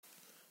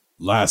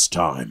Last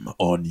time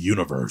on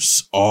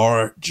Universe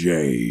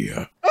RJ.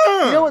 You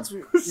know what's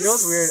weird?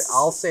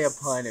 I'll say a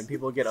pun and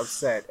people get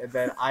upset, and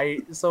then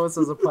someone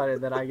says a pun and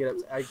then I get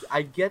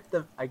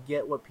upset. I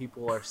get what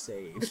people are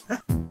saying.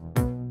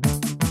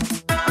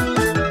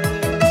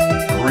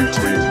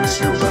 Greetings,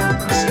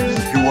 humans.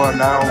 You are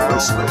now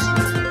listening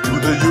to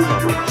the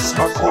universe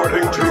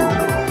according to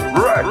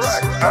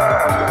Rex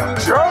and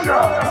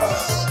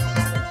Jonas.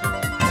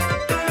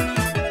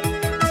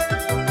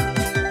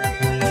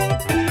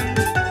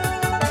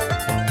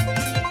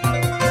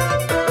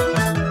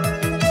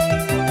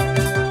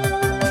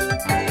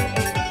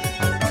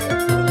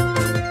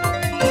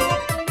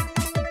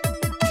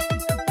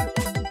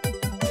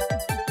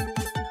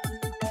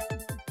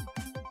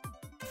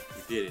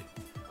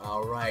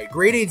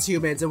 Greetings,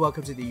 humans, and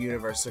welcome to the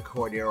universe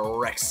according to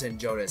Rex and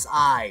Jonas.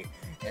 I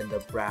am the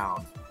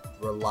brown,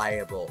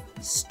 reliable,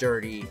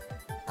 sturdy,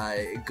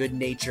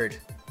 good-natured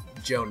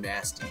Joe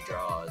Nasty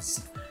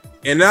Draws.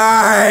 And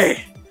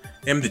I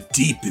am the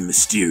deep and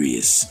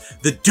mysterious,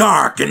 the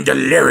dark and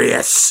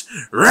delirious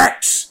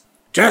Rex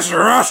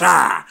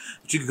Testarossa.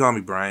 But you can call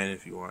me Brian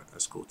if you want.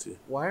 That's cool, too.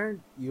 Why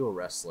aren't you a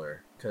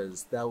wrestler?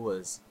 Because that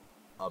was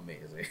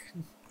amazing.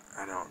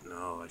 I don't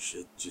know. I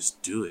should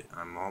just do it.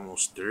 I'm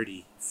almost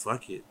 30.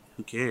 Fuck it.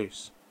 Who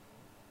cares?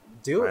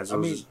 Do it. I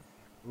mean,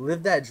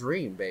 live that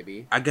dream,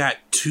 baby. I got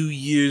 2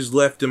 years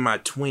left in my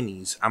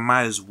 20s. I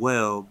might as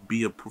well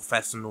be a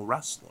professional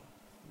wrestler.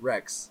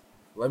 Rex,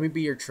 let me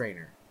be your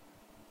trainer.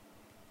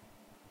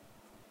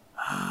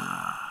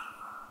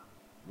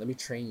 Let me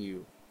train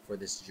you for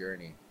this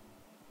journey.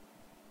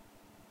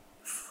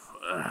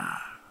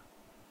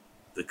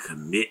 The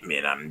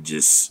commitment, I'm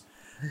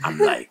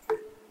like,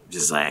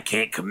 I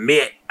can't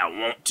commit. I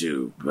want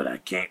to, but I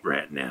can't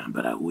right now,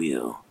 but I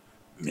will.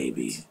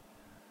 Maybe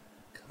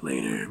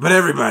later. But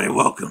everybody,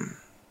 welcome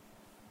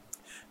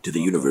to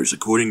the universe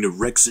according to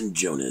Rex and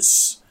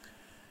Jonas.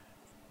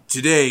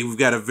 Today, we've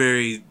got a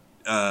very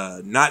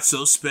not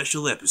so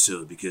special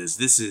episode because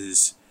this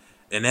is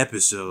an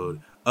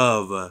episode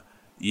of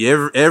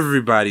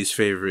everybody's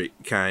favorite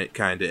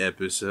kind of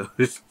episode.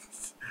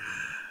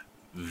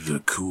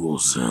 The Cool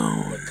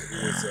Zone. The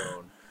Cool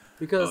Zone.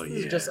 Because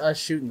this is just us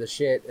shooting the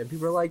shit, and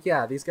people are like,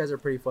 yeah, these guys are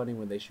pretty funny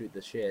when they shoot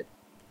the shit.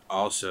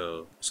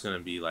 Also, it's going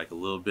to be like a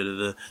little bit of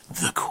the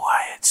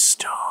Quiet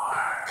Storm.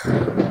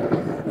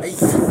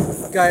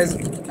 Guys,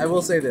 I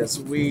will say this.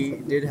 We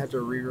did have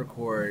to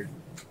re-record,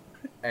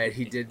 and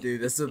he did do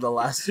this in the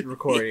last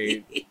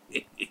recording,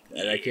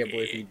 and I can't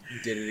believe he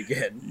did it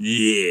again.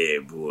 Yeah,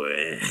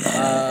 boy.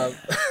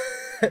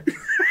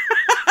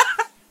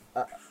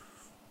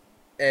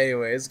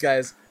 Anyways,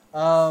 guys,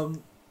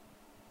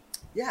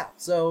 yeah,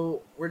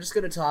 so we're just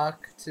gonna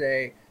talk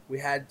today. We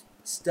had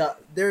stuff.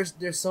 There's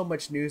so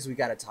much news we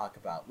gotta talk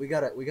about. We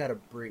gotta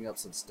bring up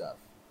some stuff.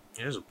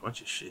 There's a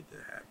bunch of shit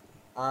that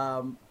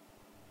happened.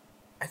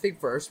 I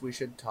think first we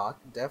should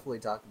definitely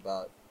talk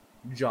about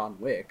John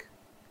Wick.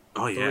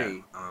 Oh 3. yeah.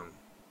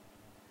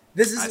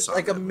 This is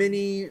like a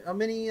mini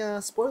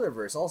spoiler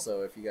verse.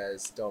 Also, if you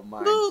guys don't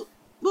mind.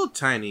 Little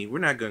tiny. We're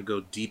not gonna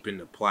go deep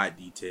into plot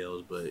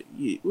details, but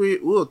yeah,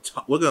 we're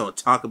gonna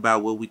talk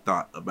about what we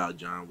thought about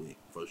John Wick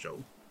for sure.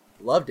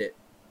 Loved it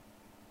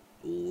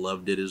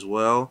as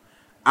well.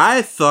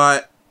 I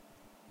thought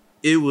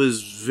it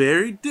was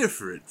very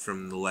different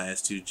from the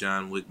last two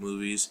John Wick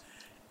movies,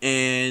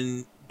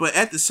 but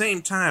at the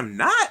same time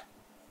not.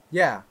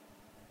 Yeah,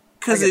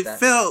 because it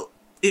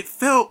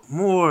felt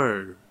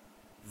more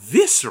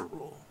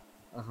visceral.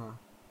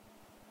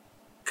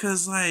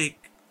 Because like.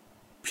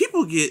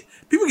 People get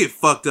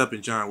fucked up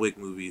in John Wick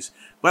movies,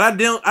 but I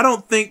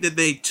don't think that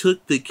they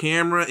took the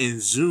camera and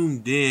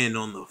zoomed in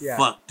on the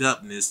fucked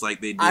upness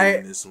like they did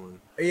in this one.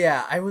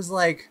 Yeah, I was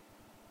like,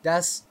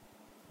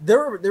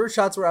 there were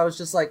shots where I was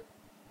just like,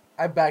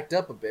 I backed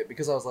up a bit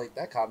because I was like,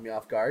 that caught me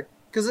off guard.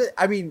 Because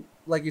I mean,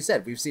 like you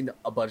said, we've seen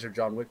a bunch of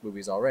John Wick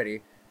movies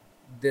already.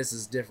 This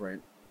is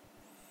different.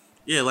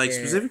 Yeah, like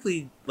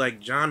specifically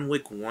like John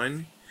Wick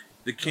 1,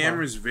 the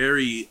camera's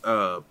very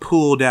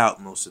pulled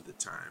out most of the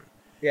time.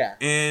 Yeah,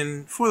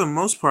 and for the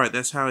most part,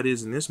 that's how it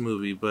is in this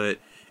movie. But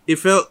it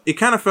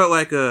kind of felt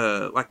like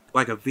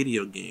a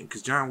video game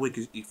because John Wick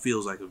it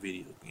feels like a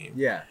video game.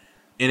 Yeah,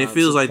 and it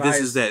feels like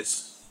this is that.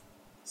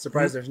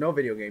 Surprised there's no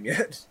video game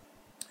yet.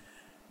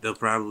 There'll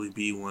probably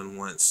be one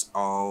once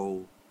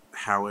all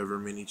however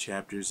many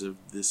chapters of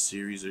this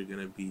series are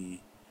gonna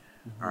be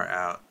are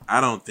out. I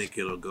don't think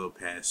it'll go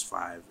past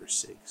 5 or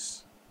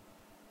 6.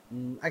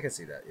 I can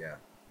see that. Yeah,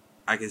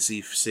 I can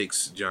see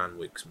 6 John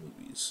Wick's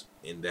movies,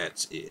 and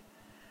that's it.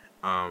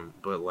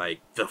 But like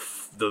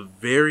was it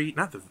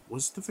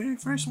the very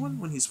first one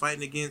when he's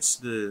fighting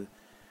against the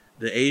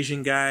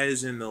Asian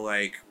guys in the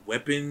like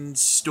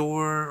weapons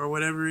store or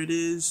whatever it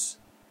is?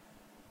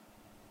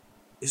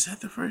 Is that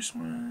the first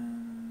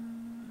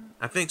one?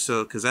 I think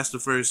so, because that's the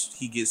first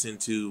he gets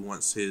into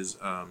once his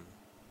the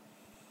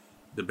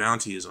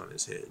bounty is on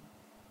his head.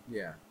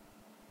 Yeah.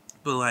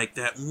 But like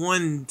that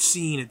one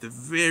scene at the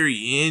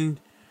very end,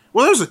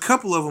 well, there's a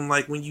couple of them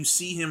like when you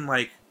see him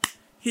like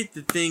hit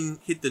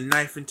the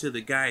knife into the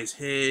guy's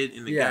head,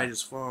 and the guy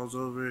just falls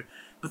over.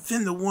 But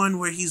then the one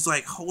where he's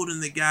like holding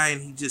the guy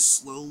and he just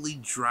slowly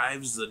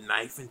drives the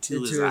knife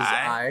into his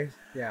eye.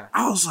 Yeah.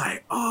 I was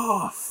like,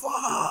 oh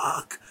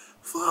fuck.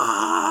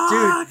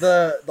 Dude,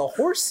 the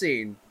horse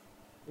scene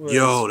was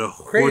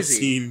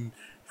crazy.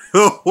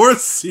 The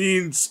horse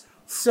scene's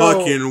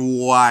fucking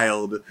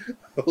wild.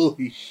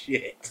 Holy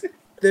shit.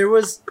 He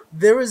was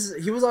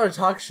on a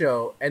talk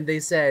show and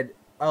they said,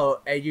 oh,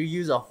 and you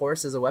use a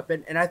horse as a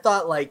weapon, and I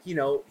thought like,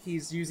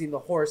 he's using the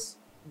horse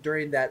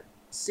during that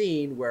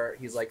scene where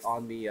he's like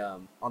on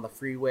the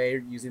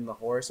freeway using the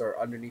horse, or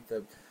underneath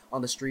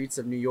on the streets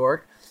of New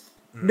York.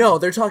 No,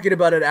 they're talking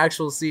about an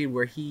actual scene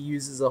where he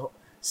uses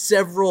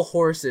several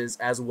horses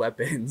as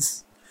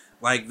weapons.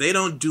 Like, they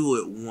don't do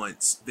it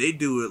once, they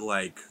do it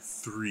like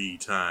 3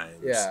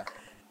 times. Yeah.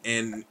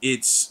 And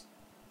it's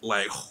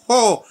like,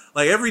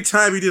 like every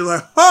time he did,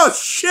 like, oh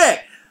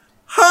shit,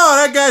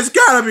 that guy's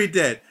gotta be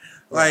dead.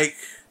 Like,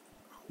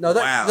 no,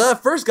 wow. The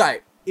first guy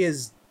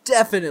is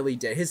definitely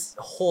dead. His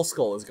whole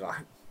skull is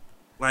gone.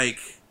 Like,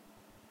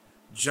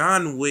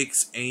 John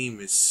Wick's aim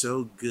is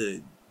so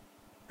good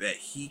that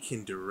he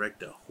can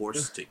direct a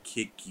horse to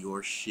kick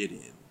your shit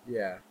in.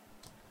 Yeah.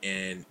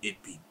 And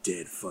it be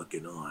dead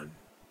fucking on.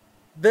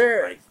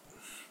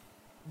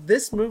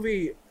 This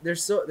movie,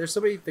 there's so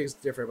many things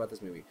different about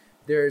this movie.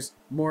 There's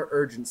more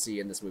urgency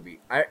in this movie.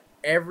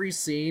 Every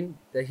scene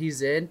that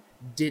he's in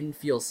didn't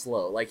feel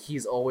slow. Like,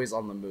 he's always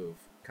on the move,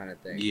 kind of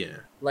thing. Yeah.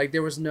 Like,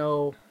 there was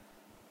no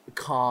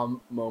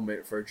calm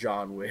moment for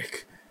John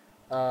Wick.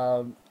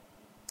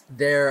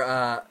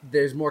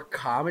 There's more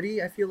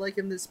comedy, I feel like,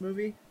 in this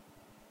movie.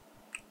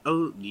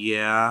 Oh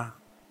yeah.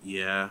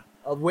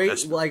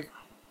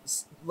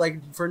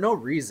 Like for no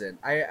reason.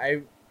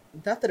 I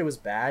not that it was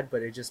bad,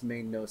 but it just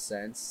made no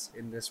sense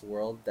in this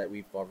world that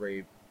we've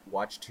already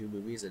watched 2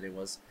 movies and it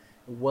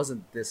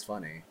wasn't this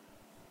funny.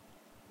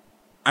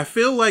 I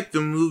feel like the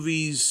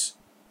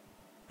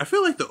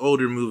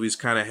older movies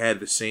kind of had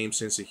the same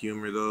sense of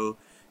humor though,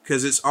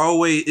 because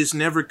it's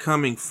never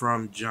coming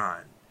from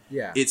John.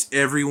 Yeah. It's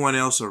everyone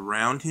else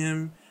around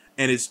him,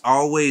 and it's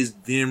always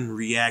them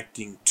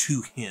reacting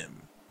to him.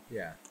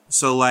 Yeah.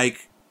 So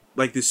like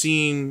the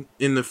scene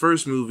in the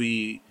first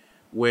movie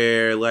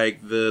where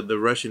like the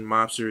Russian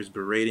mobster is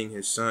berating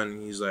his son,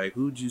 and he's like,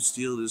 "Who'd you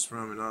steal this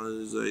from?" and all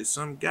this, like,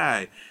 some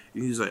guy.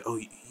 And he's like, "Oh,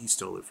 he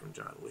stole it from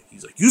John Wick."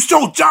 He's like, "You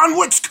stole John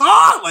Wick's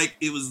car?" Like,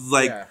 it was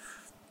like,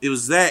 it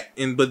was that.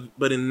 And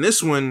but in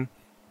this one,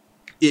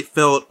 it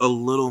felt a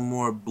little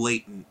more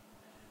blatant,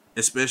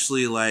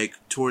 especially like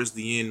towards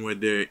the end where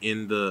they're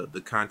in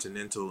the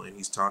Continental and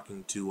he's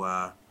talking to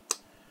I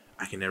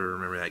can never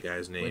remember that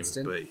guy's name,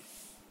 Winston? But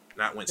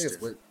not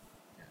Winston.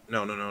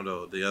 No,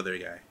 the other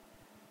guy.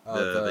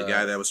 The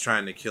guy that was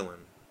trying to kill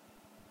him.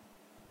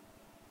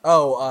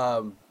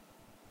 Oh,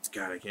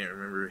 God, I can't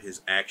remember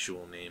his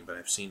actual name, but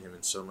I've seen him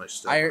in so much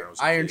stuff.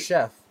 Iron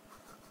Chef.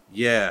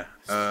 Yeah.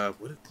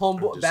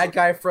 Bad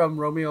guy from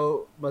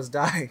Romeo Must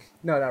Die.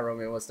 No, not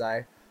Romeo Must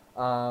Die.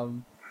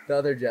 The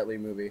other Jet Li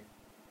movie.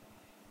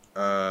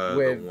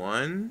 The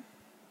one?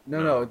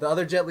 No, the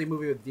other Jet Li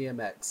movie with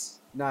DMX.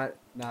 Not.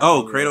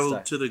 Oh, Cradle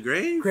to the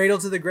Grave? Cradle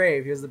to the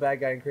Grave. He was the bad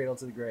guy in Cradle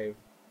to the Grave.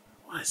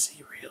 Was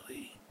he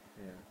really?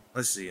 Yeah.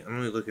 Let's see. I'm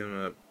gonna look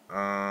him up.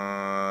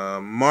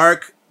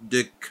 Mark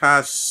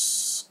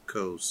Dacascos.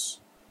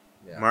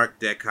 Yeah. Mark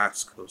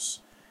Dacascos.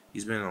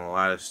 He's been in a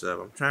lot of stuff.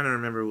 I'm trying to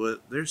remember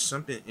what. There's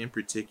something in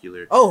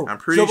particular. Oh, I'm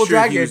pretty Double sure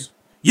Dragon. he was.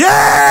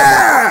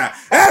 Yeah,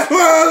 that's what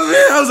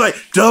I was like,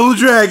 Double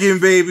Dragon,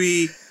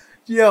 baby.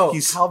 Yo,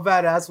 how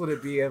badass would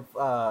it be if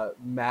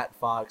Matt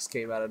Fox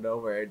came out of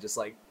nowhere and just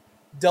like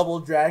Double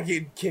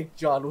Dragon kicked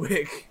John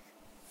Wick?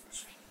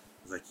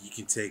 Like, you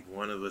can take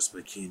one of us,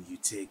 but can you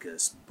take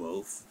us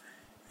both?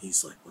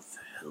 He's like, what the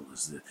hell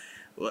is this?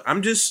 Well,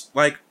 I'm just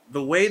like,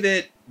 the way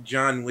that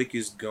John Wick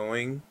is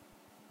going,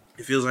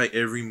 it feels like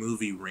every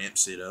movie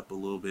ramps it up a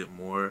little bit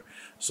more.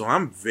 So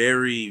I'm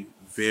very,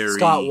 very...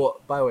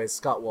 By the way,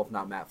 Scott Wolf,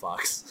 not Matt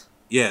Fox.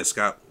 Yeah,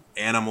 Scott,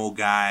 animal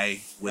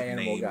guy with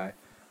animal name. Guy.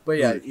 But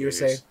yeah, you were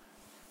saying?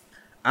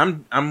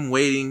 I'm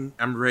waiting.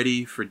 I'm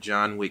ready for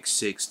John Wick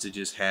 6 to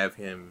just have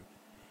him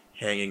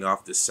hanging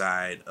off the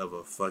side of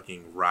a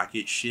fucking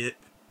rocket ship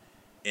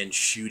and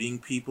shooting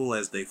people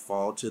as they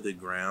fall to the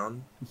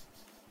ground.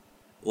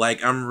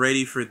 Like, I'm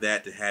ready for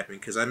that to happen,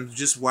 because I'm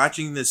just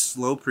watching this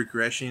slow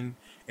progression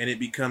and it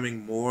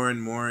becoming more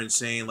and more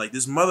insane. Like,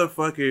 this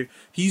motherfucker,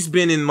 he's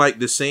been in like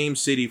the same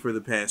city for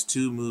the past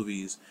 2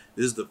 movies.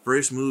 This is the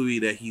first movie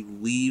that he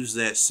leaves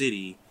that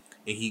city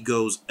and he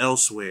goes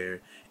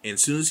elsewhere. And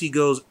as soon as he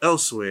goes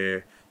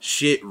elsewhere,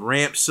 shit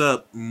ramps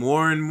up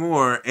more and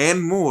more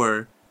and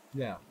more.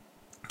 Yeah.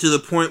 To the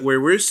point where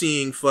we're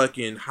seeing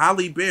fucking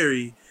Halle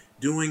Berry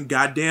doing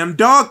goddamn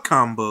dog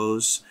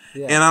combos.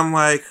 Yeah. And I'm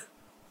like,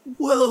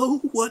 whoa,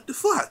 what the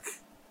fuck?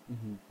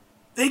 Mm-hmm.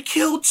 They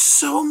killed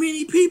so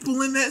many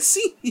people in that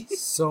scene.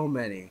 So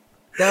many.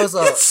 That was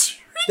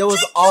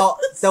all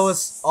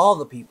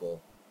the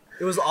people.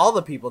 It was all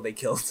the people they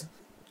killed.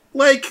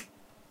 Like,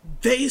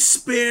 they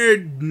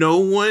spared no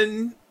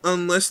one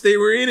unless they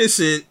were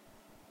innocent,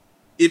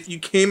 if you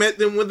came at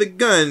them with a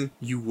gun,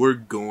 you were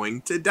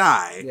going to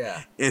die.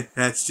 Yeah. And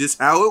that's just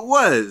how it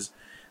was.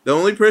 The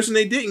only person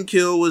they didn't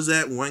kill was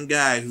that one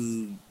guy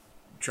who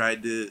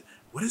tried to...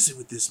 What is it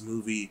with this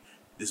movie?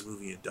 This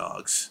movie and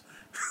dogs.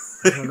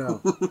 I don't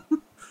know.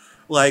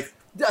 Like...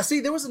 See,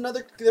 there was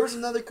another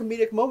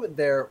comedic moment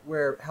there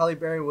where Halle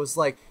Berry was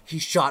like, he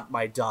shot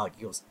my dog.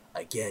 He goes,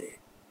 I get it.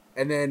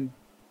 And then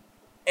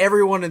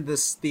everyone in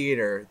this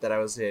theater that I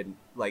was in,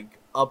 like,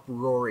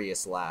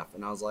 uproarious laugh.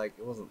 And I was like,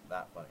 it wasn't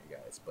that funny,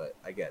 guys, but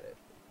I get it.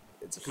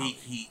 It's a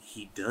comedy.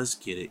 He does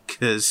get it,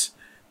 because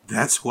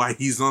that's why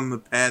he's on the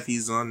path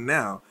he's on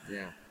now.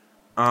 Yeah.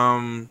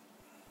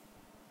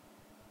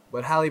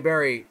 But But Halle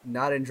Berry,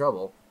 not in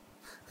trouble.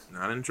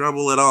 not in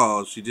trouble at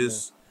all. She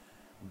just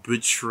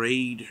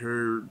betrayed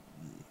her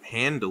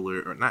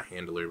handler, or not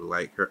handler, but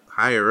like her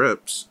higher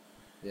ups.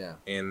 Yeah.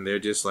 And they're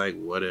just like,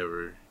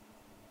 whatever.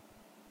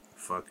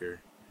 Fuck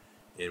her.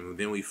 And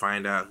then we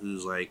find out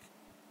who's like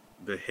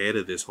the head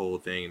of this whole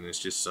thing, and it's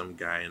just some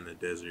guy in the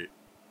desert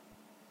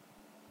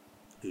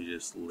who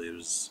just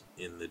lives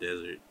in the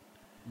desert.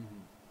 Mm-hmm.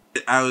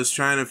 I was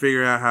trying to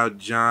figure out how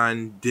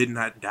John did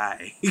not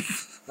die.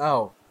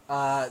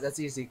 That's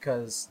easy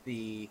because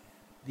the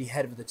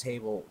head of the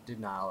table did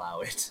not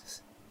allow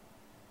it.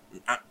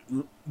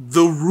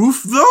 The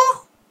roof,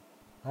 though?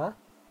 Huh?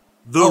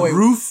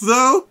 Roof,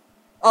 though?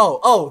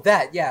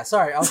 That, yeah,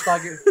 sorry. I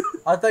thought you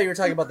were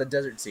talking about the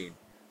desert scene.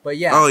 But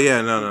yeah. Oh,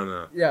 yeah,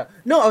 no. Yeah.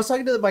 No, I was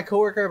talking to my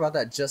coworker about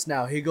that just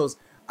now. He goes,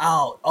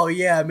 oh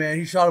yeah, man,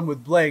 he shot him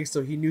with blanks,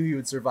 so he knew he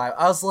would survive.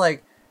 I was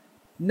like,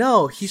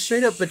 no, he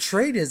straight up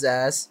betrayed his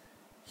ass.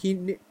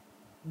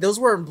 Those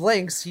weren't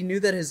blanks. He knew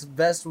that his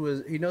vest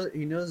was, he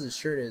knows his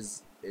shirt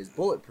is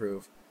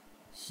bulletproof.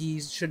 He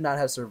should not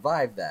have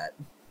survived that.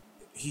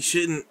 He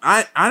shouldn't.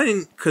 I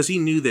didn't, because he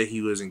knew that he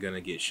wasn't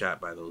gonna get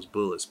shot by those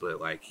bullets. But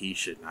like, he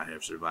should not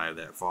have survived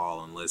that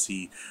fall unless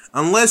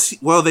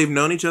well, they've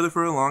known each other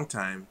for a long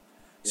time,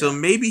 so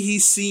maybe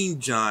he's seen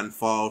John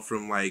fall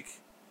from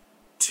like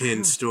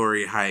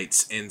 10-story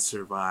heights and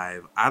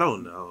survive. I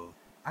don't know.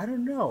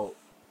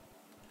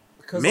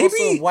 Because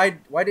maybe also,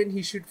 why didn't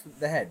he shoot for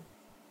the head?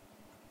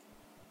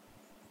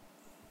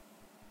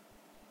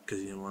 Because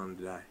he didn't want him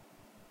to die.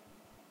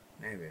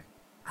 Maybe.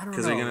 I don't know.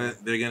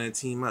 Because they're gonna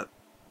team up.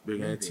 They're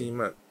gonna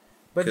team up.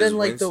 But then,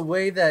 like, the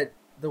way that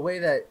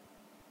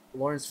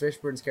Lawrence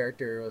Fishburne's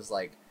character was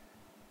like,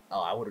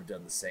 "Oh, I would have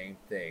done the same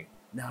thing."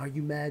 Now, are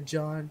you mad,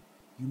 John?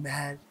 You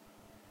mad?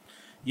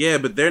 Yeah,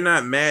 but they're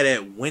not mad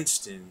at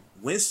Winston.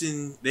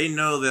 Winston, they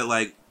know that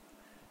like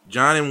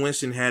John and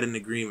Winston had an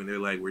agreement. They're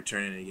like, we're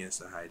turning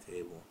against the high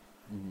table,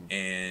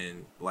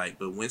 and like,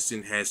 but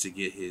Winston has to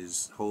get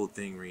his whole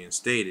thing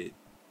reinstated,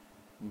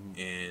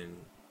 and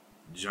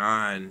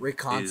John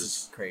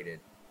reconsecrated,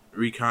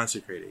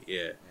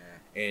 yeah.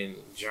 And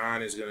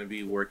John is going to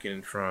be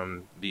working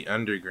from the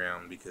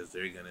underground because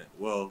they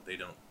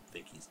don't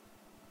think he's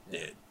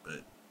dead,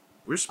 but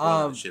we're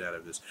spoiling the shit out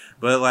of this.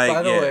 But like,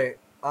 by the way,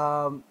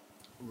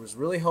 was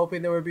really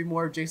hoping there would be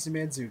more of Jason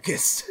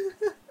Mantzoukas.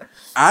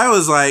 I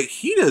was like,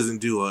 he doesn't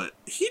do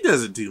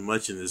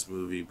much in this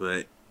movie,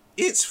 but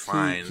it's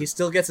fine. He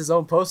still gets his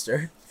own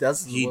poster.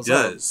 He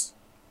does.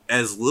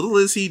 As little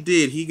as he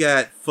did, he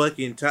got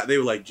fucking top. They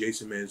were like,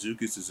 Jason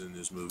Mantzoukas is in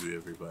this movie,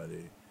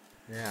 everybody.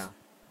 Yeah.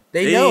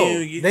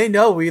 They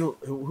know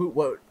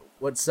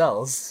what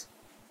sells.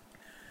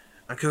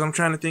 Because I'm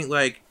trying to think,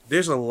 like,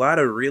 there's a lot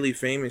of really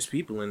famous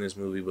people in this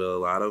movie, but a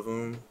lot of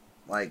them,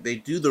 like, they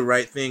do the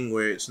right thing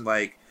where it's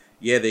like,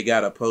 yeah, they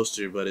got a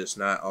poster, but it's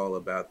not all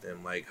about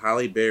them. Like,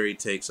 Halle Berry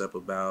takes up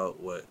about,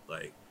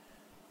 10%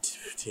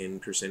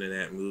 of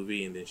that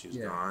movie, and then she's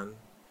gone.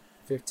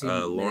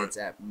 15 minutes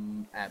at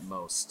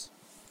most.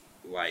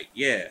 Like,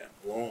 yeah.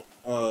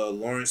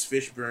 Lawrence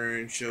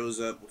Fishburne shows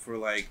up for,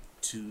 like,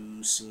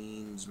 2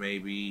 scenes,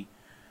 maybe.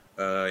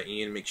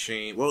 Ian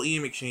McShane. Well,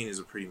 Ian McShane is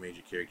a pretty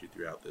major character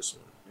throughout this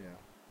one.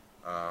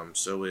 Yeah.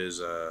 So is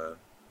the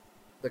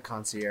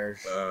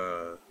concierge.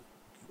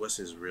 What's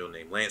his real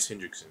name? Lance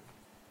Hendrickson.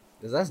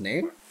 Is that his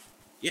name?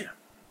 Yeah.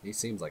 He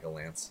seems like a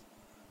Lance.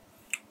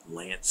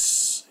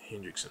 Lance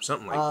Hendrickson,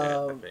 something like that,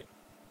 I think.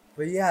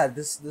 But yeah,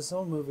 this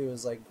whole movie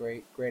was like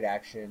great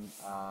action.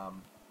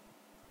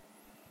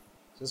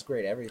 Just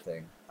great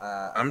everything.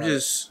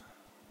 This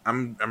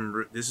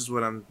is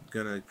what I'm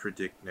gonna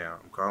predict now.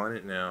 I'm calling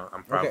it now.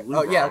 I'm probably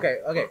wrong.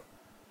 Okay.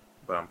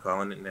 But I'm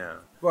calling it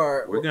now.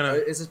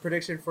 Is this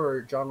prediction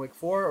for John Wick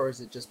 4 or is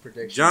it just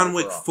prediction? John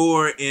Wick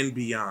 4 and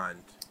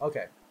beyond.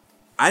 Okay.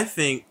 I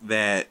think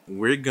that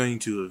we're going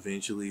to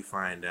eventually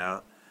find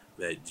out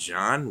that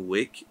John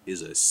Wick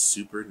is a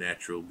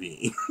supernatural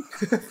being.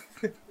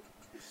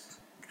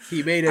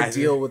 He made a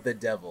deal with the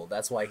devil.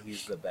 That's why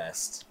he's the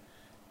best.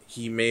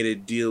 He made a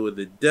deal with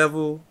the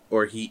devil,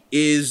 or he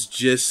is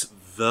just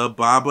the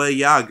Baba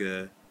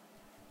Yaga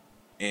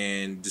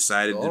and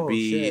decided to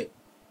be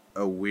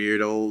a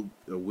weird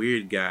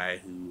guy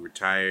who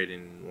retired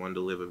and wanted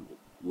to live a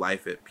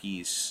life at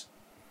peace.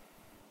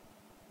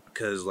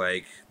 Because,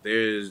 like,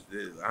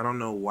 I don't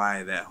know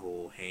why that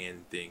whole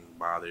hand thing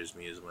bothers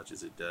me as much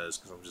as it does.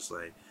 Because I'm just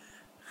like,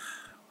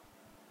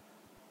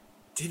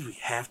 did we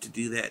have to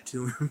do that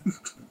to him?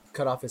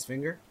 Cut off his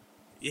finger.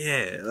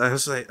 Yeah, I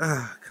was like,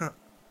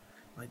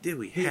 did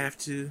we have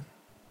to?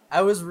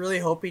 I was really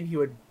hoping he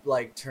would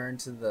like turn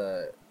to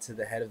the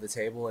head of the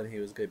table and he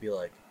was gonna be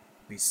like,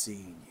 "Be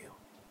seeing you,"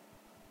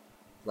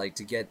 like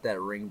to get that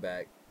ring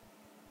back.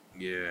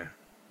 Yeah.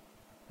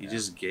 He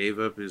just gave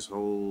up his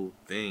whole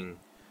thing,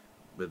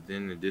 but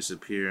then to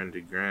disappear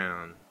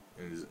underground.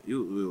 And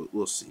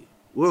we'll see.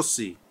 We'll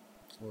see.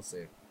 We'll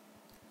see.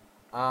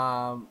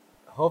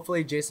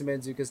 Hopefully Jason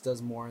Mantzoukas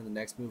does more in the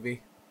next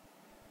movie.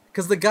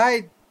 Because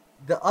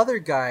the other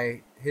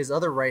guy, his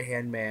other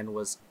right-hand man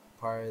was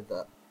part of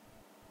the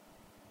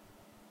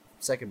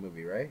second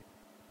movie, right?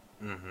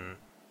 Mm-hmm.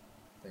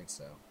 I think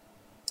so.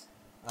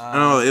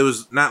 No, it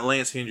was not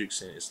Lance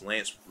Hendrickson. It's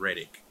Lance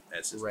Reddick.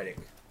 That's his Reddick.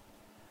 name.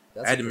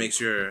 That's I had to make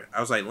sure.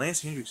 I was like,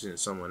 Lance Hendrickson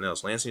is someone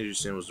else. Lance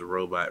Hendrickson was the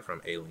robot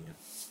from Alien.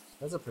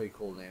 That's a pretty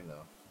cool name,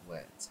 though.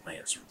 Lance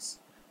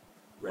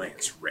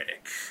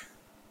Reddick.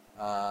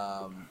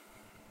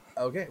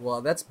 Okay,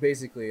 well, that's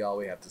basically all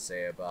we have to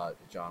say about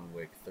John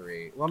Wick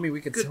 3. Well, I mean,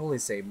 we could Good. totally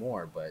say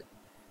more, but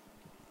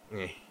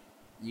Yeah.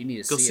 you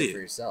need to Go see see it it. for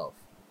yourself.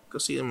 Go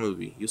see the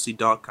movie. You'll see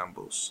dog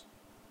combos.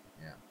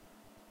 Yeah.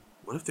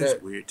 What if there's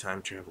That- weird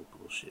time travel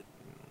bullshit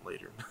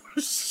later?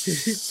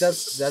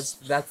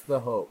 that's the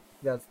hope.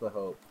 That's the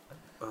hope.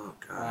 Oh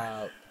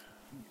god.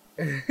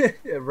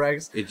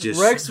 Rex. It just-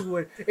 Rex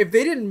would, if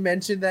they didn't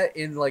mention that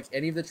in like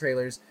any of the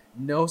trailers,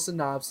 no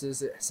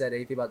synopsis said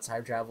anything about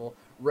time travel.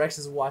 Rex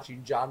is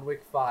watching John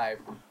Wick 5.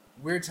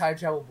 Weird time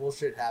travel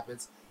bullshit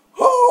happens.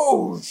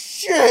 Oh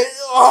shit!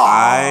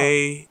 Ah!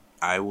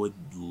 I would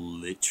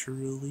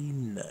literally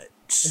nut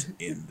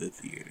in the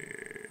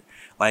theater.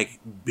 Like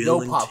Bill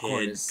No and popcorn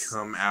Ted is-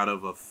 come out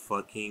of a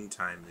fucking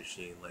time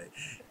machine. Like,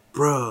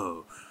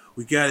 bro,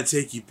 we gotta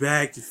take you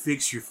back to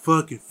fix your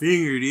fucking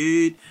finger,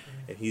 dude.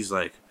 And he's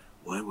like,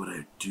 why would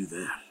I do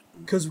that?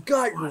 Cause we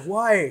got your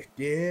wife,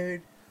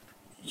 dude.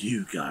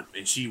 You got,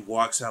 and she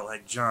walks out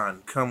like,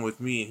 John, come with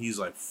me. And he's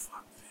like,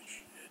 fuck this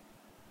shit.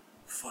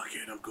 Fuck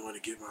it, I'm going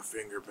to get my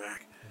finger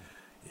back.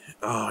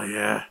 Oh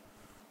yeah.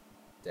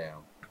 Damn.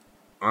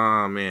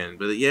 Oh man,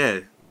 but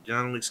yeah,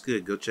 John Wick's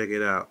good. Go check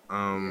it out.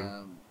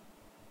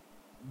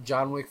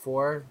 John Wick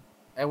 4,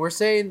 and we're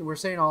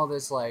saying all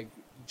this like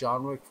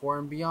John Wick 4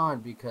 and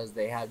beyond because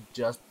they had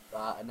just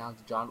announced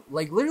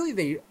literally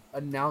they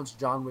announced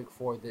John Wick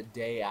 4 the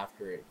day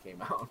after it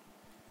came out.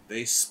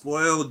 They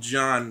spoiled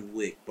John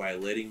Wick by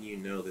letting you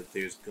know that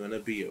there's gonna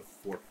be a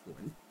fourth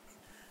one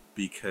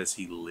because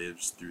he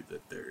lives through the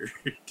third.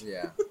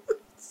 Yeah.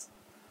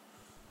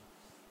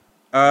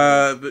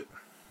 But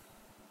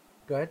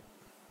Go ahead.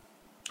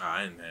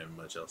 I didn't have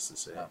much else to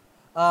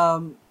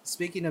say.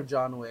 Speaking of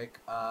John Wick,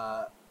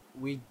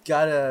 we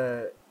got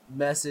a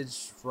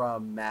message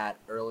from Matt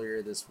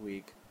earlier this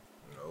week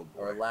Oh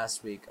or boy.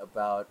 last week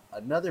about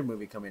another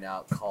movie coming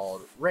out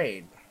called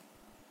Rain.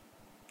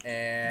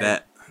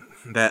 And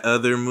That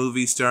other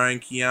movie starring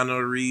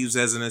Keanu Reeves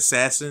as an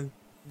assassin.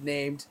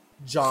 named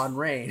John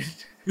Rain.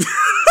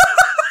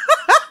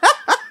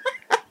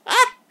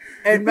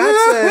 And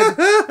Matt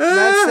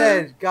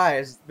said,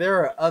 guys, there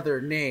are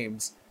other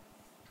names.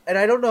 And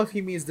I don't know if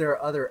he means there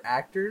are other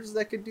actors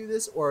that could do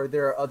this or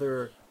there are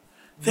other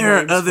There are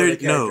names for other the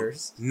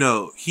characters.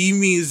 no. He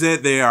means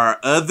that there are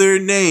other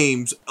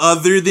names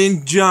other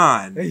than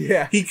John.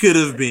 Yeah. He could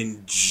have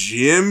been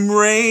Jim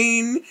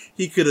Rain.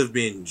 He could have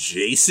been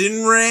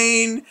Jason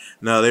Rain.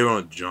 No, they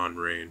were John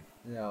Rain.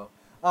 No.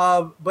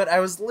 But I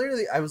was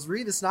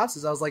reading the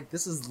synopsis. I was like,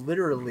 this is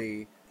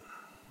literally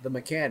The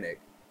Mechanic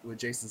with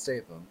Jason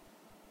Statham.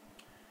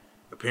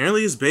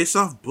 Apparently, it's based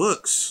off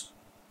books.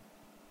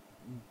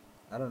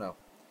 I don't know.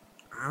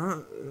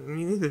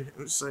 Me neither.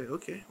 I'm just like,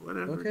 okay,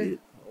 whatever. Okay. Dude.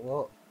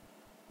 Well,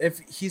 if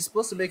he's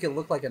supposed to make it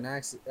look like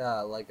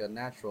like a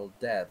natural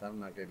death, I'm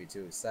not going to be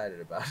too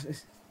excited about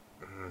it.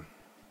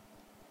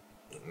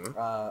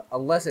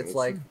 Unless it's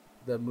like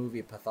the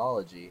movie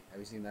Pathology. Have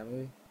you seen that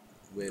movie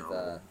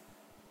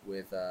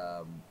with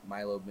No.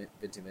 Milo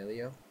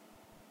Ventimiglia?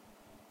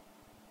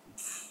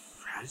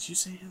 How did you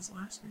say his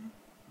last name?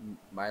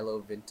 Milo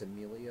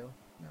Ventimiglia?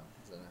 No,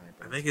 is that not how you I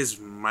pronounce think it's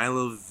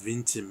Milo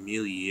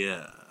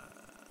Ventimiglia. it?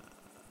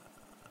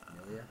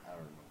 Ventimiglia? I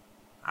don't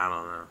know. I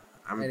don't know.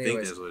 I think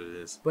Anyways. that's what it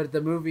is. But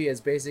the movie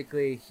is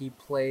basically he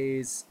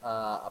plays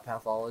a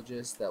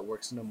pathologist that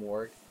works in a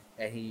morgue,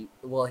 and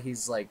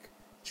he's like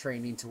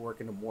training to work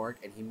in a morgue,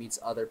 and he meets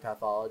other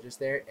pathologists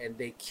there, and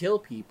they kill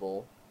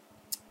people,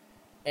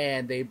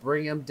 and they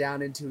bring them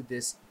down into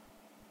this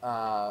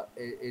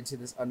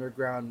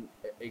underground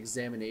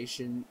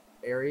examination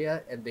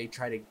area, and they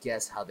try to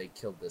guess how they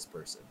killed this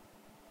person.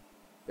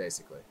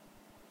 Basically,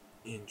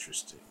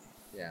 Interesting.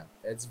 yeah,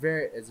 it's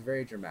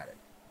very dramatic,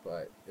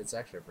 but it's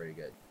actually pretty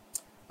good.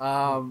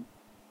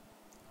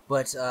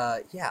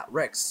 Yeah,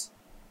 Rex,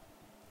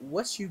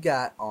 what you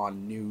got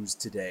on news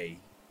today?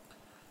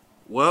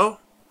 Well,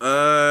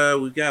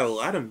 we've got a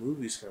lot of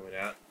movies coming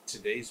out.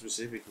 today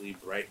specifically,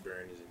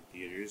 Brightburn is in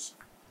theaters.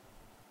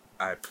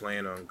 I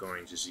plan on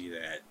going to see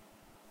that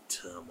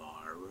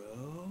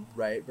tomorrow.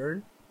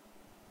 Brightburn.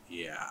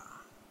 Yeah.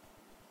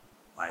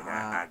 Like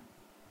I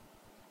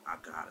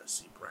gotta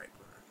see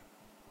Brightburn.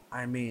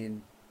 I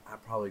mean, I'm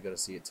probably gonna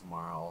see it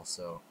tomorrow,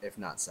 also, if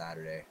not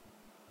Saturday.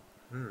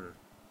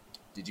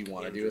 Did you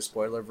want to do a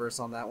spoiler verse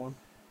on that one?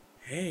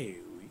 Hey,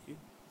 we could.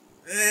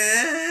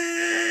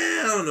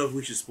 I don't know if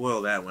we should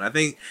spoil that one. I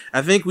think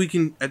we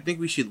can. I think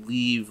we should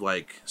leave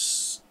like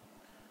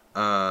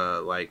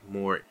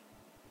more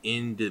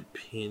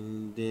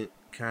independent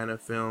kind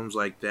of films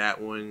like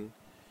that one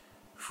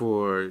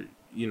for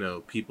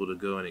people to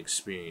go and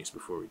experience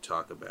before we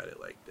talk about it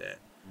like that.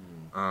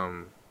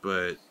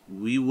 But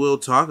we will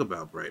talk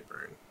about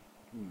Brightburn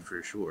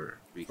for sure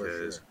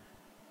because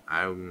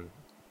I'm.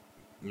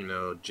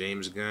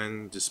 James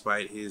Gunn,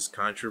 despite his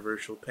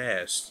controversial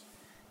past,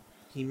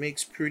 he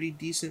makes pretty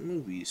decent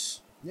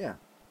movies. Yeah.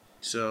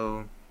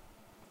 So,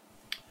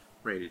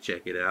 ready to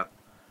check it out.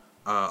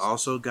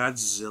 Also,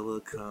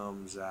 Godzilla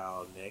comes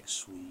out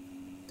next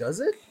week. Does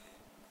it?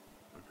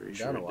 I'm pretty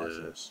sure it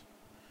does.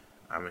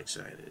 I'm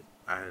excited.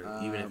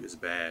 Even if it's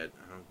bad,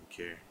 I don't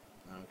care.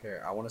 I don't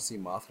care. I want to see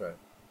Mothra.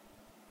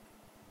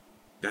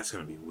 That's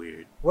gonna be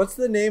weird. What's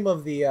the name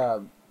of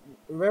the?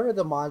 Remember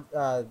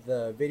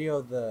the video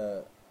of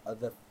the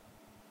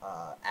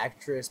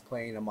actress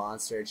playing a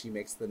monster and she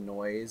makes the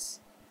noise.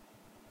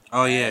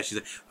 Oh yeah, she's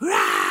like.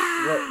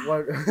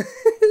 What?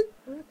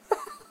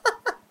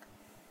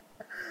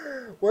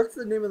 What's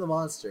the name of the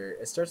monster?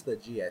 It starts with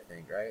a G, I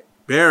think, right?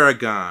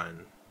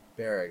 Baragon.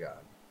 Baragon.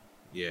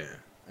 Yeah.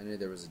 I knew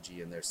there was a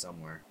G in there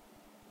somewhere.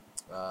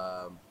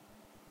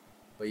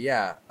 But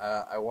yeah,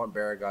 I want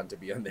Baragon to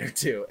be on there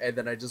too, and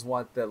then I just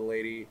want the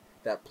lady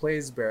that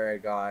plays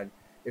Baragon.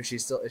 I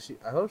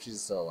hope she's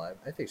still alive.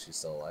 I think she's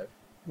still alive.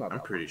 I'm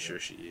pretty sure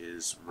she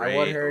is. I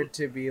want her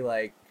to be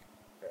like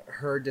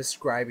her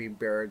describing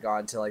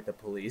Baragon to like the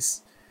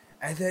police,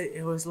 and then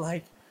it was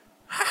like,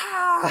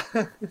 ha!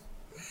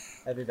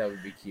 I think that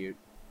would be cute.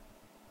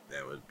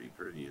 That would be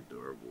pretty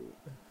adorable.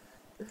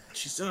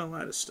 She's done a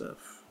lot of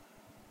stuff.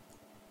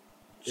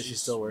 Is she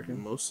still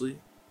working? Mostly.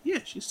 Yeah,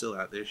 she's still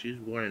out there. She was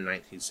born in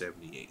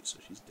 1978, so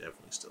she's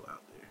definitely still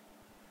out there.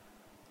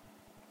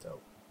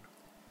 Dope.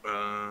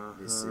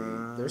 Let me see.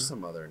 There's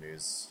some other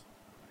news.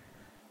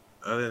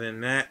 Other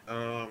than that,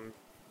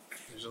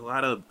 there's a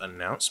lot of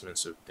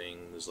announcements of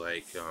things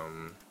like,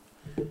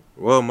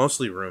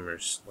 mostly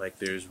rumors. Like,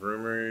 there's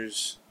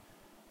rumors,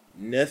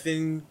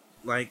 nothing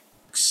like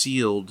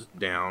sealed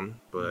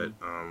down, but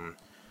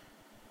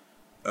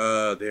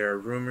there are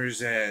rumors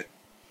that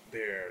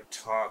there are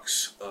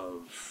talks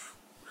of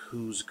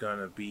who's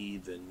gonna be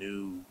the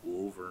new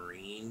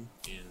Wolverine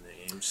in the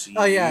MCU.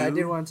 Oh yeah, I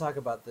did want to talk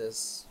about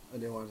this.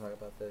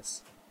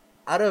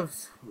 Out of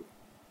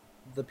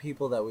the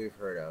people that we've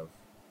heard of,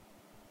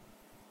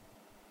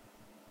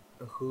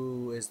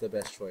 who is the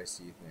best choice,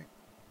 do you think?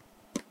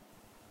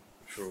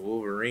 For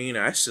Wolverine,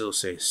 I still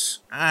say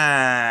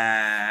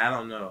I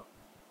don't know.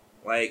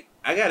 Like,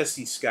 I gotta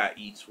see Scott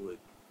Eastwood.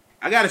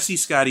 I gotta see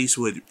Scott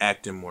Eastwood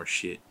acting more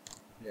shit.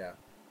 Yeah.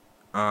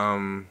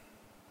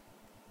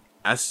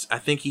 I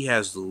think he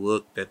has the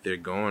look that they're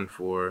going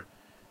for,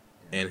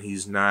 and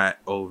he's not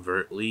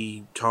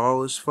overtly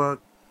tall as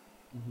fuck.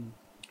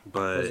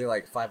 But was he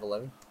like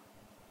 5'11"?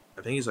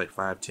 I think he's like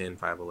 5'10",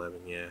 5'11",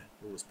 yeah.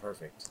 It was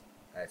perfect.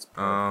 That's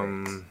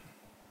perfect.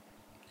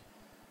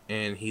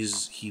 And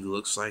he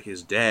looks like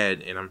his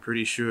dad, and I'm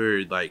pretty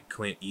sure like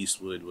Clint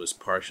Eastwood was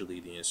partially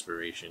the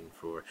inspiration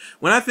for.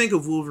 When I think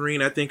of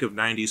Wolverine, I think of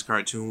 90s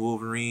cartoon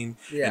Wolverine.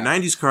 Yeah. And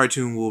 90s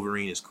cartoon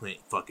Wolverine is Clint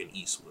fucking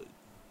Eastwood.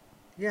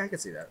 Yeah, I can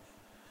see that.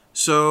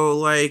 So,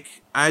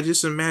 like, I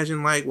just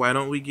imagine, like, why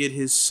don't we get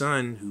his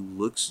son who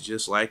looks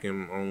just like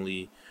him,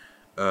 only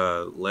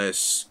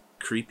less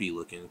creepy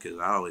looking? Because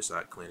I always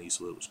thought Clint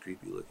Eastwood was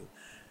creepy looking.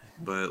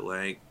 But,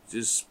 like,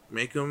 just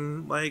make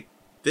him like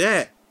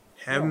that.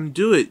 Have him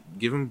do it.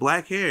 Give him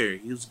black hair.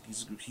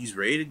 He's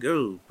ready to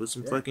go. Put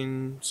some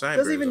fucking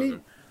sideburns on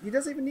him. He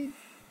doesn't even need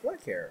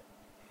black hair,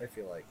 I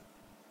feel like.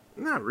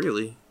 Not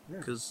really.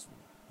 Because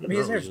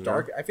his hair's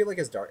dark. I feel like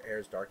his hair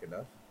is dark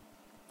enough.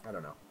 I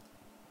don't know.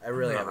 I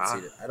really haven't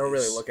seen it. I don't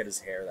really look at his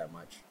hair that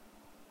much.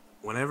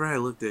 Whenever I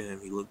looked at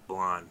him, he looked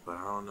blonde, but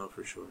I don't know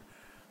for sure.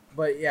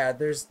 But yeah,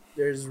 there's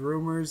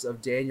rumors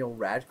of Daniel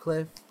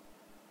Radcliffe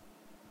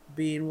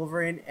being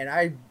Wolverine, and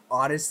I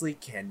honestly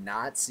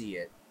cannot see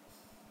it.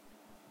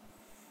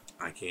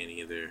 I can't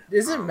either.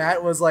 Isn't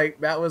Matt was like,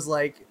 I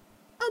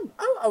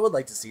would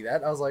like to see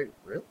that. I was like,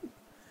 really?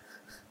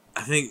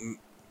 I think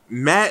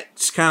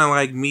Matt's kind of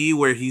like me,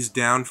 where he's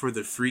down for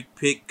the freak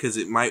pick because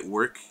it might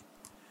work.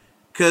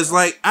 Because,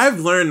 like, I've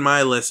learned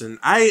my lesson.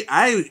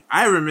 I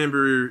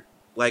remember,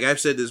 like, I've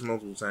said this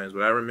multiple times,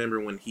 but I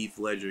remember when Heath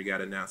Ledger got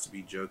announced to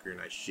be Joker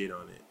and I shit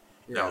on it.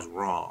 Yeah. That was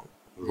wrong.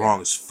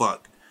 Wrong as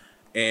fuck.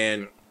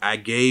 And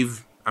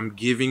I'm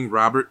giving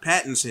Robert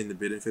Pattinson the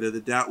benefit of the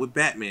doubt with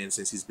Batman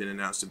since he's been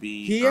announced to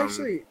be...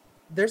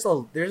 there's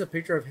a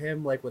picture of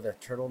him like with a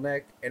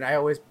turtleneck, and I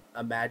always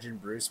imagine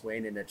Bruce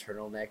Wayne in a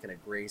turtleneck and a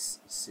gray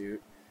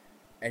suit,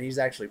 and he's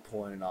actually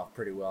pulling it off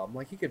pretty well. I'm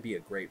like, he could be a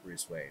great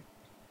Bruce Wayne,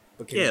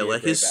 but can he Yeah, be a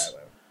like great his.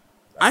 Batman?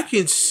 I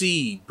can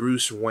see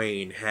Bruce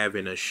Wayne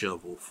having a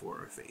shovel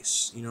for a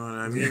face. You know what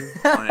I mean?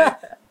 Like,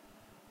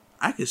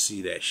 I could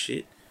see that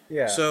shit.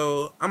 Yeah.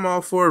 So I'm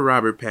all for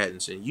Robert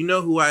Pattinson. You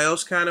know who I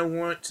else kind of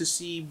want to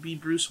see be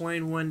Bruce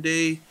Wayne one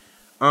day?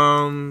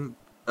 God,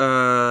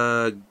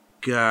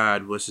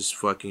 what's his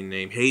fucking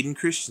name? Hayden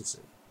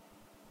Christensen.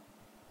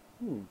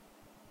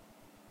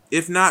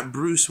 If not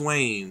Bruce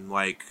Wayne,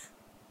 like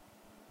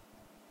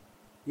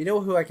You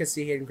know who I could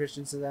see Hayden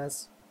Christensen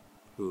as?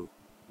 who?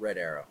 Red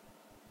Arrow.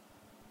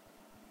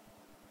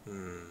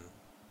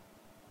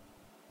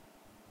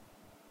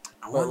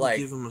 I But, want like-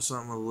 to give him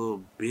something a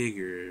little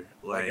bigger,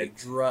 like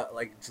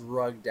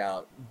Drugged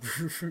out.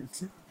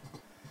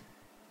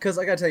 Because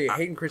I gotta tell you,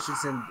 Hayden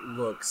Christensen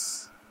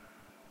looks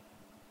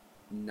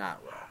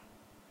not well.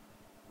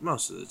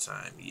 most of the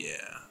time,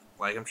 yeah.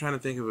 Like I'm trying to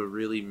think of a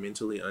really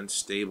mentally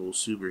unstable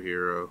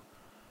superhero,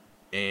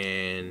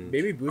 and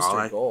Maybe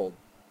Booster Gold.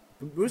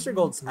 Booster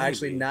Gold's Maybe.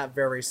 actually not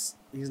very.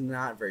 He's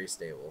not very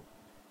stable.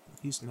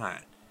 He's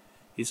not.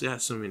 He's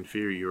got some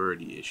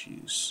inferiority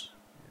issues.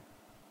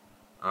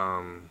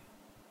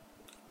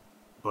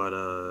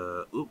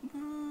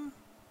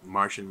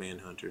 Martian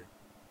Manhunter.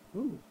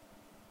 Ooh.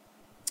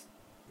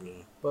 Yeah.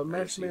 But I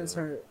Martian see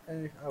Manhunter,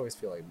 I always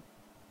feel like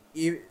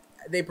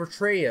they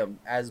portray him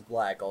as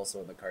black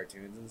also in the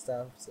cartoons and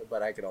stuff. So,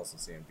 but I could also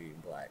see him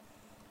being black.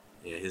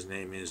 Yeah, his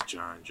name is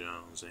John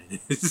Jones.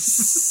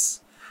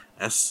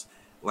 That's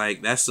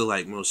the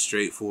like most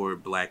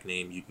straightforward black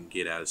name you can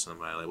get out of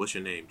somebody. Like, what's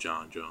your name?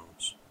 John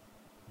Jones.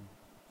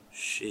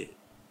 Shit.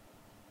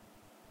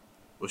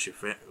 What's your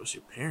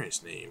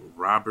parents' name?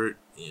 Robert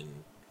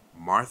and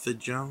Martha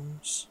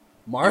Jones.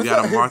 Martha. You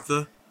got a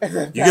Martha? And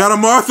then You got a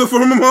Martha for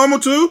my mama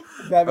too?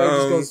 Batman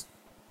just goes.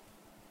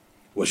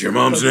 What's your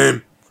mom's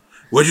name?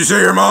 What'd you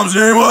say your mom's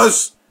name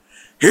was?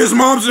 His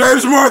mom's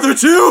name's Martha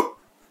too?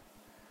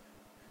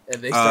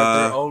 And they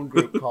start their own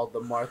group called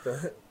the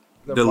Martha.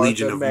 The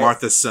Legion of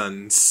Martha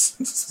Sons.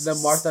 The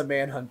Martha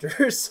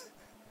Manhunters.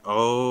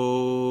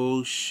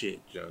 Oh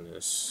shit,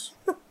 Jonas.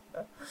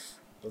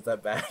 Was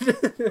that bad?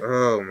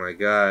 Oh my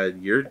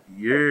god,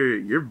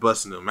 you're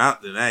busting them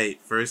out tonight.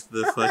 First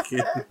the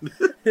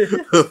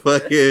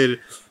fucking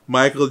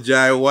Michael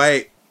Jai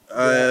White.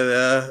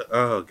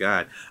 Oh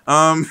god.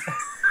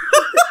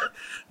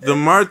 The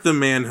Martha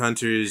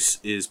Manhunters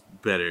is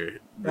better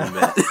than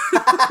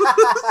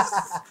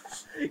that.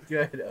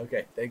 Good.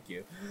 Okay. Thank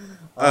you.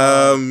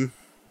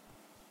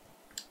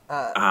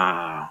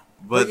 But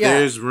But yeah.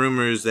 there's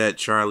rumors that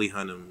Charlie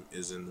Hunnam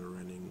is in the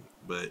running,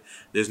 but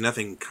there's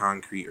nothing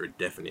concrete or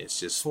definite. It's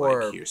just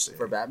like hearsay.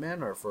 For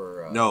Batman or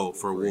for No,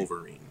 for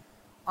Wolverine.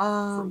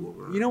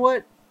 You know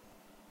what?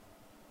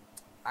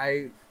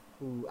 I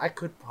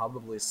could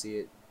probably see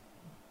it,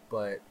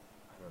 but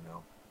I don't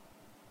know.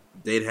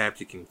 They'd have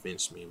to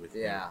convince me with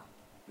Yeah,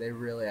 they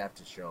really have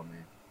to show me.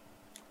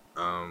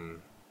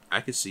 I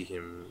could see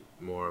him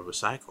more of a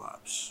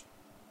Cyclops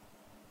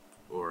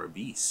or a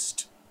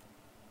Beast.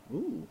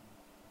 Ooh,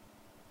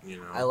 You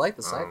know, I like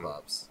the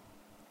Cyclops.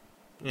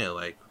 Yeah,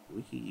 like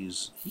we could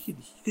use. He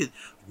could.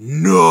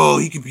 No,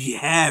 he could be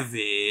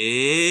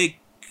Havoc.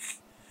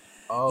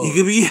 Oh, He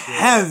could be shit.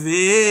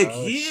 Havoc.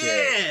 Oh, Yeah.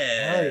 shit.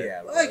 Hell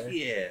yeah, Fuck boy.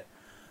 yeah.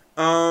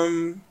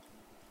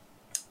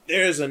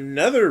 There's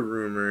another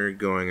rumor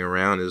going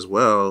around as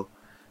well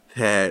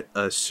that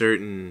a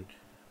certain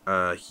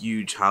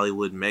huge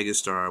Hollywood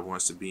megastar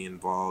wants to be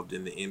involved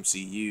in the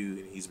MCU,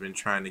 and he's been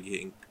trying to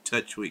get in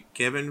touch with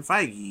Kevin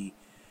Feige,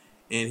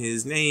 and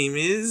his name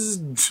is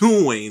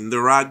Dwayne The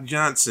Rock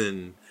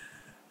Johnson.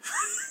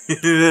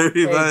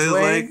 Everybody's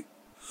like,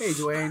 Hey,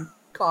 Dwayne,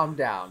 calm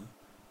down.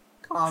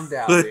 Calm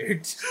down, But-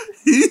 dude.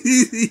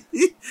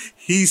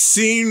 he's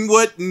seen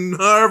what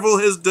Marvel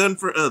has done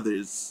for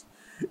others,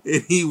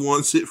 and he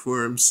wants it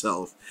for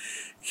himself.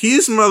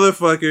 His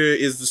motherfucker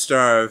is the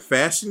star of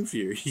Fast and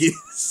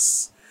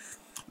Furious.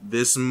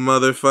 This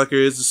motherfucker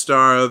is the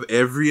star of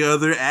every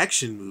other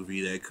action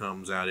movie that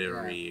comes out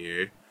every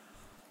year.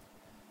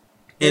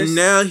 There's- And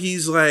now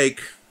he's like,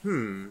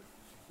 You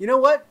know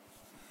what?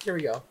 Here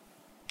we go.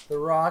 The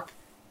Rock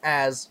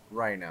as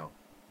Rhino.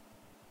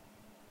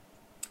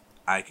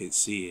 I could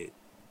see it.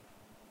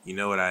 You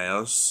know what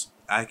else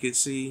I could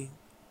see?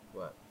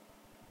 What?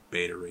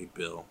 Beta Ray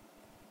Bill.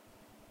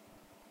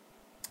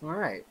 All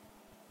right.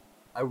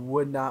 I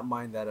would not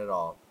mind that at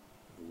all.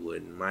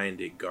 Wouldn't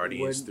mind it.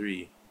 Guardians Wouldn't-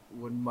 3.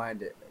 Wouldn't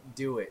mind it.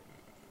 Do it.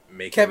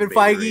 Make Kevin him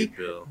Beta Ray Feige?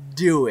 Bill.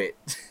 Do it.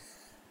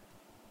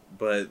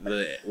 But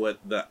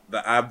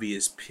the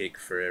obvious pick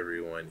for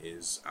everyone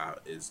is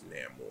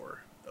Namor,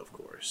 of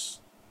course.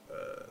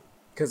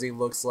 Because he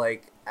looks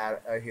like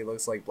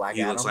Black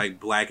He Adam. looks like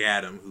Black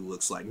Adam, who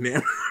looks like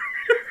Namor.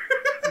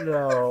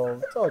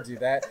 No, don't do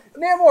that.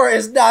 Namor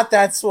is not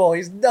that swole.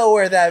 He's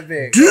nowhere that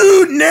big.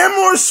 Dude,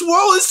 Namor's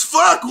swole as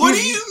fuck. What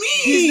do you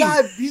mean?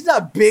 He's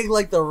not big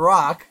like The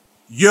Rock.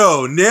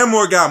 Yo,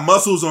 Namor got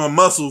muscles on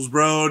muscles,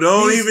 bro.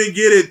 Don't even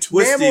get it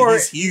twisted.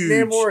 He's huge.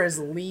 Namor is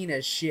lean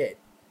as shit.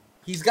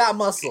 He's got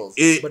muscles,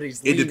 but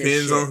he's lean as shit. It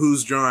depends on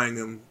who's drawing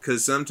him,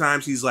 because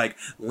sometimes he's like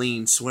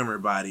lean swimmer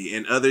body,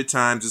 and other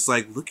times it's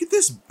like, look at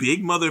this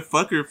big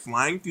motherfucker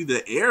flying through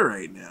the air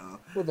right now.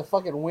 With the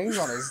fucking wings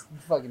on his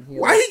fucking heels.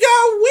 Why he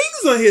got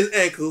wings on his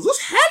ankles?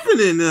 What's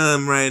happening to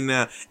him right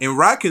now? And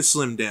Rock can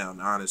slim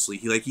down, honestly.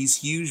 He's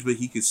huge, but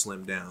he could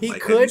slim down. He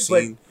like, could,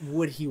 but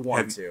would he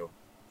want to?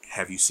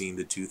 Have you seen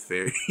the Tooth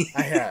Fairy?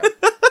 I have.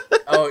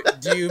 Oh,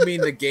 do you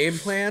mean the game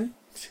plan?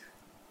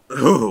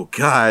 Oh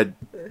God,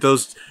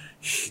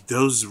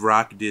 those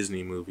Rock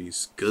Disney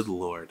movies. Good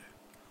Lord.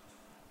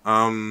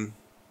 But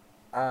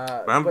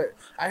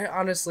I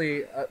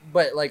honestly,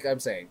 but like I'm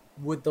saying,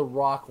 would The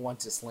Rock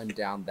want to slim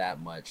down that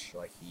much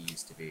like he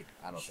used to be?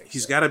 I don't think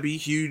he's so. got to be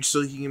huge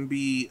so he can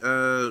be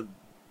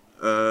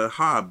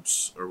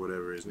Hobbs or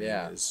whatever his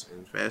name is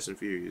in Fast and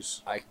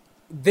Furious.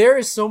 There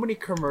is so many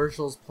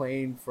commercials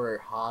playing for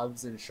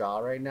Hobbs and Shaw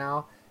right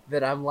now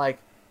that I'm like,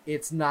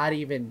 it's not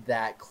even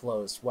that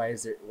close. Why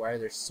are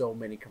there so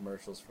many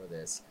commercials for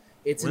this?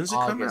 It's in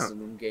August,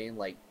 and I'm getting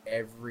like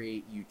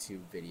every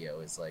YouTube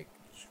video is like,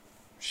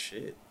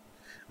 shit.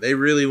 They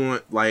really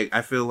want, like,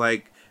 I feel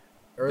like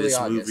early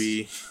August.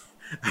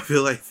 I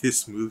feel like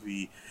this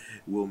movie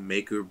will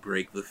make or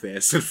break the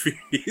Fast and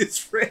Furious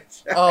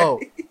franchise. Oh,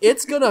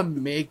 it's gonna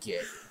make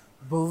it.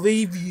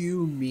 Believe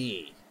you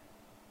me.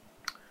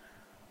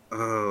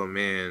 Oh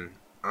man.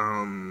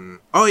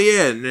 Oh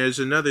yeah, and there's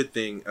another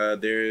thing.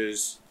 There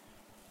was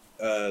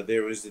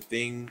the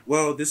thing.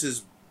 Well, this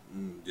is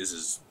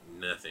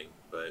nothing,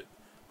 but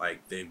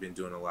like they've been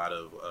doing a lot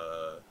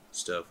of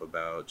stuff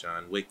about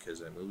John Wick because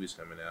that movie's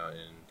coming out,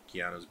 and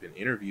Keanu's been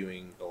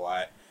interviewing a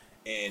lot,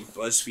 and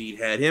BuzzFeed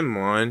had him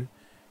on,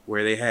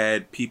 where they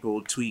had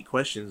people tweet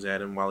questions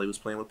at him while he was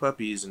playing with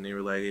puppies, and they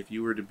were like, if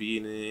you were to be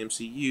in the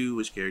MCU,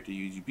 which character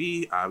would you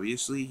be?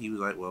 Obviously, he was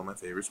like, well, my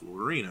favorite's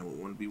Wolverine. I would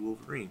want to be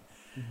Wolverine.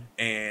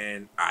 Mm-hmm.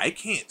 And I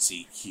can't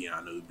see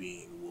Keanu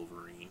being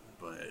Wolverine,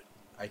 but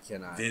I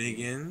cannot. Then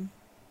again,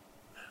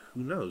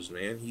 who knows,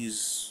 man?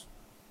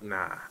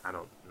 I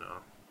don't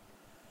know.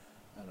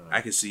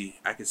 I could see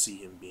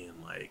him being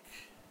like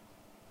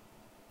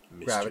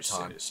Mr. Graviton.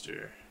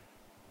 Sinister.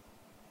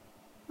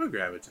 Or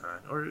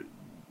Graviton. Or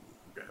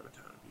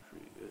Graviton would be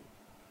pretty good.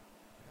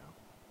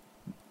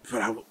 Yeah.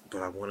 But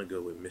I want to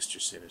go with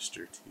Mr.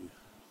 Sinister too.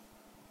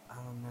 I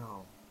don't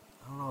know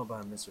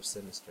about Mr.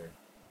 Sinister.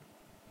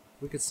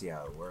 We could see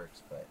how it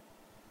works, but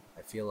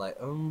I feel like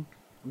I'm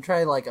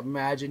trying to like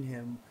imagine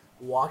him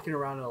walking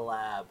around in a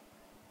lab,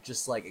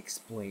 just like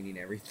explaining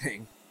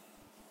everything.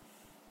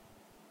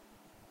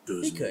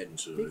 Those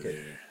mutants over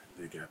there,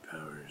 they got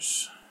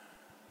powers.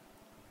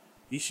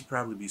 He should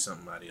probably be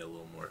somebody a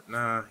little more.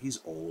 Nah,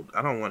 he's old.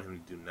 I don't want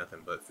him to do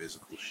nothing but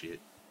physical shit.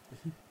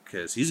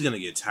 Because he's going to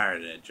get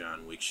tired of that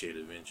John Wick shit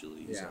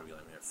eventually. He's going to be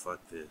like, man,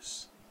 fuck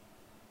this.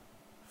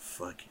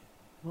 Fuck it.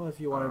 Well,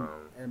 if you want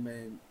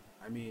him,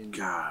 I mean,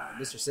 God,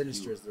 Mr.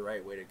 Sinister is the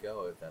right way to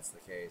go if that's the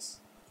case.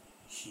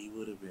 He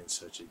would have been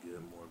such a good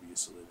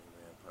Morbius living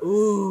vampire.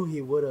 Ooh,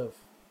 he would have.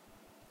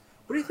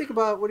 What do you think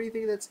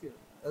that's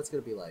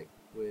going to be like?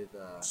 With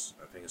I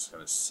think it's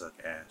gonna suck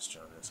ass,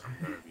 Jonas. I'm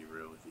gonna be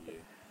real with you.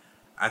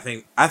 I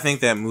think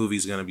that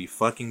movie's gonna be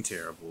fucking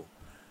terrible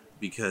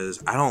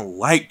because I don't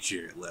like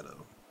Jared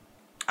Leto.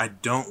 I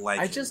don't like.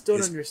 I him. Just don't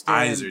His understand.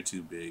 Eyes are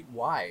too big.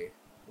 Why?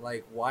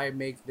 Like, why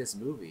make this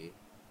movie?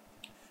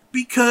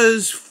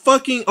 Because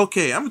fucking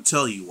okay. I'm gonna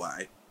tell you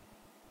why.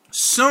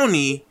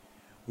 Sony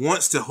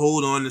wants to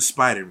hold on to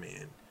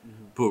Spider-Man,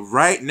 but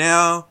right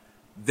now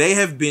they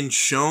have been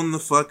shown the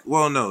fuck.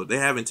 Well, no, they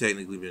haven't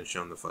technically been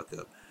shown the fuck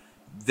up.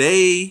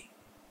 They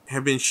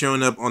have been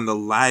showing up on the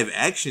live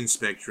action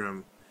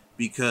spectrum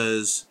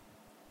because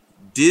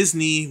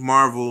Disney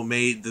Marvel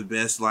made the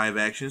best live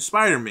action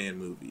Spider-Man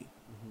movie.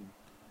 Mm-hmm.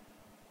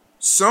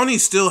 Sony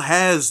still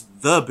has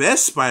the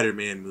best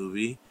Spider-Man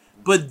movie,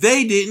 but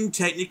they didn't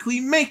technically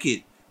make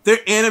it. Their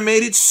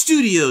animated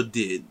studio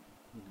did.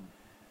 Mm-hmm.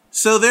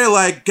 So they're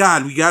like,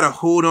 God, we gotta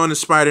hold on to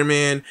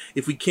Spider-Man.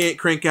 If we can't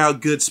crank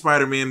out good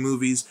Spider-Man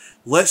movies,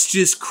 let's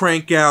just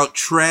crank out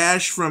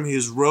trash from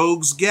his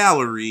rogues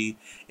gallery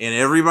and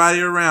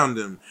everybody around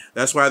him.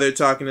 That's why they're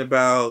talking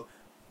about.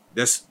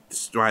 That's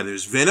why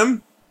there's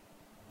Venom.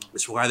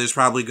 That's why there's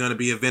probably going to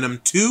be a Venom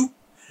 2.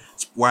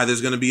 That's why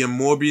there's going to be a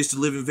Morbius the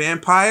Living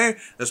Vampire.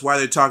 That's why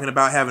they're talking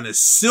about having a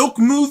Silk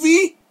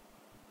movie.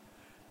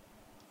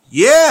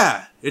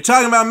 Yeah, they're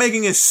talking about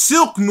making a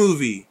Silk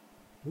movie.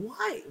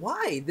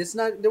 Why? There's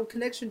no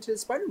connection to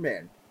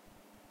Spider-Man.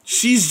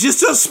 She's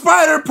just a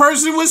spider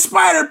person with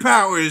spider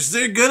powers.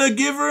 They're gonna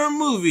give her a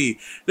movie.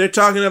 They're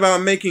talking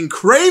about making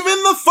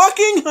Kraven the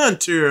fucking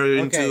Hunter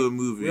into a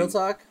movie. Real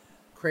talk,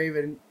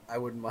 Kraven, I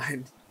wouldn't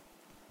mind.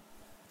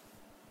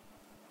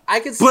 I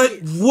could see.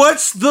 But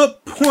what's the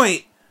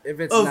point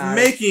of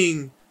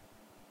making?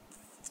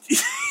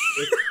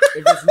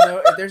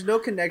 if there's no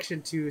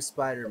connection to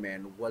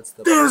Spider-Man, what's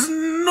the? There's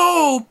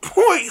no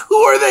point. Who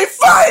are they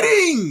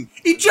fighting?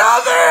 Each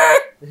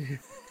other.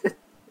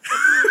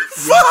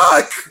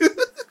 Fuck.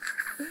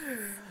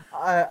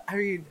 I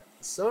mean,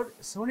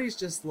 Sony's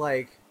just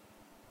like,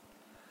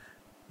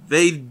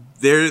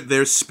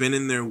 They're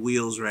spinning their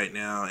wheels right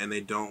now, and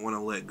they don't want to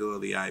let go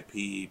of the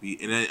IP.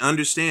 And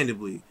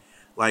understandably,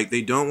 like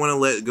they don't want to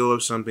let go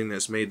of something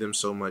that's made them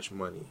so much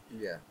money.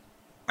 yeah,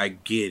 I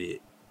get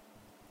it,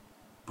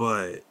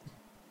 but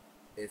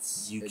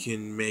it's you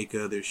can make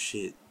other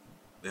shit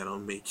that'll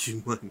make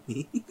you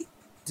money.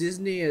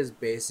 Disney is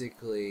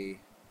basically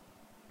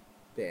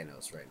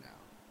Thanos right now.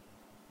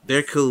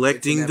 They're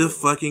collecting the inevitable.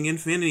 fucking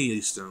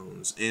Infinity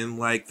Stones, and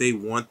like they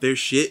want their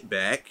shit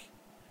back.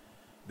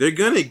 They're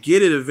gonna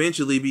get it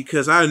eventually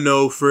because I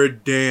know for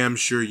damn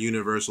sure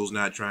Universal's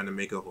not trying to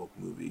make a Hulk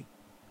movie.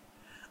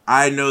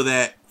 I know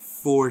that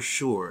for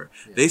sure.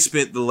 Yeah. They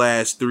spent the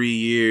last 3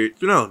 years,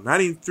 no,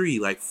 not even 3,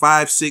 like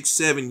 5, 6,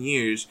 7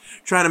 years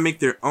trying to make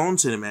their own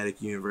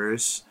cinematic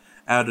universe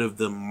out of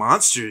the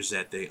monsters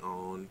that they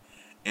own,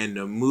 and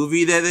the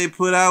movie that they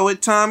put out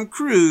with Tom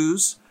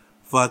Cruise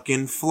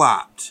fucking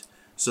flopped.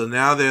 So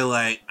now they're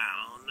like,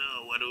 I don't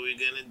know, what are we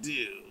gonna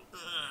do?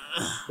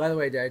 By the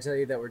way, did I tell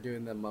you that we're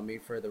doing the Mummy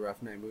for the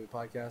Rough Night Movie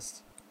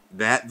podcast?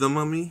 That the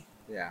Mummy?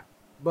 Yeah,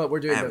 but we're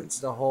doing Haven't.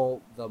 the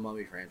whole the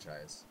Mummy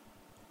franchise.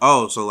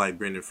 Oh, so like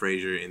Brendan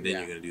Fraser, and then Yeah.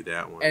 you're gonna do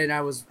that one. And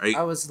I was Are you-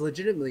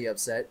 legitimately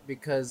upset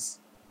because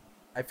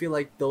I feel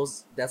like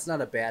that's not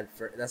a bad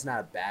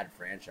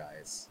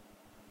franchise.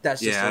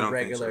 That's just yeah, I a don't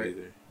regular think so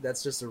either.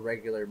 that's just a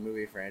regular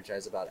movie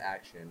franchise about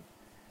action.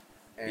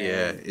 And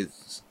Yeah,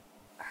 it's.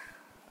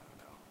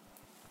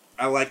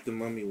 I liked the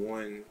Mummy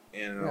 1,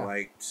 and I Yeah.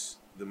 liked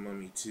the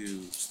Mummy 2,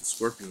 the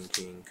Scorpion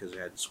King, because it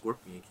had the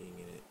Scorpion King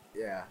in it.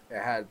 yeah,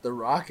 it had The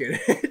Rock in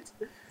it.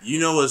 You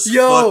know what's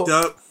Yo! fucked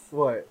up?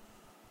 What?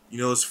 You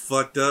know what's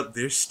fucked up?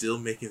 They're still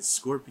making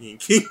Scorpion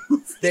King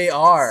movies. They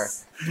are.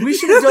 We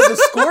should have done the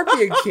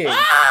Scorpion King.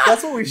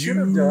 That's what we should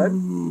have done.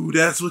 Ooh,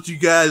 that's what you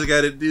guys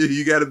gotta do.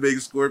 You gotta make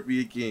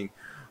Scorpion King.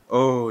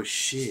 Oh,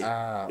 shit.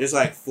 There's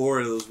like 4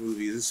 of those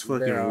movies. It's fucking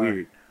There are.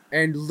 weird.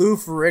 And Lou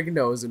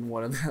Ferrigno's in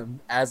one of them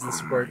as the Oh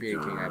Scorpion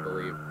my King, I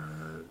believe.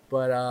 God.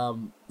 But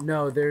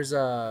no, there's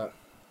what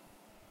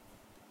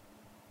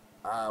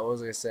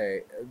was I gonna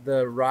say?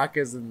 The Rock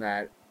is in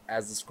that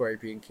as the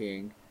Scorpion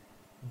King.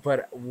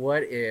 But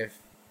what if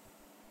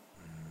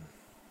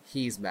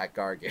he's Matt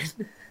Gargan?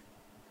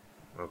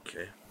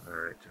 Okay.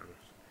 Alright, Thomas.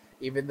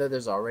 Even though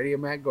there's already a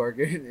Matt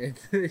Gargan in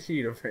the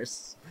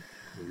universe.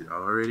 He's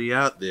already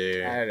out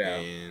there. I know.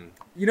 And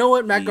You know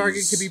what? Matt Gargan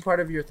He's- could be part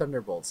of your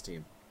Thunderbolts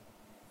team.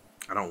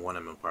 I don't want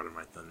him a part of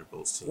my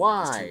Thunderbolts team.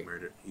 Why?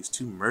 He's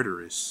too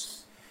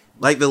murderous.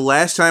 Like the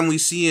last time we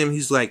see him,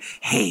 he's like,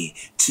 Hey,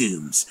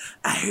 Toombs,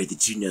 I heard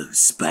that you know who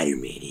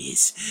Spider-Man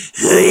is.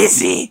 Who is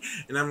he?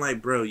 and I'm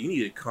like, bro, you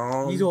need to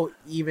calm You don't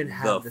even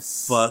have the the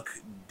fuck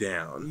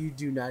down. You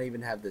do not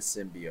even have the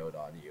symbiote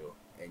on you,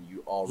 and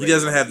you already. He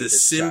doesn't wanna have be the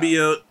this child.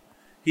 symbiote.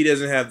 He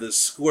doesn't have the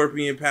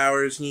scorpion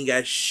powers. He ain't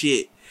got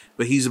shit.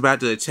 But he's about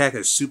to attack a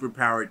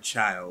superpowered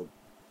child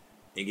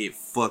and get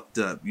fucked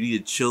up. You need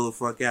to chill the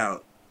fuck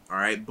out. All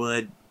right,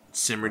 bud,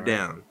 simmer All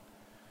right.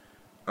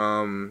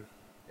 down.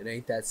 It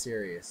ain't that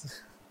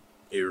serious.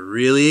 It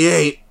really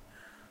ain't.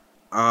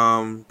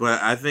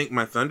 But I think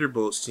my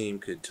Thunderbolts team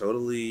could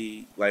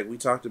totally, like we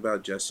talked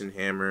about Justin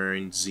Hammer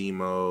and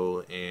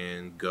Zemo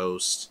and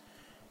Ghost,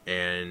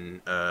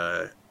 and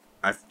I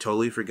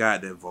totally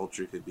forgot that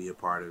Vulture could be a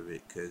part of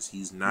it because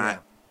he's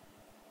not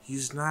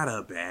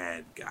a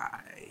bad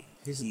guy.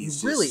 He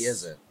really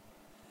isn't.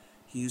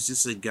 He's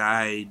just a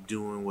guy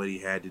doing what he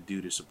had to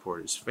do to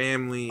support his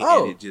family,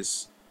 Oh. and it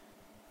just.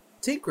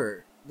 The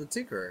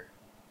Tinkerer.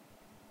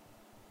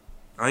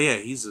 Oh yeah,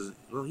 he's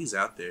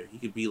out there. He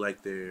could be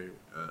like their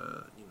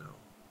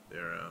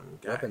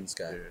guy, Weapons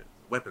guy. their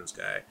weapons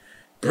guy.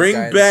 That Bring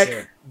guy in the back,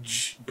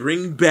 chair.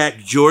 bring back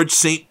George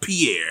St.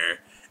 Pierre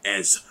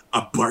as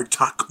a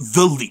Bartok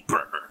the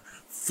Leaper.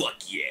 Fuck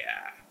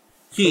yeah,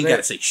 he ain't So got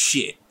to they- say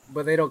shit.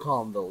 But they don't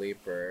call him the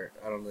Leaper.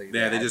 I don't think.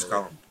 Yeah, they have just the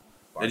call Leaper. him.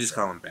 They just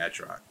call him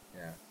Batroc.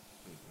 Yeah.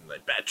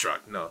 Like Batroc.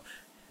 No.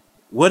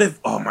 What if?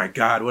 Oh my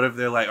God! What if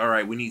they're like, all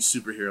right, we need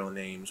superhero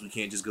names. We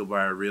can't just go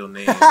by our real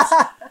names.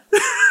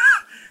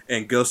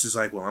 And Ghost is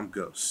like, well, I'm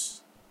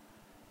Ghost.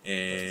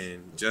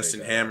 And That's Justin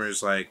pretty badass.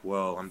 Hammer's like,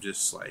 well, I'm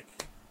just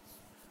like,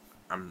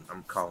 I'm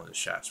calling the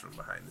shots from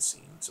behind the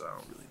scenes, so I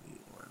don't really need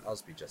one. I'll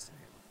just be Justin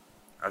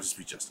Hammer. I'll just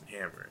be Justin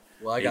Hammer.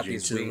 Well, I got Adrian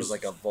these Toombs. wings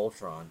like a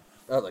Voltron.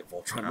 Like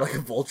Voltron, like a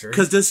vulture.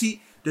 Because does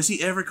he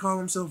ever call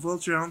himself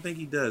Vulture? I don't think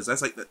he does.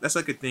 That's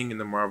like a thing in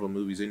the Marvel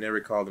movies. They never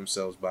call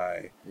themselves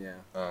by Yeah.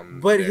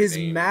 But But his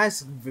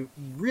mask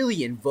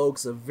really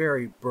invokes a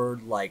very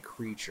bird-like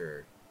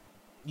creature.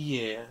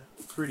 yeah,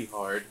 pretty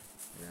hard.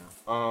 Yeah.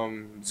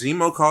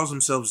 Zemo calls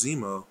himself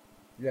Zemo,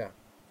 Yeah.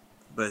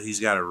 but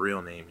he's got a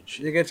real name and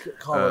shit. You get to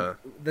call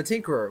it the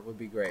Tinkerer would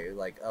be great.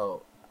 Like,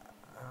 oh,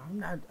 I'm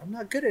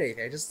not good at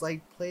anything. I just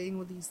like playing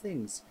with these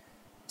things,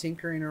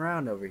 tinkering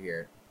around over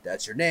here.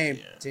 That's your name,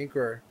 Yeah.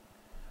 Tinkerer.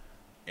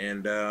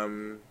 And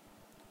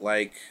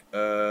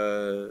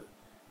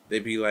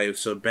they'd be like,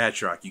 so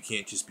Batroc, you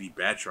can't just be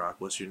Batroc.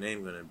 What's your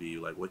name gonna be?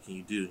 Like, what can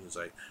you do? He's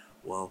like,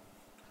 well,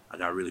 I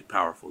got really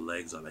powerful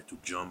legs. I like to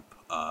jump.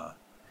 I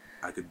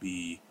could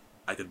be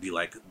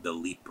like the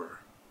leaper.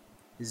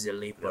 The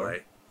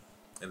Leaper.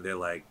 They're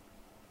like,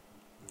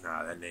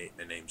 nah, that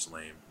name's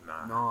lame.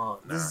 Nah, No,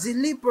 nah. the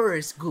Leaper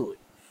is good.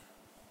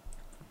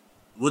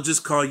 We'll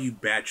just call you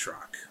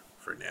Batroc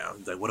for now.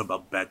 He's like, what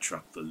about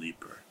Batroc the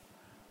Leaper?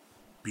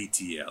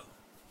 BTL.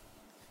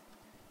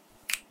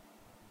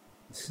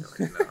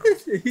 No.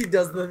 He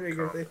does the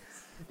finger thing.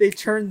 They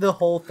turned the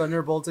whole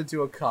Thunderbolts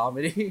into a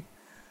comedy.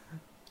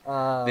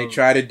 They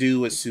try to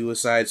do what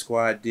Suicide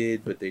Squad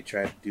did, but they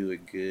try to do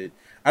it good.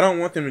 I don't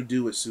want them to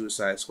do what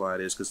Suicide Squad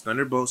is, because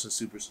Thunderbolts and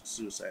Super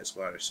Suicide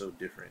Squad are so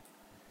different.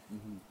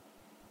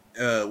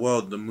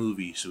 Well, the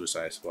movie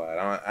Suicide Squad.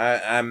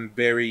 I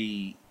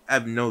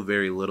know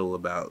very little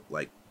about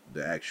like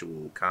the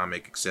actual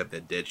comic, except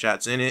that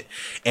Deadshot's in it,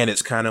 and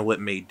it's kind of what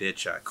made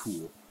Deadshot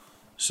cool.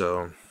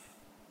 So,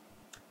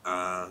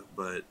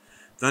 but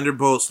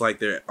Thunderbolts, like,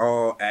 they're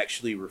all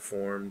actually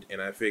reformed,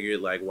 and I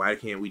figured, like, why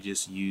can't we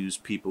just use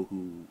people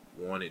who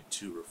wanted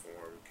to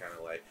reform, kind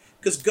of like,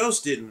 because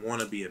Ghost didn't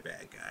want to be a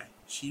bad guy.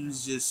 She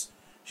was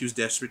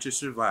desperate to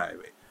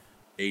survive.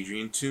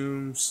 Adrian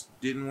Toomes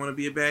didn't want to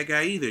be a bad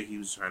guy either. He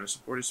was trying to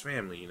support his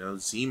family. You know,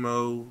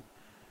 Zemo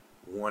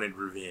wanted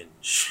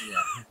revenge.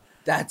 Yeah,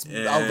 that's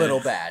a little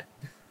bad.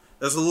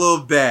 That's a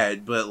little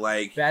bad, but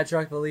like,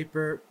 Batroc the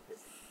Leaper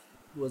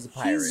was a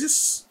pirate.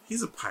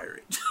 He's a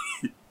pirate.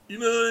 You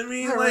know what I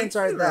mean? Pirates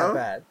like, aren't that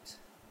bad.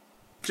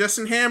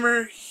 Justin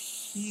Hammer,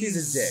 He's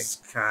a dick.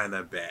 Kind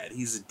of bad.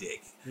 He's a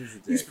dick.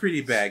 He's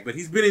pretty bad, but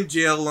he's been in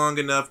jail long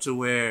enough to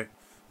where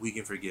we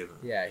can forgive him.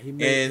 Yeah, he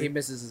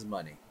misses his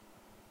money.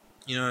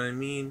 You know what I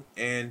mean?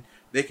 And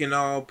they can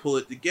all pull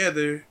it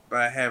together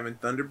by having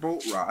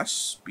Thunderbolt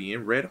Ross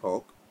being Red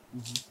Hulk,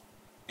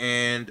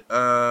 and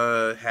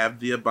have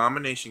the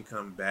Abomination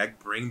come back,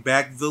 bring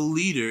back the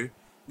Leader,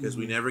 because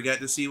we never got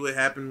to see what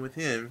happened with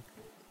him,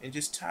 and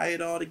just tie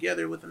it all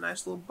together with a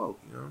nice little bow.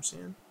 You know what I'm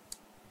saying?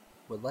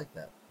 Would like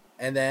that.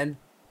 And then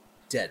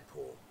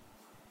Deadpool.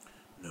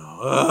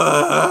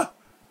 No.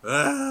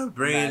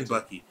 Bring in Magic.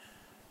 Bucky.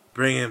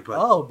 Bring in Bucky.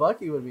 Oh,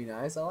 Bucky would be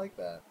nice. I like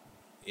that.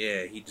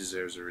 Yeah, he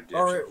deserves a redemption.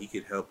 Or- He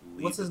could help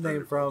lead. What's the his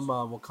name from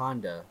Thunderbolts.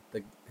 Wakanda?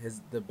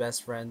 The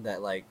best friend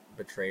that like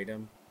betrayed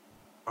him.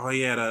 Oh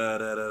yeah, I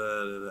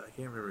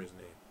can't remember his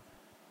name.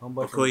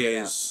 Homeboy from Get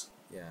Out. Okoye's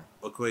Yeah,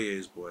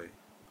 Okoye's boy.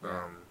 Yeah.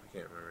 I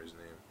can't remember his name.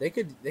 they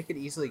could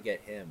easily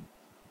get him.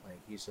 Like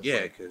he's just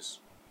Yeah, like, because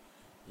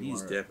you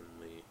he's wanna-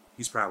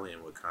 he's probably in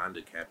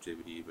Wakanda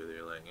captivity, but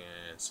they're like,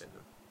 send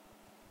him.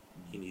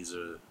 He needs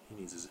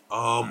his.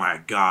 Oh my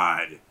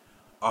god!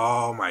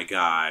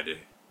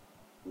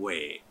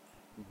 Wait,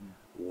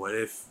 what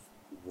if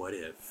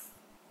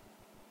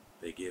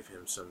they give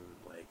him some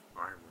like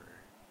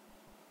armor,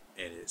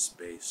 and it's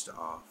based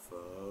off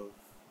of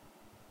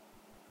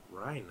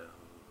rhinos?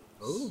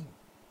 Ooh.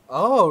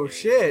 Oh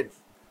shit!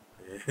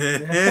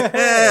 I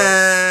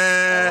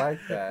I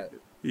like that.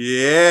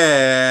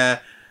 Yeah,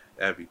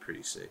 that'd be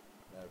pretty sick.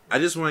 I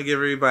just want to give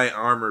everybody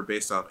armor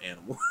based off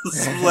animals.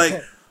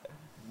 Like,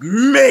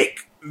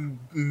 make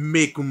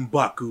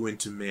M'Baku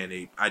into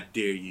man-ape. I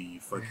dare you, you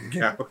fucking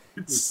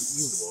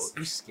cowards. You won't.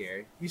 You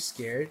scared? You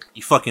scared?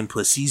 You fucking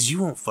pussies.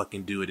 You won't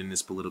fucking do it in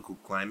this political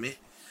climate.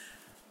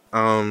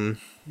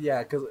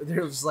 Yeah, because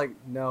there was like,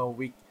 no,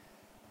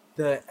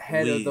 the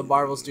head of the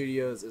Marvel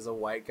Studios is a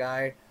white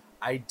guy.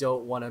 I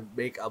don't want to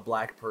make a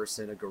black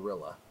person a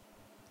gorilla.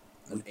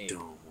 An ape.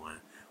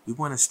 We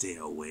want to stay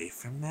away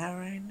from that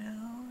right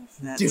now. If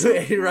that's Do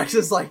it. And Rex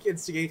is like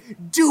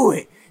instigating. Do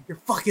it. You're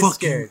fucking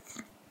scared.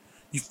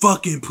 You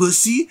fucking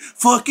pussy.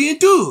 Fucking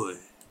do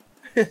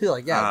it. You're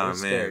like, yeah, Oh, we're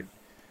scared.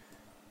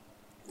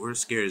 We're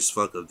scared as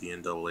fuck of the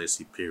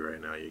NAACP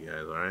right now, you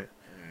guys, alright?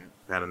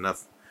 Had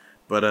enough.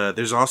 But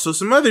there's also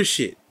some other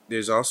shit.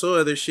 There's also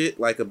other shit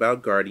like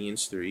about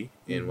Guardians 3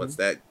 and what's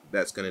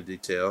that's gonna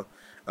detail.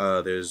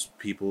 There's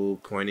people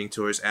pointing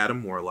towards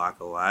Adam Warlock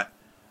a lot.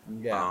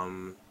 Yeah.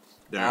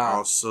 There are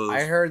also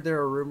I heard there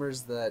are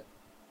rumors that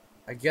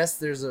I guess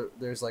there's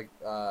like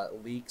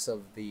leaks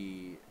of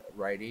the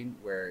writing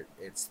where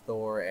it's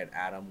Thor and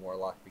Adam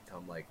Warlock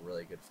become like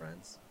really good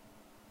friends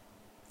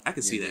I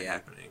could see near that the end.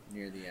 happening.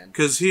 Near the end.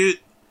 Because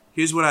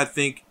here's what I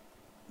think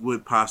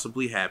would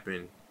possibly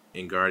happen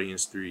in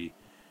Guardians 3.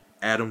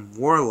 Adam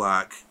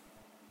Warlock,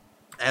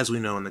 as we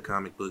know in the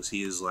comic books,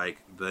 he is like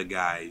the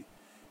guy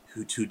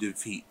to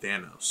defeat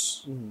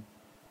Thanos.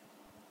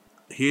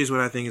 Here's what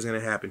I think is going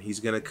to happen. He's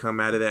going to come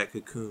out of that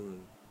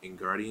cocoon in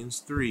Guardians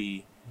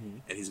 3,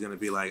 and he's going to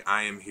be like,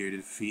 I am here to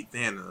defeat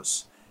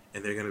Thanos.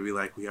 And they're going to be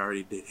like, we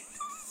already did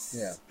it.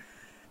 Yeah.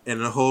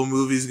 And the whole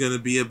movie's going to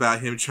be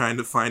about him trying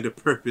to find a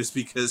purpose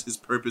because his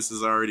purpose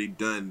is already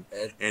done,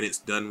 and it's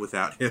done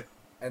without him.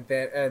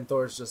 And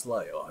Thor's just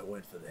like, oh, I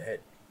went for the head.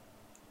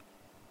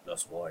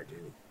 That's what I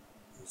do.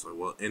 It's like,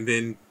 well, and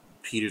then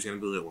Peter's going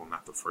to be like, well,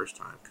 not the first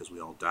time because we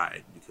all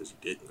died because you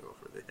didn't go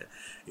for the head.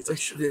 He's like,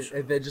 shut up.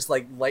 And then just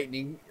like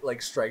lightning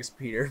like strikes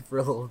Peter for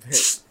a little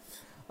bit.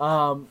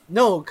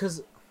 No,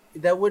 because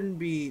that wouldn't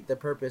be the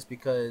purpose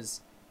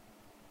because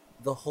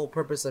the whole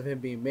purpose of him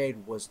being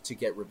made was to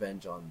get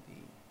revenge on the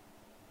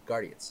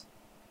Guardians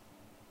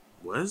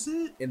Was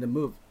it? in the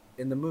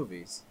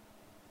movies.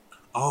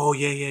 Oh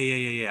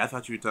yeah. I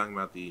thought you were talking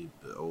about the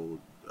old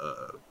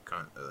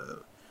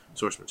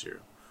source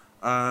material.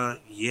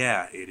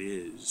 Yeah, it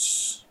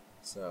is.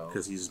 So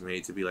Because he's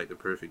made to be like the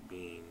perfect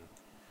being.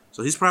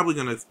 So he's probably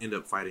gonna end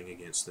up fighting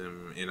against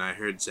them. And I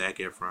heard Zac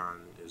Efron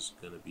is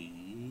gonna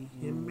be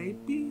him.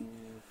 Maybe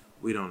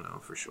we don't know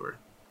for sure.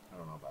 I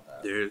don't know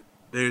about that.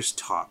 There's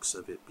talks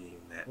of it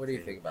being that. What do you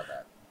thing. think about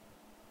that?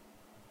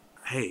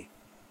 Hey,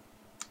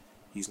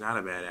 he's not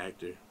a bad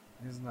actor.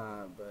 He's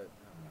not, but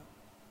I don't know.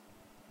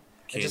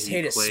 I Can just he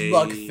hate his play-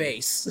 smug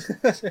face.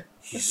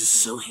 He's just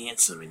so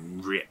handsome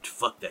and ripped.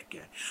 Fuck that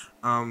guy.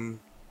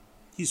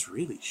 He's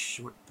really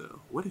short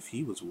though. What if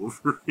he was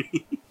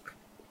Wolverine?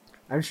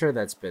 I'm sure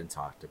that's been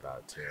talked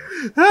about too.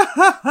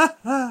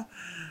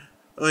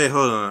 Wait,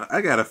 hold on. I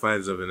gotta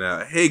find something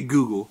out. Hey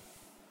Google.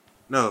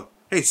 No.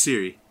 Hey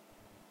Siri.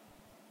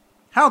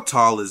 How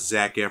tall is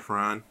Zac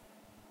Efron?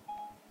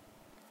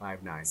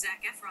 5'9".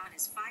 Zac Efron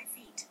is 5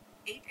 feet,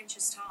 8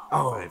 inches tall.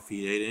 Oh, 5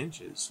 feet 8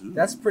 inches. Ooh,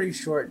 that's pretty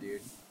short, dude.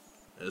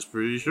 That's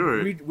pretty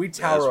short. We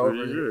tower That's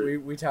pretty over.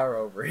 short. We tower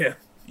over him.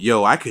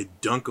 Yo, I could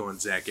dunk on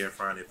Zac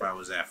Efron if I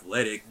was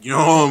athletic. You know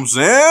what I'm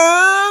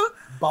saying?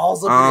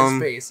 Balls up in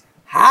his face.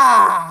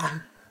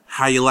 Ha!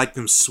 How you like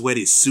them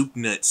sweaty soup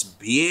nuts,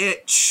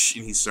 bitch?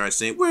 And he starts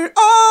saying, "We're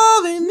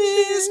all in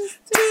this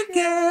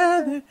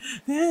together."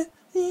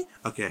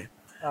 Okay.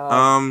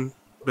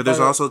 But there's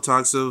also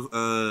talks of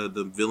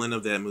the villain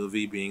of that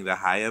movie being the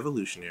High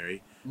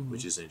Evolutionary,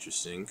 which is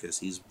interesting because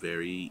he's a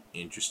very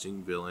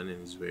interesting villain and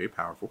he's very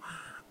powerful.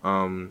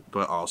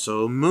 But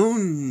also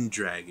Moon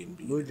Dragon.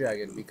 Moon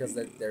Dragon, because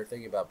they're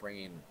thinking about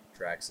bringing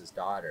Drax's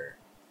daughter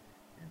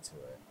into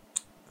it.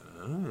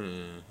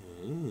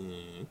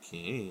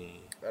 Okay.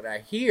 But I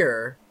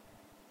hear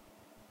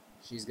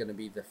she's gonna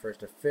be the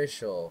first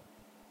official.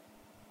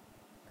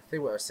 I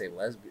think what I would say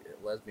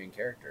lesbian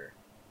character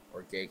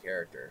or gay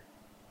character.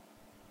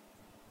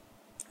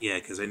 Yeah,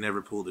 because they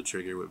never pulled the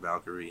trigger with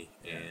Valkyrie,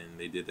 and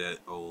they did that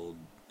old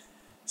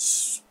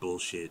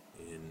bullshit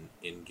in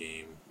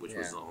Endgame, which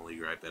was Yeah. the only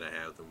gripe that I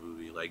have with the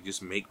movie. Like,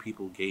 just make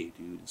people gay,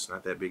 dude. It's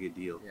not that big a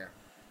deal. Yeah,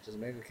 just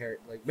make a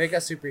character make a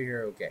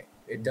superhero gay.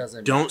 It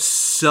doesn't. Don't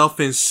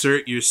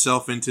self-insert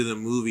yourself into the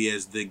movie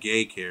as the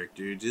gay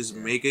character. Just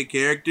make a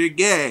character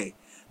gay.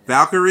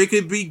 Valkyrie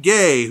could be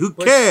gay. Who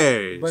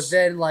cares? But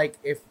then, like,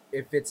 if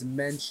it's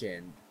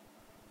mentioned,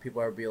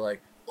 people are be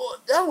like, "Oh,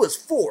 that was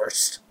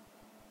forced."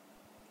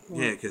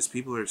 Yeah, because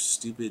people are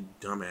stupid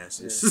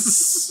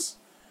dumbasses.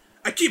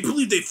 I can't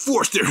believe they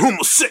forced their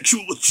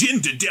homosexual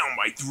agenda down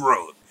my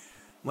throat.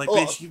 Like,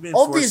 bitch, you've been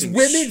all these forcing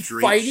women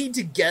straight fighting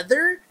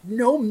together,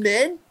 no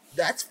men.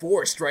 That's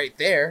forced right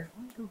there.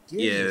 Who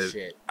gives Yeah, a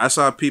shit? I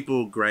saw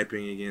people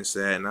griping against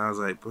that, and I was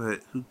like,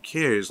 but who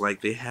cares?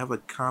 Like, they have a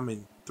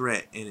common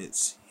threat, and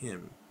it's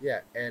him.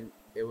 Yeah, and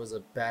it was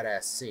a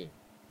badass scene.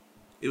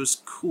 It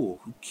was cool.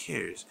 Who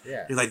cares?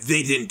 Yeah. They're like,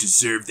 they didn't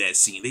deserve that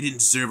scene. They didn't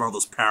deserve all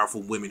those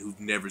powerful women who've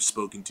never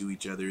spoken to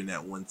each other in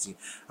that one scene.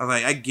 I was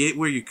like, I get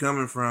where you're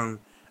coming from.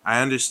 I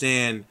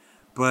understand.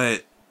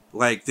 But,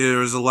 like, there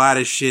was a lot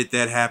of shit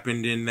that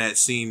happened in that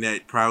scene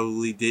that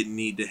probably didn't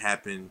need to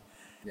happen.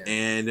 Yeah.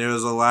 And there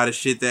was a lot of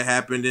shit that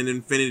happened in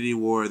Infinity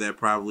War that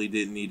probably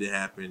didn't need to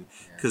happen.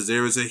 Because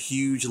there was a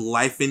huge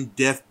life and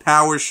death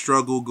power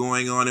struggle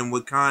going on in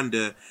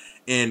Wakanda.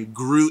 And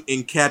Groot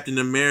and Captain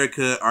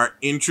America are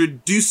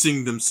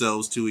introducing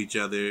themselves to each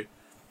other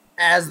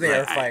As they are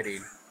Like,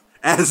 fighting.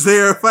 as they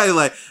are fighting.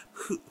 Like,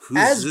 who's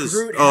As this?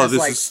 Groot Oh, has this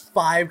like is,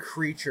 5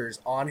 creatures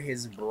on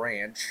his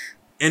branch.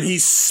 and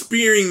he's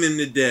spearing them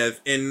to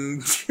death.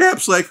 And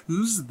Cap's like,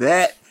 "Who's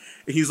that?"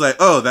 And he's like,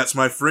 "Oh, that's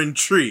my friend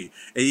Tree."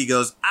 And he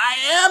goes, "I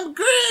am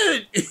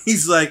Groot." And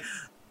he's like,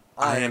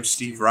 "I am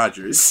Steve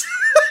Rogers."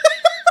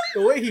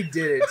 The way he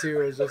did it too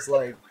was just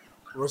like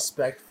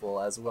respectful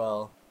as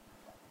well.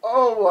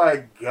 Oh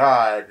my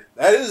god,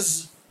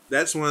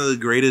 that's one of the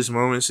greatest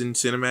moments in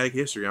cinematic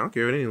history. I don't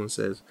care what anyone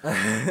says.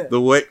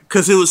 The way,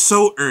 because it was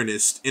so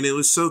earnest and it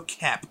was so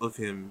Cap of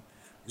him.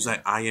 He was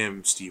like, "I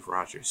am Steve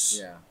Rogers."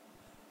 Yeah.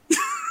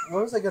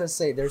 What was I gonna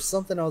say? There's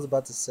something I was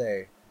about to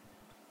say,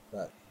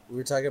 but we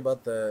were talking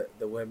about the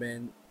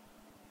women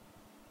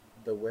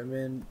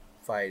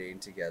fighting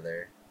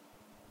together.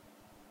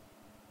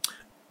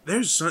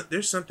 There's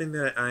something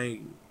that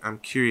I'm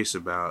curious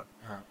about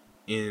Uh-huh.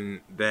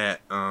 in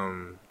that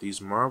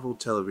these Marvel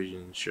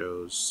television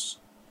shows,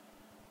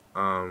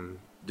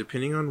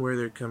 depending on where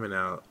they're coming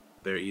out,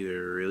 they're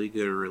either really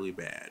good or really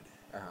bad.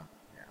 Uh-huh.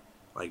 Yeah.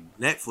 Like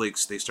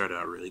Netflix, they started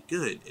out really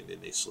good and then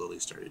they slowly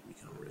started to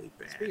become really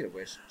bad. Speaking of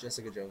which,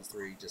 Jessica Jones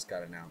 3 just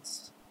got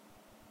announced.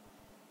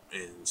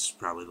 And it's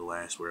probably the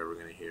last we're ever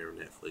going to hear of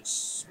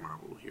Netflix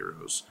Marvel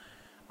heroes,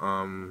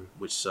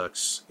 which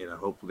sucks. And I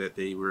hope that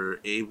they were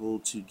able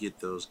to get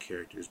those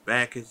characters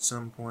back at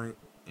some point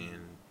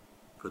and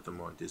put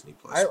them on Disney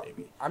Plus,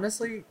 maybe.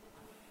 Honestly,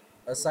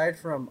 aside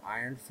from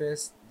Iron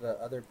Fist, the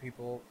other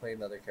people playing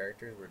the other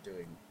characters were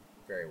doing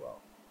very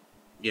well.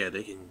 Yeah,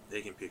 they can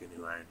pick a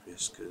new Iron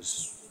Fist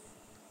because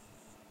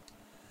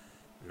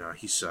no,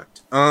 he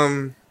sucked.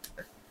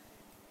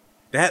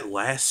 That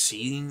last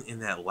scene in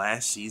that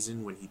last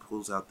season when he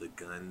pulls out the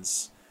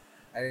guns,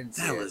 I didn't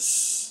see that it.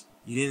 was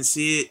you didn't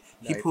see it.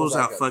 No, He he pulls pulls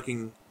out out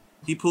guns.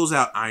 he pulls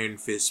out Iron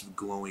Fist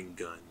glowing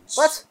guns.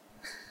 What?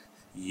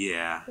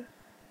 Yeah,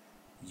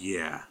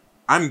 yeah.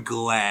 I'm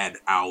glad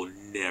I'll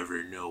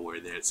never know where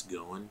that's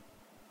going.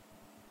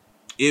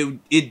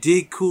 It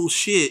did cool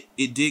shit.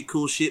 It did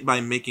cool shit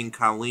by making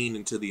Colleen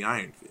into the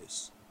Iron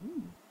Fist.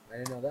 I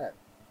didn't know that.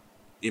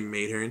 It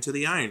made her into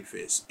the Iron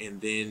Fist,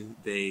 and then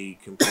they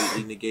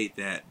completely negate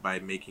that by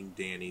making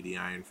Danny the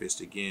Iron Fist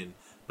again,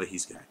 but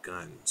he's got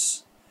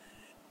guns.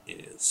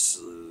 Is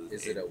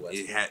it a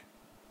Western?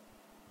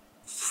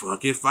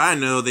 Fuck if I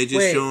know. They just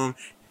Wait. show him.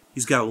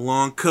 He's got a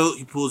long coat.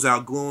 He pulls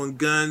out glowing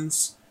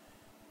guns,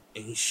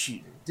 and he's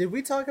shooting. Did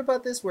we talk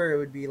about this where it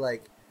would be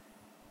like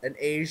an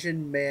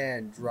Asian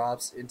man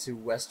drops into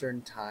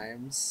Western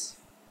times?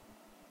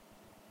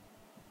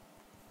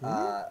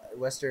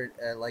 Western,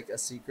 like a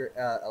secret,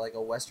 like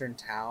a Western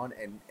town,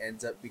 and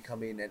ends up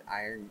becoming an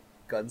iron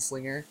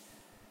gunslinger.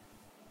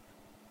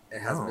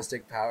 And has No.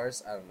 mystic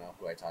powers. I don't know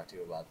who I talked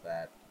to about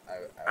that.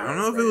 I don't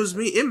know if it was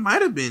me. It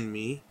might have been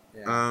me.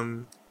 Yeah.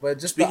 But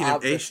just speaking the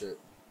of Asian- opposite.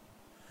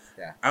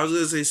 I was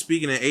gonna say,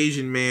 speaking of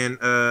Asian man,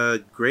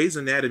 Grey's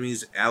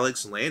Anatomy's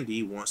Alex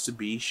Landy wants to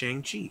be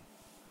Shang-Chi.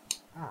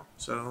 Ah.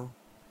 So,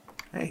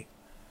 hey,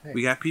 Hey.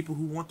 we got people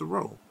who want the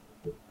role.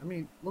 I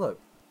mean, look,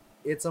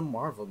 it's a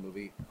Marvel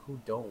movie.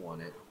 Who don't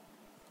want it?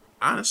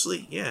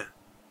 Honestly, yeah.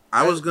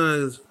 I was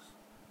gonna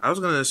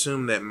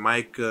assume that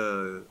Mike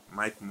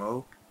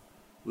Mo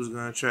was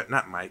gonna try.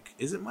 Not Mike.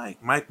 Is it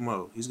Mike? Mike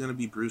Mo. He's gonna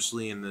be Bruce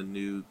Lee in the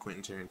new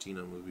Quentin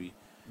Tarantino movie.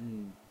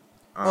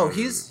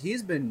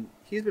 He's been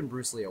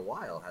Bruce Lee a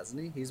while,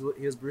 hasn't he?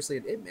 He was Bruce Lee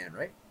in Ip Man,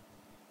 right?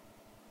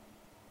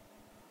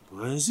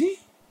 Was he?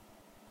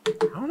 I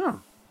don't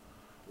know.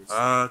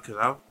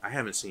 Cause I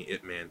haven't seen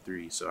Ip Man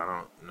 3, so I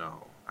don't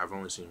know. I've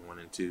only seen 1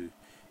 and 2,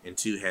 and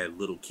 2 had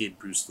little kid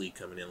Bruce Lee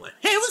coming in like,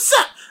 "Hey, what's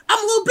up?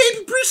 I'm little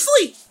baby Bruce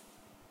Lee.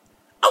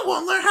 I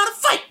want to learn how to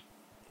fight."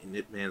 And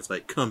Ip Man's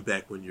like, "Come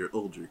back when you're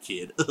older,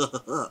 kid."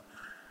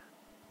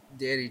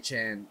 Danny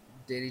Chan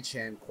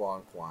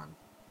Quan.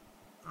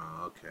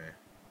 Oh, okay.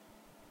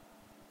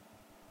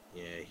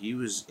 Yeah, he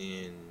was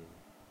in.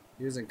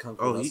 He was in Kung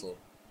Fu Oh, he- Hustle.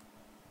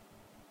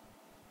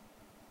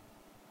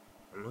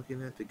 I'm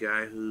looking at the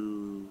guy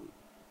who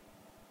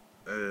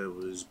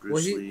was Bruce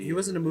Well, Lee. he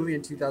was in a movie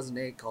in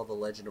 2008 called The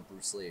Legend of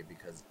Bruce Lee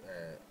because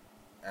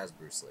as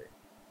Bruce Lee.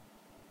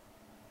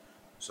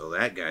 So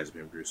that guy's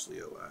been Bruce Lee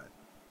a lot.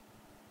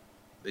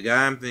 The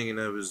guy I'm thinking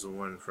of is the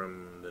one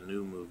from the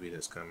new movie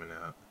that's coming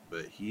out,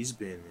 but he's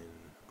been in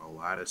a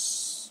lot of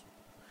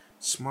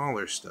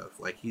smaller stuff.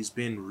 Like he's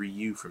been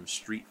Ryu from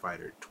Street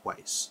Fighter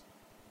twice.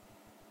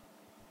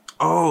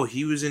 Oh,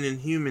 he was in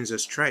Inhumans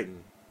as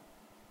Triton.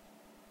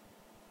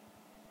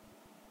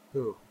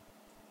 Who?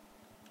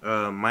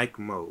 Mike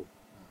Mo.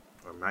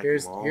 Or Mike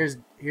Mo.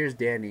 Here's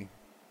Danny.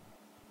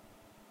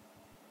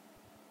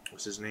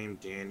 What's his name?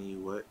 Danny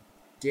what?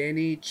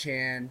 Danny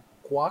Chan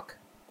Quan.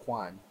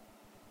 Kwak.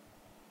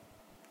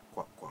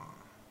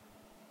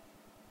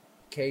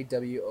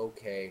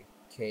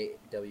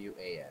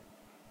 KWOKKWAN.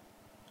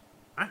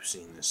 I've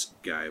seen this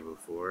guy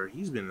before.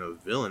 He's been a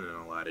villain in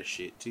a lot of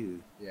shit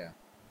too. Yeah.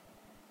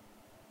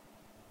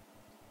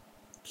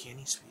 Can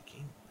he speak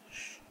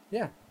English?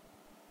 Yeah.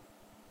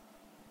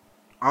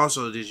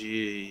 Also, did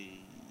you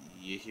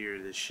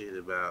hear this shit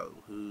about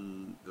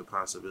the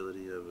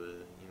possibility of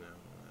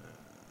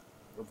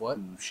Of what?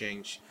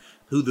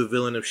 who the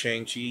villain of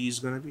Shang-Chi is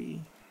gonna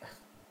be?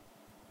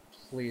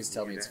 Please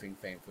tell me Yeah. it's Fing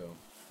Fang Foom.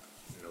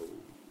 No,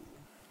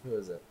 Who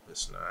is it?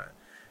 it's not.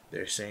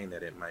 They're saying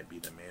that it might be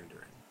the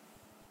Mandarin.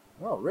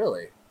 Oh,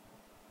 really?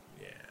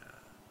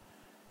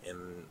 Yeah,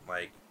 and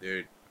like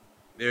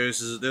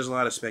there's a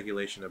lot of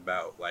speculation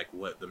about like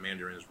what the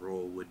Mandarin's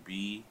role would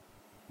be.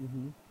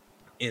 Mm-hmm.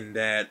 In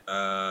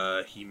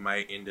that he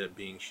might end up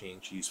being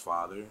Shang-Chi's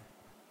father.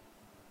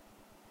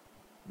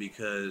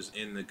 Because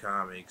in the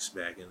comics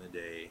back in the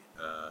day,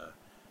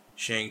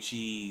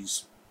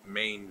 Shang-Chi's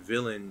main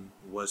villain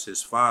was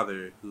his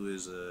father, who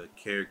is a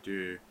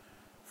character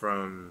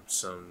from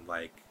some,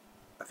 like,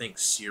 I think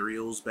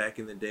serials back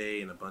in the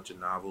day and a bunch of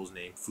novels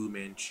named Fu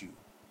Manchu.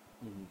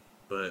 Mm-hmm.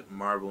 But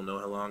Marvel no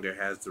longer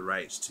has the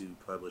rights to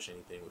publish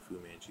anything with Fu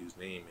Manchu's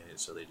name in it,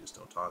 so they just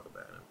don't talk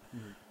about him.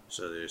 Mm-hmm.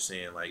 So they're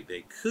saying like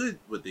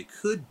what they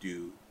could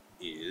do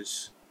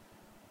is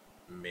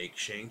make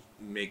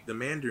the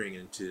Mandarin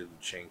into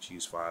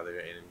Shang-Chi's father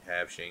and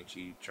have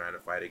Shang-Chi trying to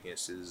fight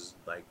against his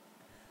like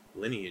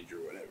lineage or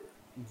whatever.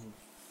 Mm-hmm.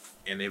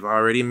 And they've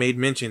already made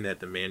mention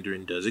that the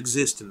Mandarin does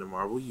exist in the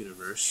Marvel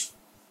universe,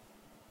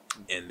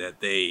 and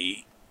that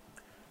they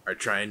are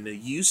trying to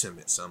use him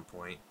at some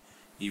point,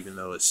 even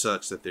though it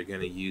sucks that they're going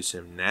to use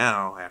him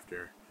now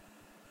after.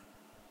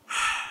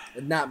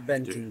 Not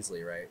Ben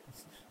Kingsley, right?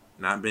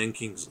 Not Ben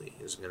Kingsley.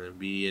 It's going to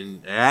be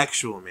an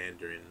actual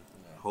Mandarin,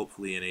 No.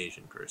 hopefully an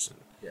Asian person.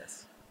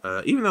 Yes.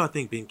 Even though I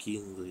think Ben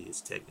Kingsley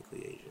is technically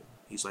Asian,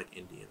 he's like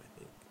Indian, I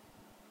think.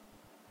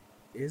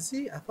 Is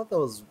he? I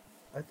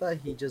thought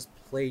he just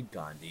played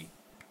Gandhi.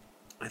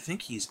 I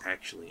think he's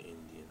actually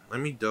Indian. Let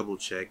me double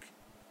check.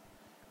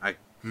 I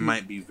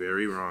might be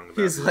very wrong about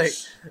He's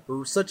this.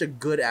 like such a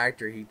good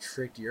actor. He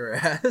tricked your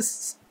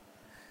ass.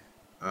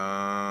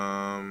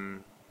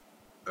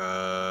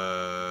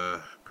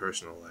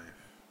 Personal life.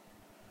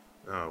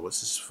 Oh,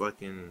 what's this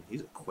fucking?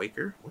 He's a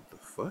Quaker. What the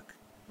fuck?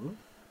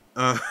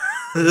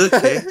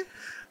 Okay.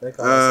 They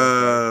call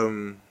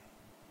us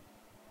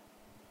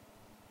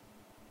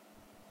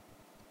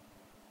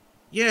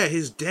Yeah,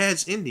 his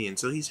dad's Indian,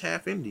 so he's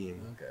half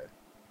Indian. okay.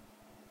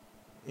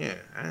 Yeah,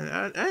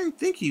 I didn't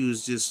think he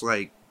was just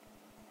like,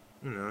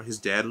 his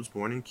dad was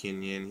born in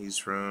Kenya, and he's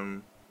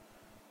from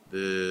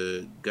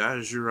the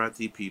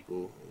Gujarati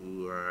people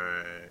who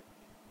are,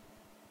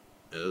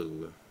 I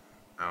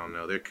don't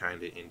know, they're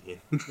kind of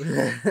Indian.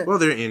 Well,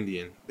 they're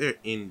Indian. They're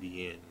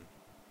Indian.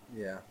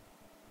 Yeah.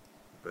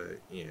 But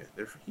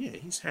yeah,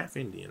 he's half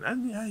Indian.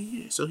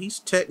 Yeah, so he's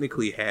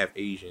technically half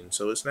Asian.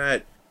 So it's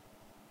not.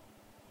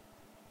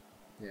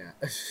 Yeah.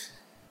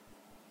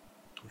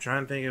 I'm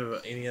trying to think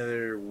of any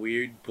other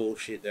weird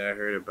bullshit that I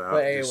heard about.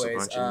 But There's a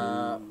anyways, bunch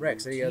of new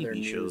Rex, any TV other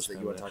news shows that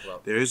you want to coming talk out.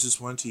 about? There is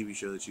this one TV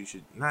show that you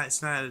should not.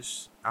 It's not.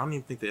 I don't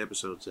even think the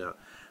episode's out.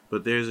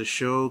 But there's a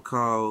show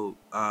called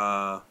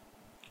Mau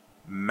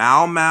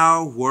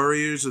Mau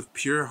Warriors of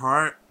Pure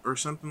Heart or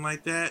something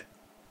like that.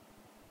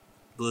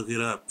 Look it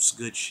up. It's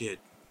good shit.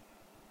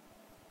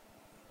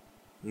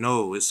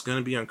 No, it's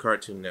gonna be on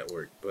Cartoon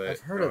Network, but I've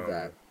heard of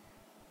that.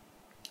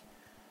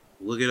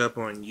 Look it up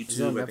on Is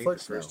it on YouTube. I think the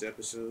Netflix? first No.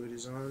 episode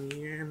is on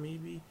here.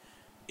 Maybe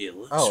it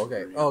looks. Oh,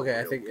 okay. real, Okay, I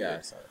real think yeah. I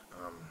good. saw it.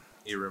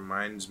 It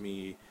reminds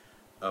me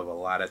of a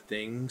lot of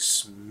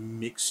things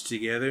mixed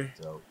together.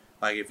 Dope.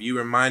 Like if you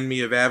remind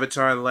me of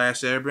Avatar: The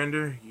Last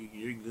Airbender,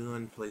 you're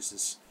going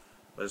places.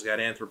 But it's got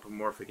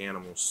anthropomorphic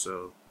animals,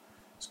 so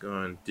it's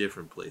going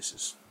different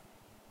places.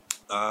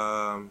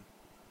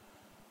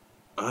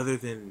 Other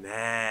than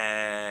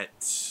that,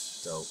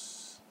 Dope.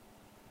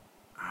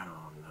 I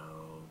don't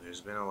know. There's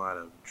been a lot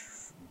of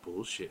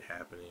bullshit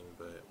happening,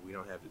 but we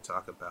don't have to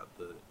talk about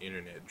the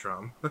internet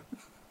drama.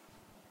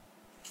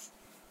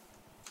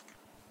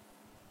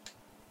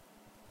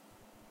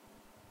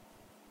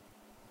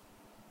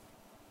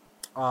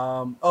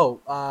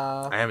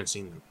 I haven't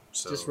seen them.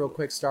 So Just real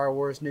quick, Star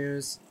Wars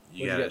news.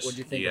 What'd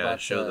you think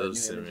about show the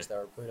those new to images me.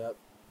 that were put up?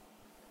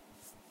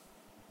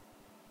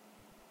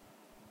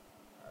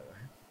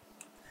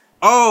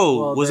 Oh,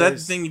 Well, was that the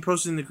there's- thing you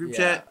posted in the group Yeah,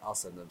 chat? I'll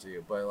send them to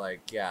you. But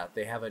like, yeah,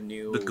 they have a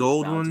new The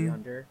gold bounty one?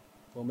 hunter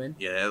woman.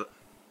 Yeah,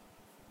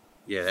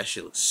 that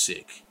shit looks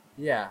sick.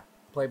 Yeah,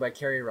 played by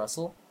Kerry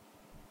Russell.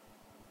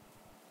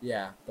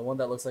 Yeah, the one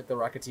that looks like the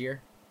Rocketeer.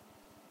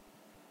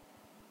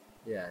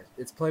 Yeah,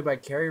 it's played by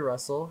Kerry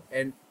Russell,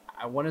 and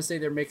I want to say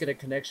they're making a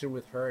connection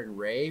with her and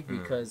Ray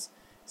because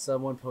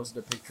someone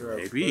posted a picture of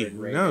Maybe, her and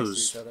who Ray knows?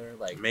 next to each other,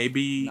 like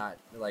Maybe not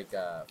like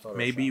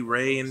maybe Photoshop,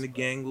 Ray of and the course,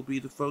 gang will be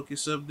the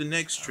focus of the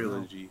next I don't know.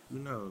 trilogy. Who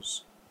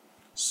knows?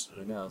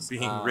 Who knows?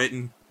 Being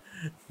written.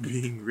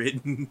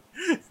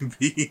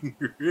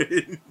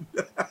 Maybe.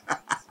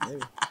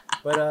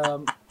 But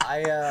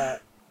I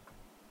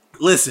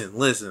Listen.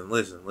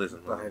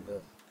 go ahead.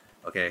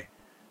 Okay,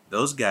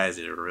 those guys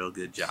did a real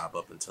good job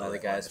up until By the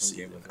that guys last from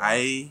Game season. of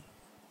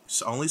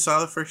Thrones. I only saw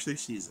the first 3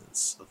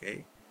 seasons.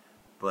 Okay,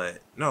 but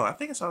no, I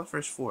think I saw the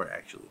first 4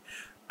 actually.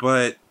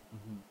 But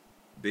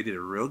they did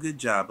a real good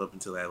job up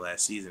until that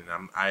last season.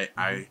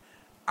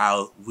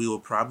 We will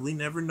probably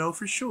never know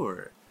for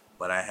sure,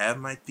 but I have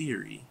my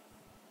theory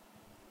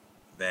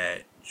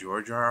that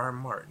George R.R.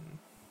 Martin,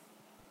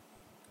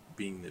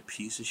 being the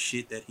piece of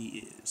shit that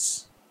he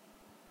is,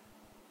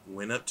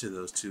 went up to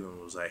those two and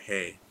was like,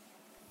 "Hey,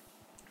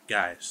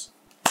 guys,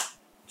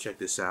 check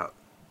this out.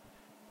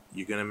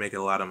 You're gonna make a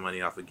lot of money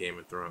off of Game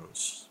of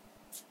Thrones,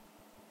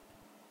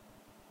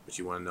 but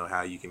you want to know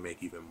how you can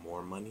make even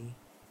more money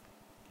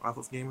off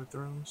of Game of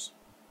Thrones?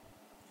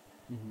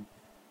 Mhm.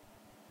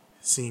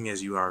 Seeing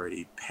as you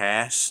already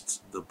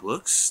passed the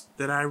books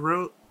that I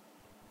wrote,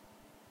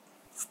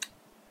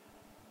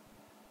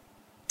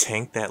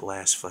 tank that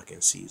last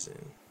fucking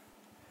season,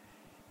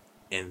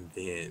 and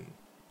then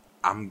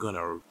I'm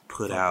gonna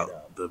put Fuck it out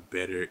up. the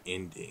better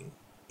ending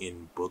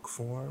in book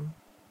form,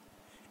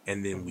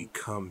 and then we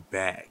come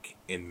back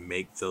and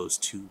make those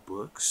 2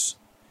 books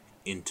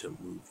into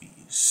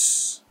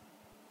movies."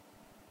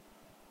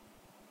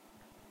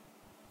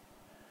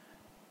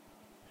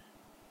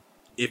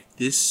 If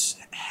this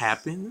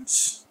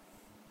happens,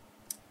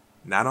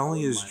 not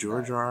only is mind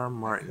George that. R.R.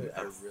 Martin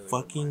I a really wouldn't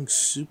fucking mind that.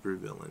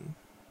 supervillain,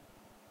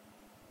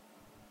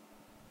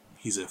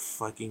 he's a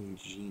fucking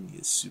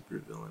genius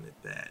supervillain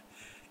at that.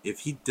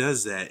 If he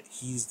does that,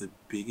 he's the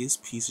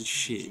biggest piece of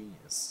shit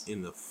Genius.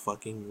 in the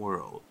fucking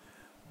world.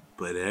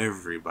 But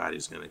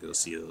everybody's gonna go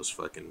see those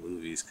fucking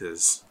movies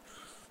because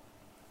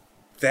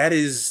that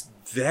is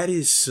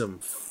some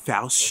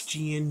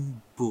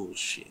Faustian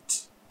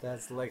bullshit.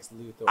 That's Lex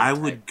Luthor. I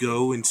type would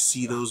go thing. and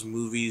see those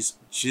movies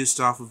just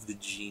off of the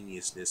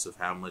geniusness of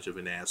how much of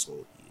an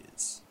asshole he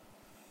is.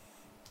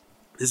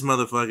 This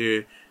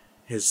motherfucker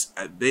has.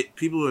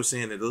 People are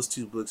saying that those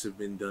two books have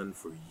been done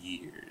for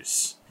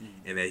years,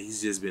 and that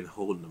he's just been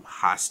holding them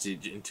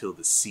hostage until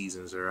the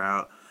seasons are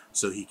out,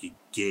 so he could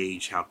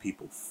gauge how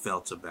people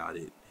felt about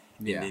it,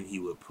 Yeah. and then he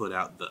would put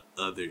out the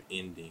other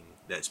ending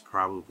that's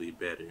probably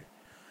better.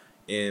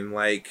 And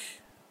like,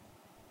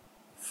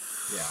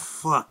 Yeah.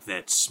 fuck,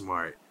 that's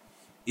smart.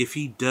 If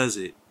he does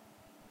it,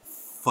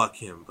 fuck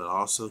him. But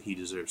also, he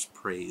deserves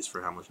praise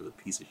for how much of a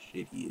piece of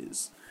shit he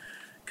is.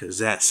 Because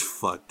that's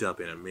fucked up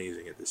and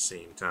amazing at the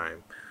same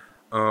time.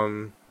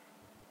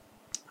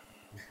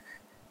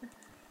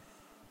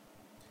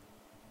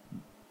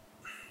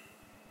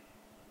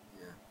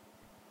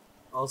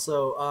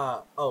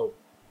 Also,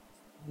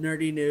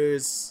 nerdy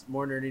news.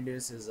 More nerdy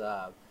news is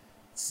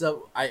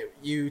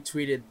you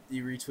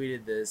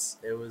retweeted this.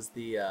 It was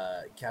the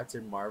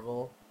Captain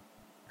Marvel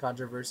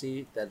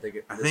controversy that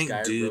I this think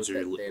guy dudes wrote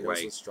are that Thanos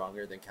like, was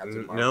stronger than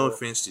Captain Marvel. no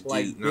offense to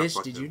like, dudes, not bitch,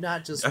 fuck did them. you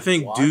not just? I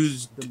think watch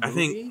dudes. the I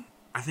think movie?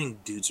 I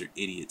think dudes are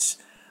idiots.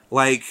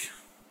 Like,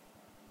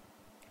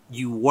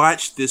 you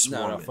watch this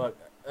No, woman fuck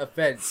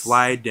offense.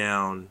 fly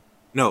down.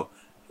 No,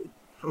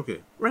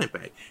 okay, run it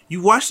back.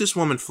 You watch this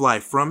woman fly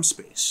from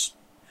space,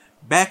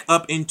 back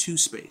up into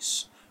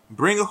space,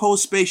 bring a whole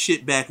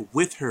spaceship back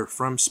with her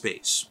from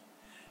space.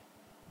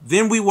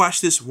 Then we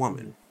watch this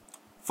woman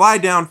fly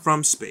down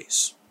from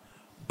space,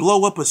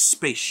 blow up a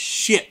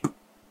spaceship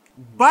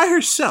by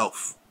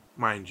herself,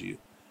 mind you.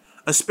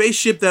 A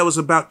spaceship that was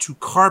about to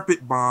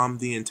carpet bomb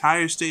the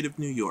entire state of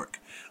New York.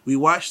 We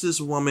watch this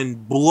woman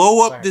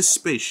blow up this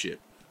spaceship.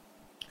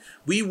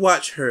 We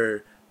watch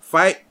her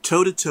fight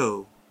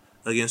toe-to-toe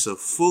against a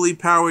fully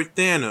powered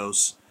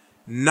Thanos.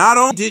 Not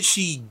only did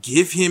she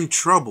give him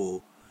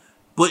trouble,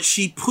 but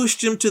she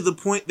pushed him to the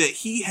point that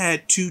he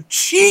had to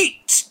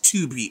cheat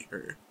to beat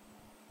her.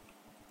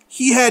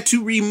 He had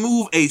to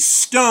remove a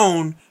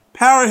stone,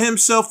 power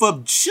himself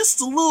up just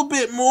a little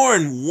bit more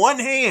in one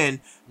hand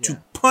to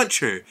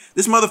punch her.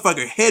 This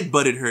motherfucker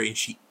headbutted her and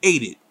she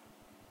ate it.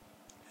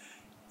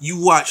 You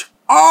watch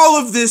all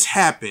of this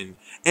happen,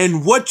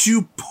 and what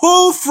you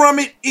pull from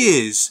it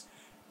is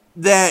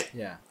that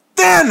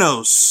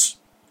Thanos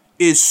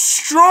is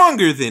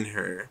stronger than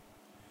her.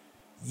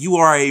 You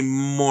are a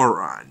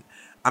moron.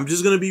 I'm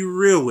just gonna be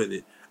real with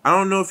it. I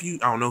don't know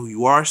who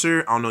you are,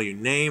 sir. I don't know your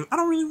name. I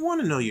don't really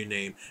want to know your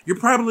name. You're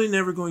probably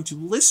never going to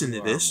listen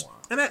to this,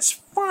 and that's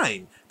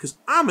fine, because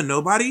I'm a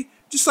nobody,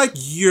 just like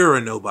you're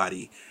a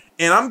nobody.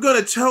 And I'm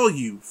gonna tell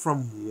you,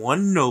 from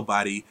one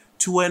nobody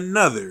to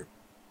another,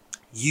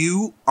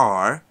 you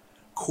are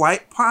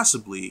quite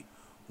possibly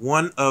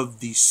one of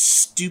the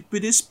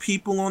stupidest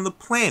people on the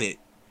planet.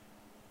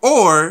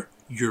 Or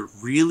you're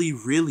really,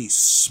 really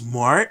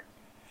smart,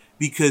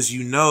 because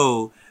you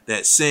know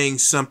that saying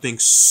something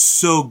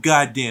so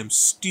goddamn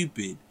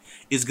stupid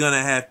is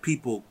gonna have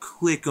people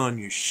click on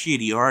your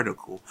shitty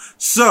article.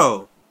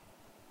 So,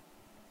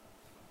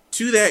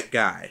 to that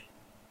guy,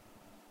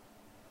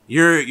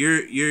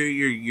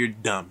 you're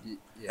dumb.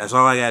 That's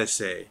all I gotta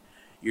say.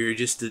 You're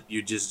just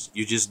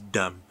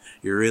dumb.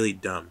 You're really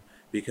dumb,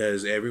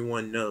 because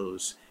everyone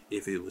knows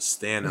if it was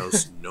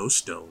Thanos, no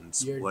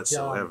stones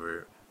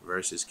whatsoever,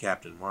 versus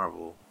Captain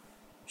Marvel,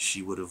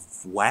 she would have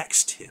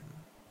waxed him,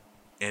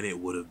 and it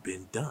would have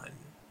been done.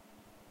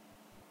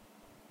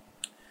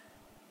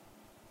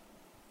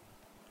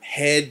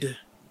 Head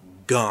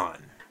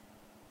gone.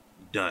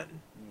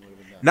 Done.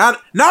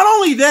 Not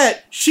only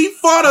that, she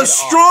fought a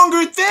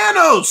stronger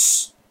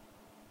Thanos.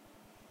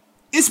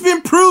 It's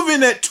been proven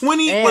that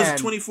was it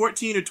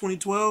 2014 or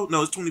 2012?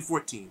 No, it's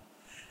 2014.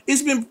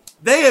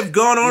 They have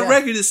gone on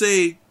record to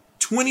say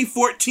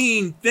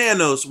 2014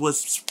 Thanos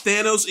was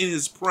Thanos in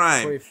his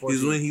prime.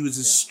 Is when he was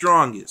his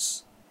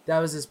strongest. That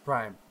was his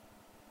prime.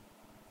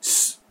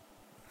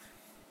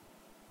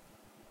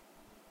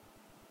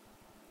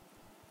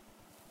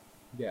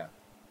 Yeah.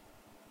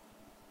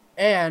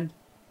 And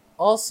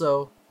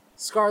also,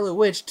 Scarlet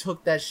Witch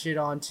took that shit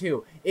on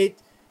too.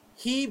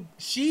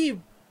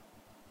 She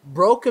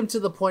broke him to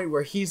the point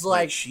where he's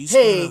like, she's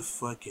 "Hey, gonna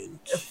fucking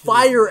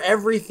fire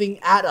everything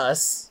at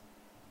us,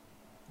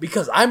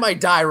 because I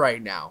might die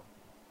right now."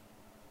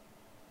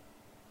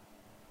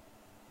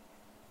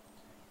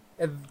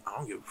 And I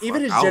don't give a fuck.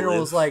 even his I'll general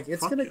live. was like,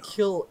 "It's Fuck gonna you.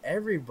 kill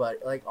everybody,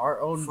 like our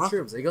own Fuck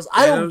troops." And he goes,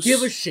 "I don't Thanos.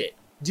 give a shit.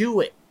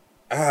 Do it."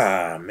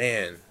 Ah,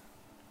 man.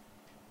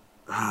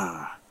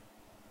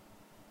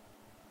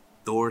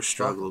 Thor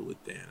struggled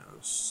with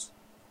Thanos.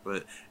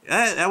 But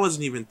that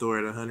wasn't even Thor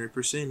at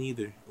 100%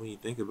 either, when you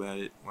think about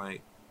it.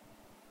 Like,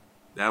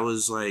 that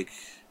was like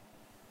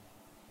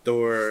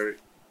Thor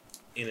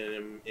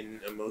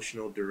in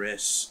emotional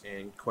duress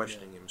and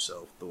questioning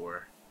himself,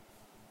 Thor.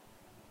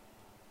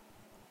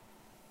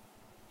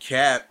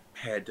 Cap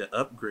had to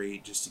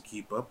upgrade just to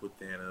keep up with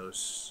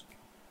Thanos.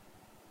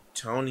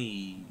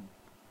 Tony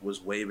was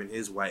waving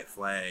his white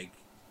flag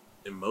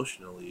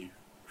emotionally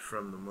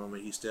from the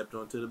moment he stepped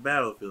onto the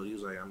battlefield. He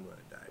was like, I'm going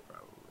to die,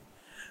 probably.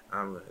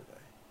 I'm going to die.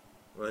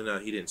 Well, no,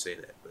 he didn't say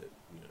that, but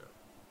you know,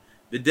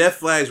 the death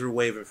flags were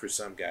waving for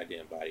some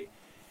goddamn body.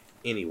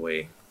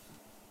 Anyway,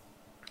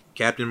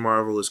 Captain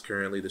Marvel is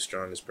currently the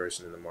strongest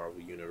person in the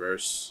Marvel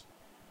universe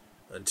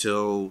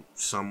until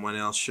someone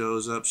else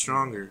shows up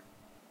stronger.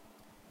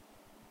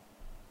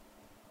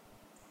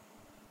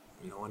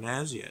 No one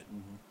has yet.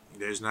 Mm-hmm.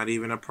 There's not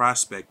even a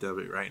prospect of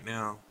it right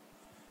now.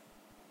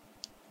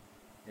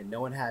 And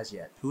no one has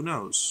yet. Who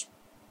knows?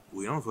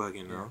 We don't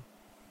fucking know.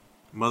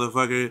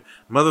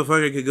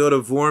 Motherfucker could go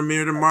to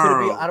Vormir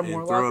tomorrow Adam and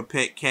Warlock? throw a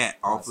pet cat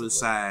off of the Possibly.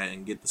 side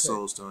and get the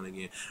Soul Stone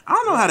again. I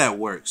don't know how that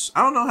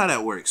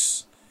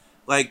works.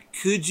 Like,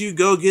 could you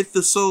go get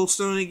the Soul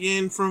Stone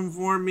again from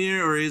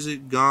Vormir, or is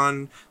it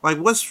gone? Like,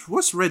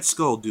 what's Red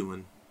Skull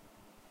doing?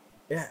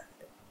 Yeah.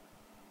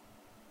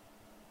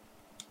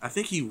 I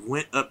think he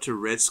went up to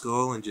Red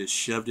Skull and just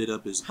shoved it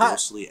up his How-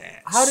 ghostly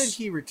ass. How did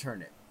he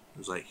return it? It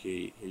was like,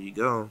 here you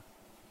go.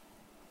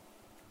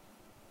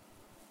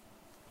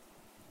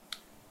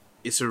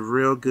 It's a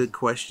real good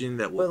question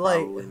that we'll But, like,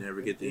 probably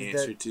never get the is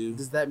answer that- to.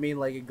 Does that mean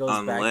like it goes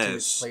back to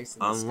its place in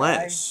the sky?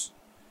 Unless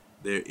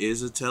there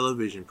is a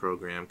television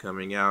program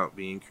coming out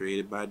being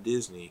created by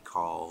Disney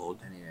called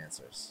I need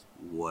answers.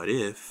 What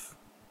If?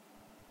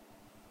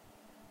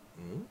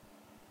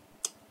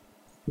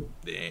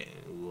 Then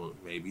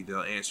maybe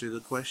they'll answer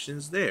the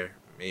questions there.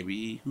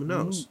 Maybe, who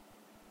knows?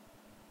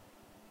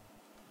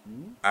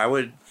 Hmm? I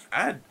would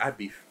rather it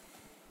be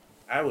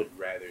animated.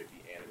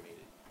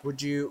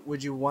 Would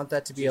you want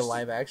that to be a Just-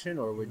 live action,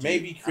 or would you?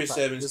 Maybe I Chris thought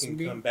Evans this can would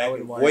be- come I back would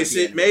and want to voice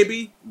be it, animated.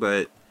 maybe,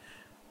 but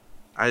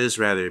I just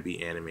rather it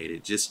be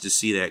animated, just to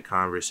see that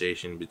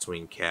conversation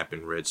between Cap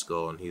and Red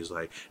Skull, and he's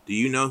like, "Do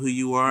you know who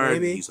you are?"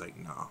 Maybe. And he's like,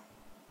 "No,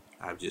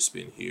 I've just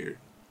been here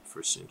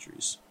for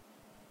centuries."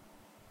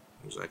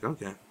 He's like,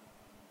 "Okay."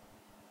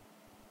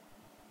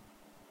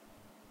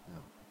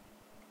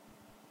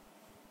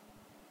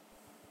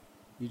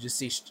 You just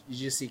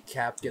see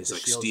Cap get He's the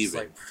like, shield,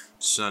 "Steven,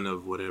 just son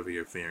of whatever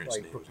your parents'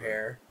 like name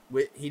prepare.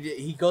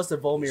 He goes to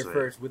Volmir He's like,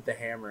 first with the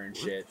hammer and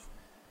 "What shit.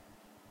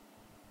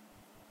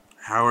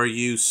 How are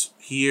you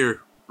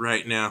here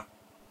right now?"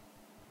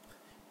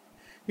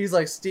 He's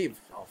like, Steve.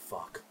 Oh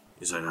fuck.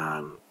 He's like,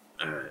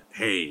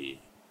 hey,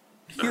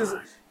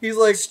 He's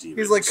like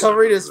Steven,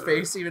 covering son his of,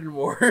 face even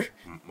more.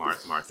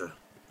 Martha.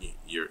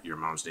 Your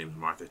mom's name is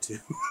Martha too.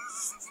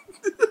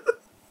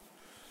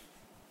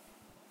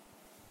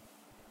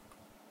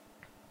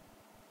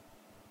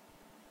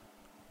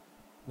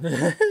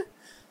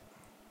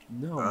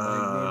 No,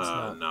 my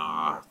name's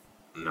not.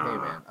 Nah. Hey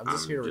man, I'm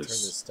just here to return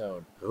this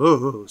stone.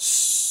 Oh, Do I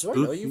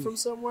spooky. know you from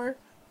somewhere?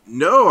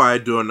 No, I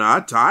do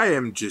not. I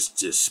am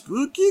just a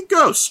spooky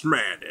ghost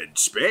man in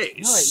space.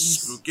 No,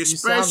 Spooky you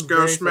space sound very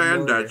ghost man,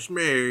 familiar. that's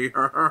me.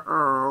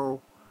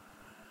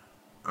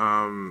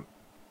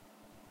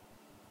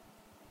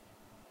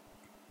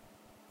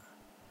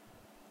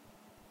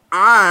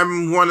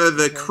 I'm one of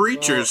the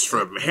creatures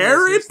from unless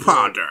Harry it's the-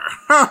 Potter.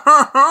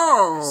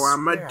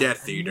 I'm a Swear,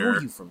 Death I know Eater.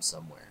 you from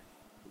somewhere.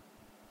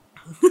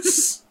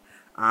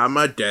 I'm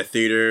a Death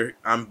Eater.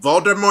 I'm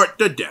Voldemort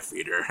the Death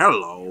Eater.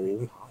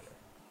 Hello.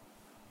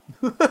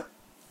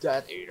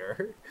 Death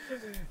Eater.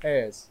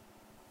 Anyways,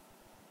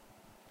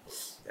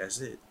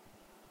 That's it.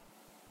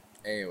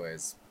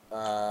 anyways,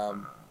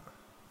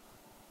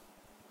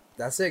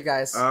 that's it,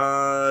 guys.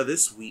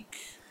 This week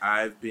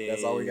I've been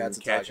That's all we got to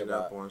talk catching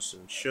up about. on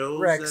some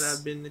shows Rex, that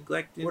I've been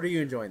neglecting. What are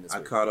you enjoying this I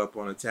week? caught up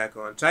on Attack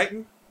on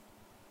Titan.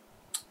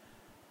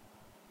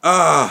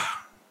 Oh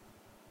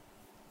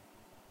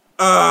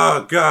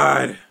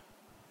God.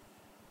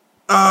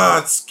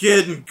 It's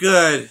getting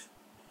good.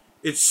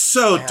 It's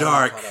so I haven't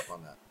dark. caught up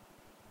on that.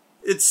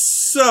 It's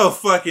so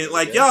fucking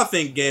like Good? y'all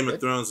think Game of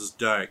Good? Thrones is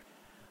dark.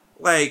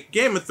 Like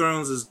Game of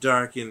Thrones is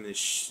dark in this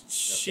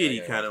shitty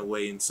yeah. kind of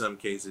way in some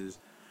cases,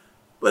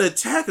 but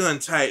Attack on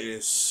Titan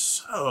is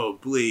so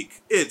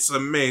bleak. It's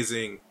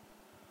amazing.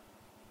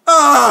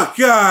 Oh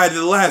God,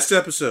 the last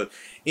episode.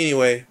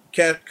 Anyway,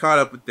 caught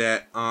up with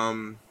that.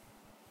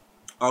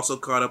 Also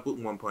caught up with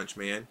One Punch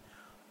Man.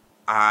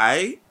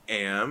 I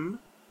am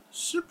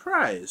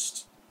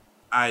surprised.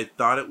 I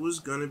thought it was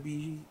gonna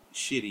be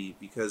shitty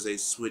because they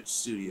switched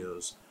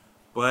studios,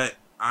 but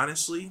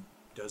honestly,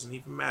 doesn't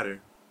even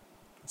matter.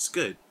 It's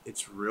good.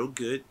 It's real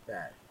good.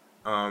 Bad.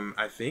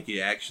 I think it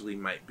actually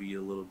might be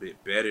a little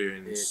bit better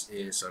in It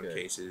is some good.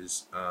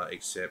 cases,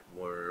 except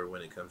for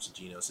when it comes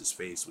to Genos'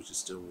 face, which is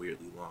still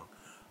weirdly long.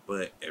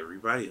 But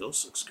everybody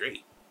else looks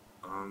great.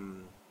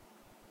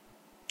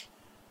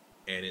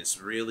 And it's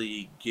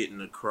really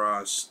getting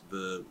across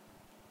the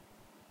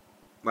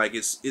like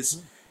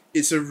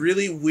it's a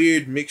really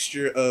weird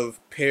mixture of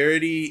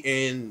parody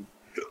and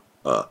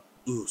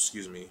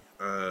excuse me.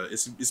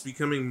 It's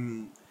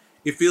becoming,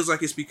 it feels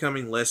like it's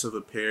becoming less of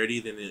a parody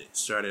than it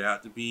started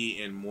out to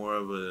be, and more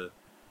of a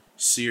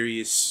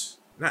serious,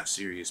 not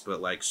serious, but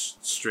like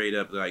straight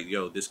up like,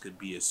 yo, this could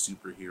be a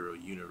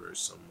superhero universe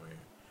somewhere.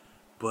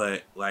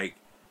 But like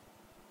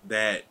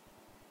that,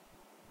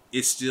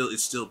 it's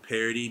still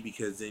parody,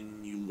 because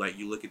then you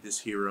look at this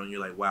hero and you're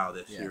like, wow,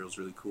 this hero's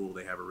really cool.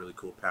 They have a really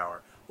cool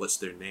power. What's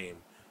their name?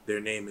 Their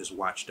name is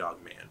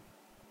Watchdog Man.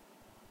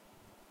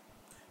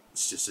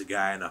 It's just a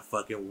guy in a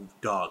fucking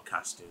dog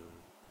costume.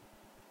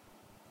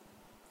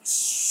 He's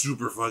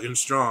super fucking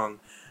strong.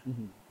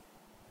 Mhm.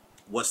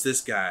 What's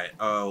this guy?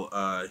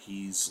 Oh,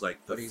 he's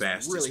like the But he's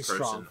fastest really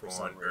strong person for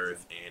some on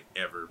Earth and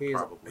ever, He's-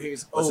 probably.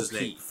 he's What's his OP.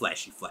 name?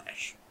 Flashy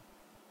Flash.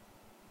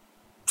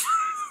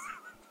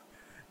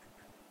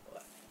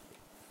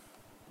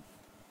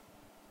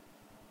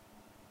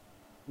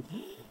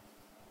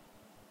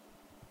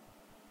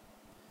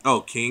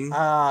 Oh, King.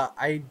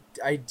 I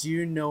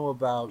do know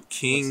about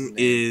King what's his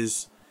name?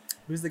 is.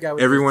 Who's the guy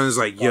with Everyone's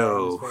the like, scar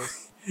on yo.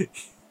 his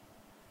face?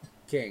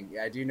 King.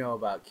 Yeah, I do know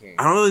about King.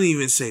 I don't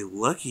even say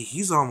lucky.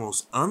 He's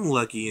almost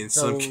unlucky in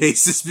some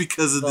cases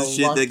because of the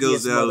shit that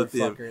goes luckiest down with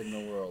him. motherfucker in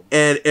the world.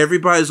 And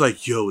everybody's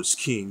like, yo, it's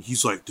King.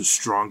 He's like the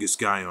strongest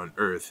guy on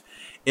Earth.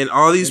 And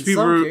all these In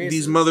people, some these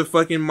cases.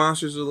 motherfucking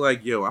monsters are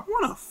like, yo, I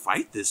want to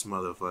fight this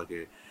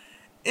motherfucker.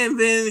 And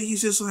then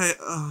he's just like,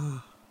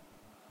 oh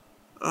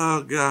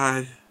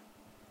God.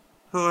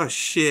 Oh,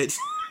 shit.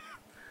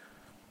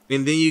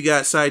 And then you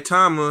got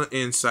Saitama,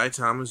 and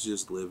Saitama's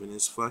just living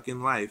his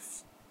fucking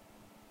life.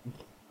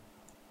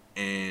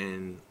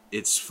 And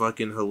it's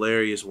fucking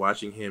hilarious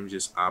watching him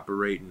just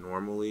operate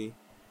normally.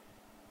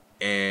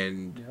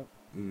 And Yep.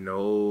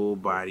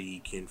 nobody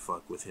can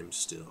fuck with him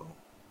still.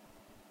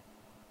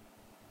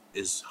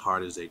 As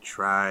hard as they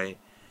try,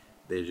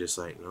 they're just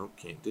like, nope,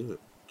 can't do it.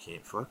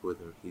 Can't fuck with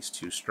him. He's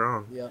too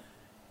strong. Yep.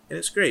 And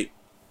it's great.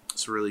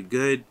 It's really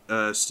good.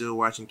 Still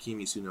watching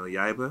Kimetsu no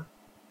Yaiba.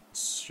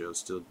 Show's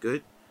still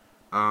good.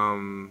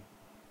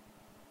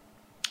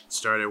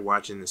 Started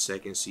watching the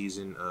second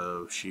season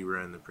of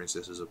She-Ra and the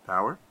Princesses of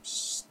Power.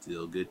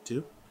 Still good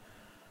too.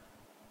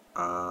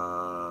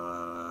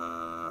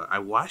 I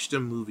watched a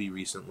movie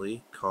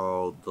recently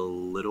called The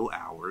Little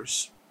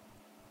Hours.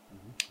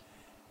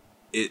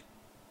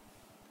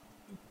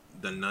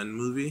 The Nun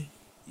movie?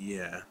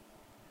 Yeah.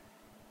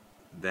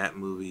 That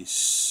movie's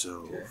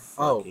so Okay.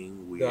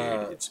 fucking weird.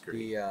 The, It's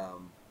great. The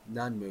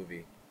Nun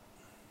movie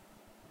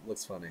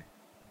looks funny.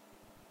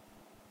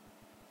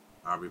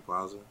 Aubrey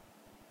Plaza.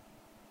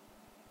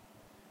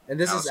 And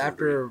this is Alison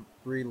after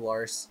Brie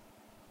Larson.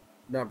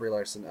 Not Brie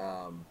Larson.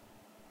 Not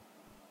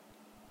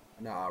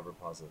Aubrey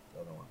Plaza.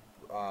 The other one.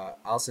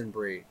 Alison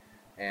Brie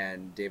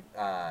and Dave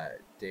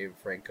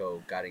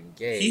Franco got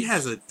engaged. He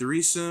has a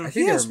threesome. I He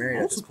think they were has married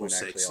at this multiple point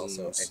actually. sex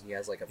Also, and scenes he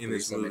has like a in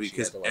this threesome. movie and she had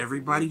because to, like,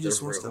 everybody leave just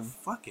their wants to room.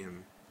 fuck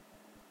him.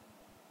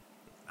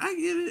 I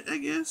get it. I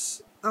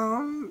guess.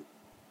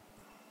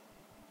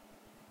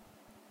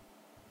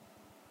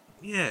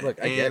 Yeah.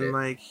 Look, I get it.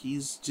 Like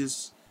he's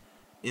just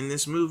in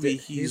this movie.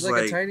 He's He's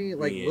like a tiny,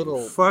 like, being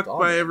little fucked dog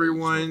by man that you just everyone.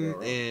 wanna go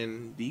around.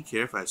 And do you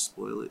care if I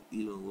spoil it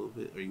even a little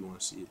bit, or you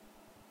want to see it?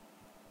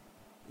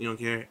 You don't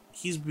care.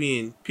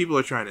 People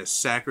are trying to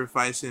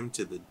sacrifice him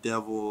to the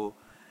devil,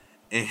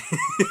 and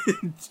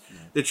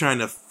they're trying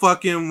to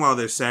fuck him while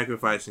they're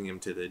sacrificing him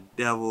to the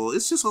devil.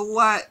 It's just a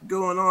lot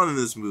going on in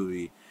this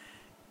movie.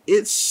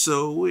 It's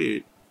so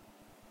weird.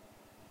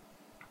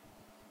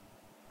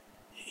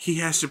 He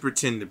has to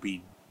pretend to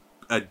be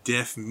a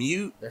deaf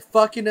mute. They're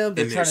fucking him.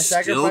 They're And trying they're to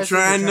still sacrifice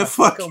trying him. to They're trying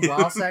fuck to fuck him him.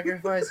 while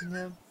sacrificing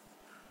him.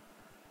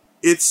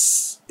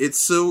 It's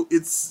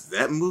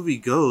that movie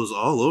goes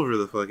all over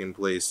the fucking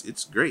place.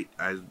 It's great.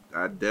 I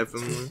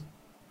definitely.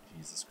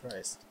 Jesus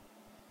Christ.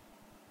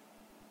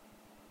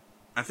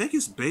 I think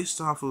it's based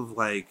off of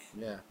like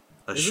Yeah.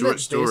 a Isn't it short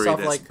based story off,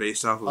 that's like,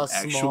 based off a of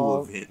actual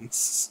small-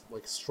 events.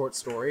 Like short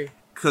story.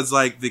 Cause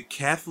like the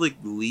Catholic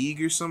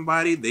League or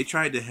somebody, they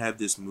tried to have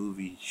this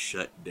movie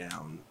shut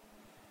down.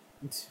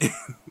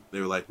 They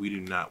were like, we do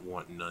not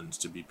want nuns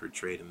to be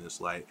portrayed in this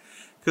light.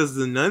 Because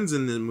the nuns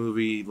in the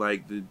movie,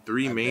 like the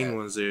three I main bet.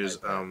 ones, there's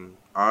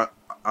I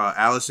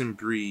Alison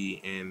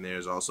Brie, and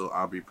there's also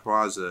Aubrey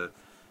Plaza,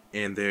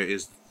 and there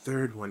is the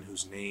third one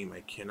whose name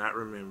I cannot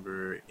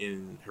remember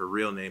in her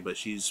real name, but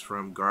she's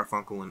from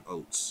Garfunkel and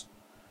Oates.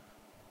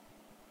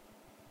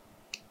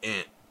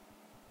 And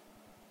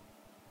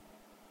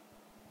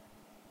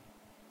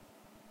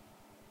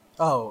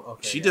Oh,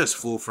 okay. she yeah. does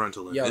full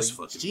frontal in Yo, this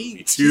fucking movie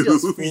she too.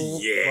 does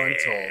full Yeah.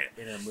 frontal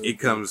in a movie It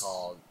comes-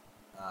 called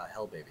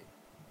Hell Baby.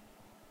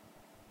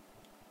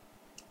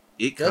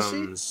 It Does she?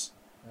 comes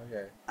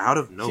Okay. out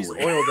of She's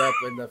nowhere. oiled up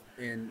in the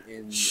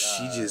in.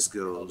 She just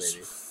Hell goes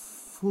Baby.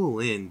 full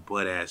in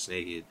butt ass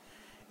naked,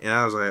 and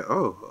I was like,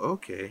 oh,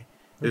 okay.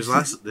 There's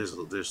lots.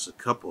 There's a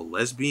couple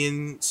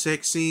lesbian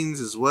sex scenes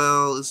as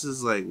well. This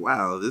is like,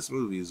 wow, this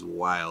movie is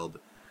wild.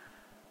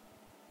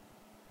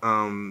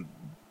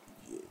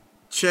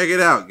 Check it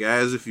out,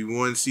 guys, if you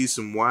want to see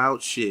some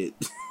wild shit.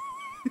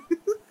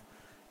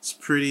 It's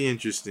pretty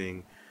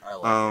interesting. I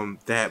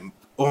like That.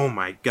 Oh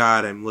my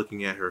god, I'm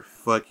looking at her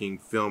fucking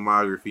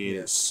filmography, and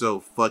Yeah. it's so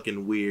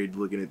fucking weird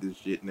looking at this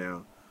shit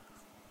now.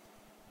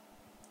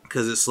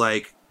 Cause it's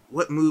like,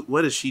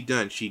 what has she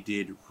done? She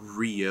did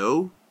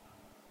Rio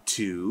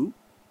 2.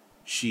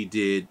 She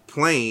did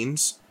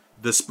Planes,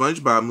 the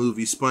SpongeBob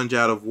movie, Sponge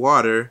Out of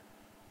Water,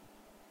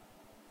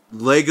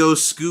 Lego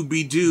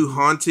Scooby-Doo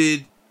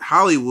Haunted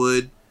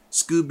Hollywood,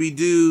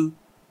 Scooby-Doo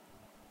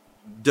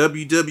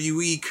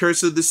WWE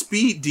Curse of the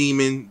Speed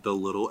Demon, The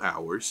Little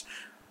Hours,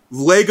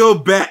 Lego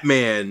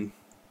Batman,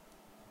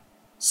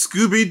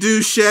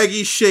 Scooby-Doo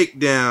Shaggy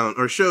Shakedown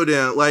or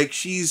Showdown. Like,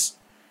 she's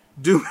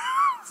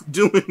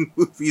doing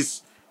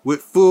movies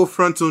with full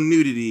frontal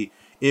nudity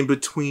in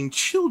between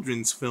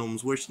children's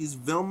films where she's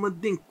Velma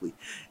Dinkley.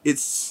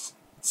 It's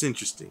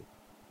interesting.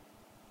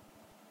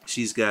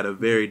 She's got a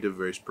very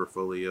diverse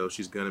portfolio.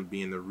 She's going to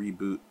be in the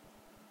reboot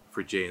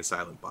for Jay and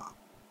Silent Bob.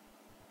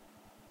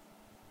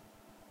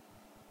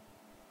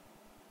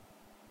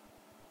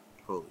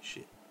 Holy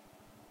shit.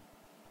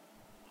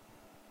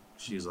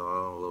 She's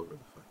all over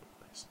the fucking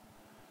place.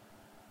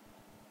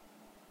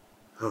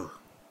 Oh.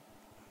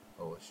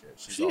 Holy shit.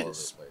 She's She all over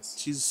is. the place.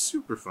 She's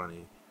super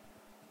funny.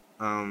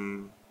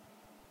 And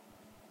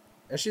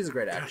she's a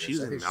great God, actress.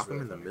 she's I in think Malcolm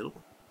really in the funny. Middle.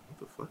 What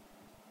the fuck?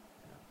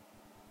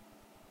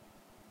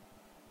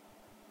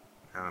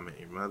 How I Met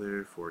Your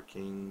Mother, Four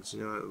Kings.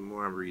 You know, the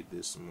more I read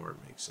this, the more it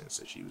makes sense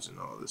that she was in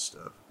all this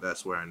stuff.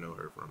 That's where I know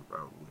her from,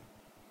 probably.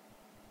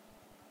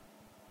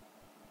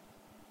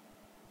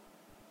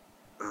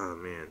 Oh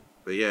man,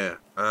 but yeah.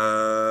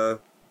 I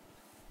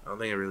don't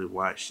think I really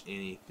watched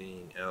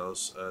anything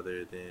else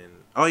other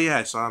than. Oh yeah,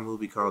 I saw a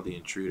movie called The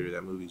Intruder.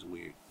 That movie's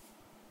weird.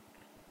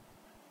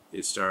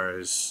 It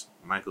stars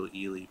Michael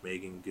Ealy,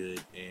 Megan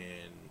Good,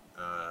 and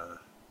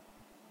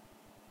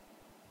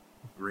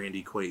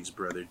Randy Quaid's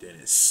brother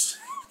Dennis.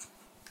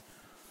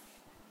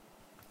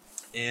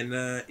 And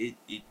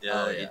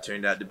it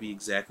turned out to be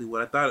exactly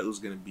what I thought it was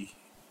gonna be,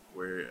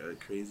 where a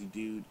crazy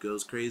dude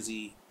goes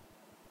crazy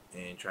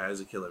and tries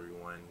to kill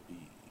everyone.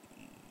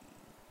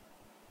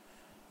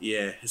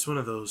 Yeah, it's one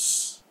of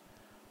those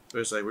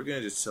where it's like, we're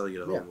gonna just tell you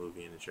the whole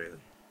movie in the trailer.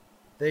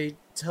 They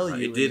tell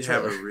you. It did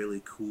have a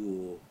really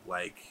cool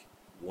like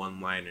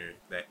one-liner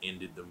that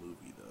ended the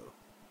movie though.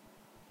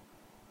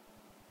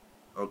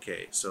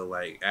 Okay, so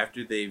like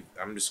after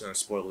I'm just gonna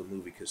spoil the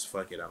movie because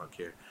fuck it, I don't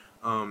care.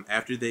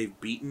 After they've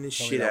beaten the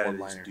shit out of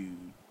this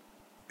dude,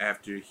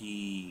 after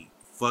he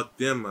fucked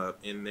them up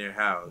in their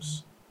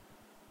house,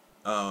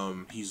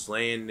 he's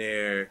laying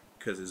there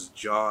because his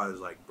jaw is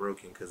like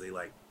broken because they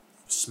like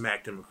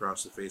smacked him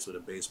across the face with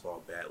a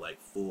baseball bat, like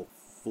full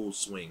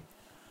swing,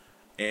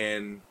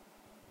 and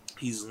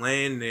he's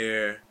laying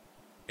there,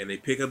 and they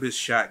pick up his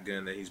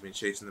shotgun that he's been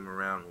chasing them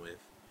around with,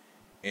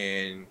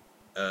 and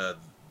the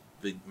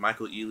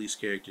Michael Ealy's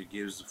character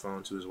gives the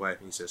phone to his wife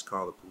and he says,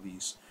 "Call the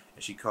police,"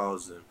 and she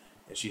calls them.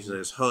 And she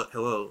says,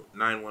 "Hello,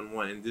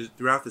 911." And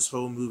throughout this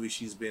whole movie,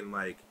 she's been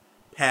like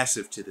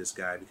passive to this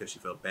guy because she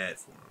felt bad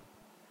for him.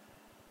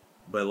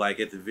 But like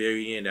at the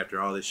very end, after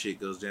all this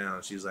shit goes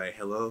down, she's like,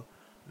 "Hello,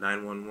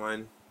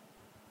 911.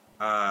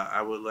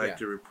 I would like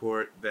to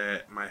report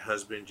that my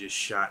husband just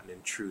shot an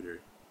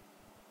intruder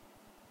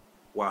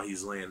while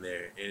he's laying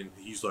there." And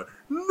he's like,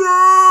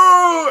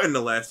 "No!" And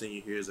the last thing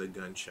you hear is a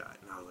gunshot.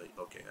 And I was like,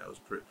 okay, that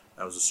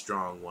was a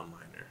strong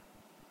one-liner.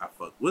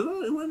 Was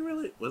it? It wasn't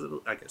really. Was it?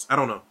 I guess I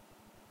don't know.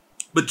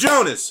 But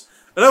Jonas,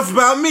 enough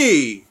about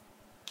me.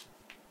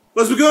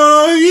 What's been going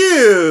on with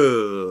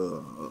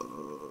you?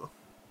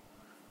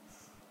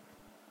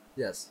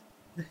 Yes.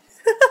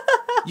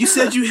 You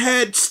said you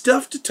had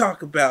stuff to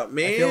talk about,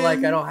 man. I feel like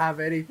I don't have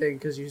anything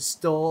because you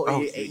stole.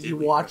 Oh, you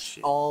watched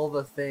all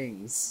the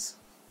things.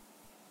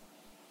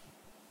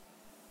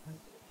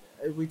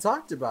 We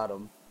talked about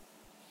them.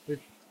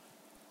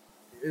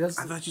 I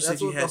thought you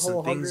said you had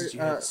some things that you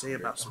had to say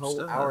about some stuff.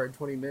 The whole hour and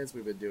 20 minutes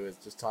we've been doing is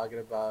just talking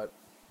about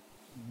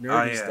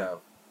nerdy stuff.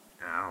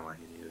 I don't like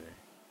it either.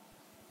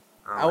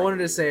 I wanted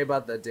to say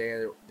about the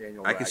Daniel.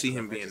 I could see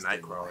him Radcliffe.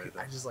 being Nightcrawler.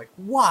 I just like,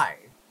 why?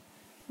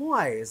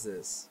 Why is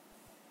this?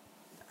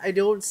 I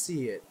don't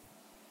see it.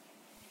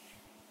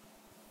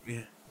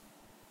 Yeah,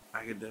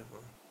 I could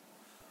definitely.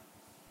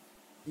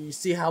 You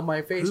see how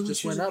my face Who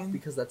just would went choose up again?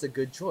 because that's a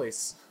good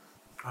choice.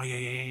 Oh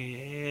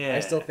yeah. I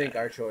still think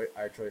our choice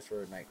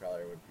for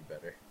Nightcrawler would be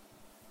better.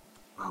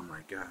 Oh my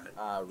god.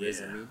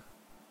 Riz and me.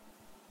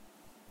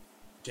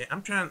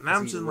 I'm trying. Now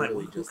I'm he just like,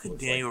 literally who just could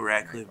looks Daniel like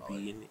Radcliffe Nightcrawler.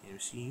 be in the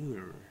MC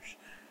universe?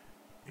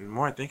 And the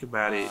more I think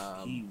about it,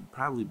 he'd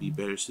probably be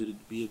better suited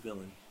to be a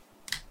villain.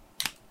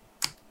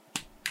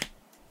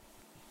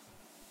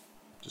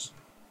 Just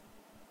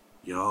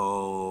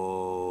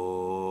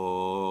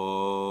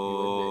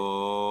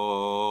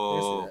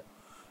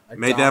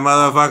make that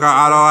motherfucker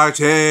Otto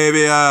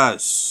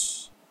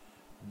Octavius.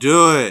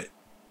 Do it.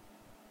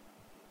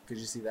 Could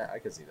you see that? I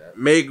could see that.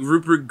 Make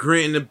Rupert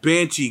Grint in the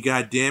Banshee.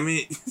 God damn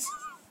it.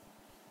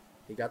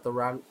 He got the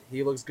round.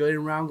 He looks good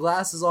in round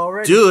glasses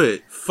already. Do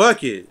it.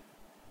 Fuck it.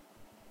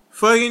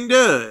 Fucking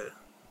do it.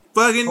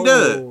 Fucking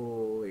do it.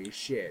 Holy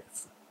shit.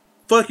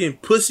 Fucking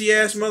pussy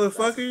ass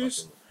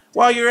motherfuckers.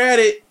 While you're at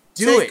it,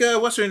 Do take,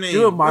 it. What's her name?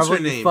 Do it, Marvel,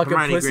 What's her you name? fucking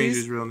Hermione pussies.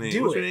 Granger's real name.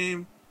 Do What's her it.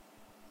 name?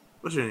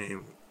 What's her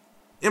name?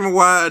 Emma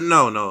Watson.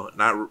 No,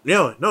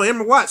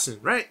 Emma Watson,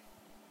 right?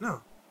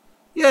 No.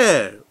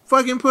 Yeah.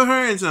 Fucking put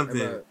her in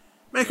something.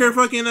 Make her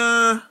fucking,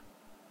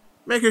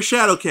 make her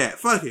Shadowcat.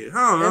 Fuck it.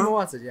 I don't know. Emma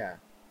Watson, yeah.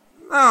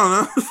 I don't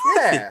know.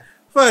 Yeah.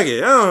 Fuck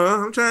it. I don't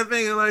know. I'm trying to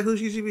think of like who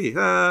she should be.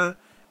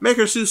 Make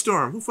her Sue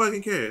Storm. Who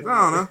fucking cares?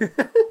 I don't know.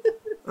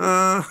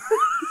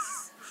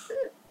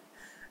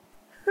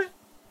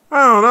 I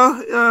don't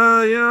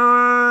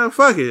know.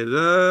 Fuck it.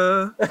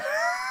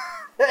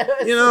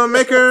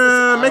 Make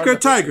her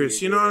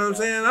Tigress. You know what I'm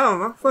saying? I don't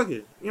know. Fuck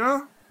it.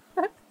 Yeah,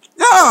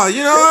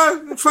 you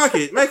know what? Fuck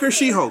it. Make her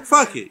She-Hulk.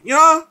 Fuck it.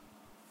 I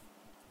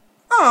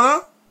don't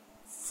know.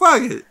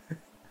 Fuck it.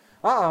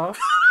 Uh-oh.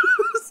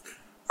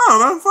 I don't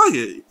know. Fuck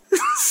it.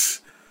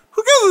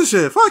 Who gives a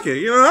shit? Fuck it.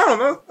 I don't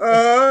know.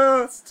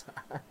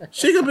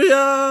 She could be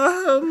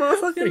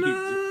motherfucking. What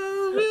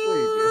are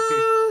you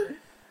doing?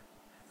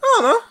 I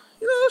don't know.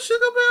 She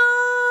could be.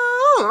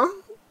 I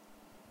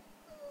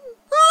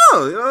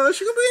don't know.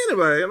 She could be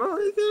anybody. You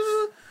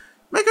can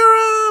make her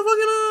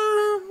fucking.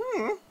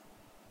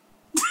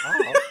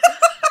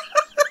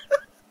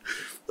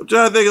 I'm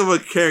trying to think of a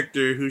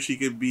character who she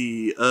could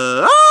be.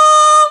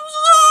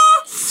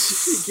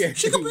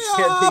 She could be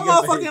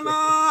motherfucking. I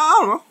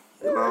don't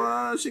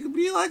know. She could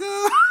be like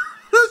a.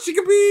 She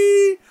could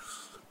be.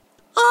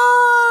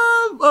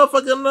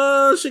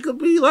 She could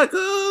be like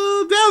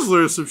a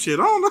Dazzler or some shit.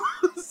 I don't know.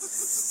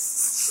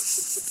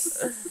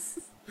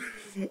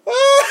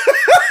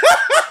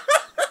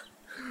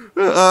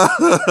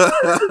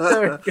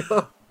 There we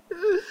go.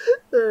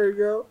 There we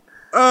go.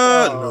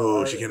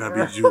 No, she cannot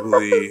be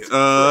Jubilee.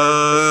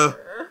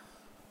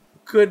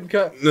 Couldn't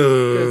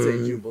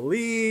say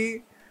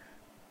Jubilee.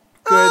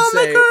 Could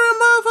say make her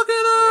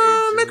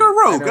motherfucking make her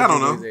Rogue. I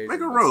don't know. Jubilee's Make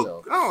her Asian,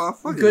 Rogue. but I don't know.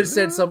 Fuck could it.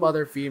 send some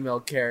other female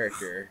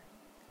character.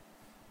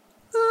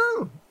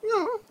 God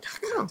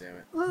God damn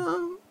it. I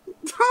don't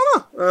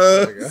know.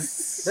 There we go.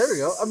 There we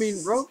go. I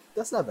mean, Rogue,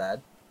 that's not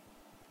bad.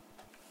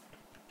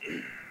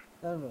 I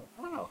don't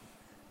know.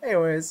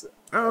 Anyways.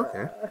 Oh,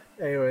 okay.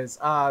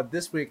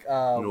 This week,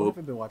 what have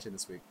we been watching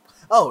this week?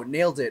 Oh,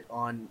 Nailed It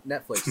on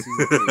Netflix.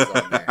 Season 3 is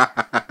on there.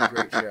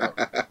 Great show.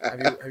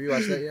 Have you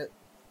watched that yet?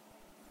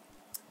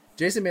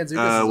 Jason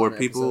Mantzoukas is where on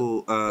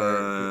people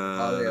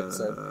the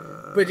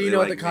episode. But do you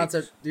know the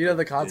concept? Do you know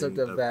the concept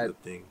of that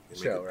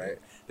show, right?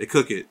 They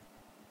cook it.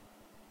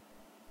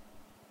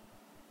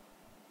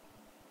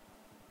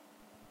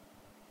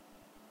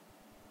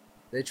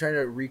 They try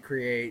to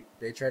recreate.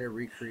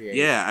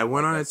 Yeah, I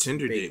went on a that's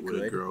Tinder date baked with a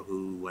good, girl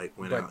who went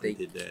but out and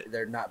did that.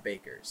 they're not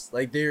bakers.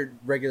 Like, they're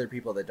regular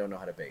people that don't know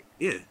how to bake.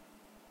 Yeah.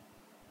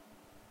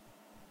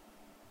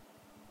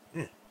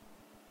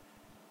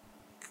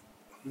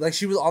 Like,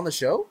 she was on the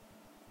show?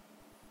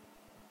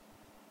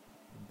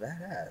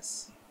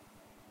 Badass.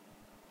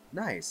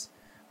 Nice.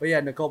 But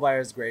yeah, Nicole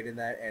Byer is great in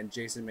that, and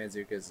Jason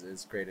Mantzoukas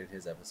is great in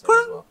his episode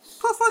as well.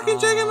 Put fucking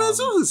Jacob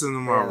Mantzoukas in the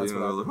Marvel that's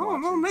what I've universe. been I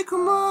don't know.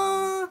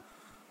 watching.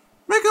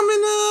 Make him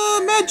in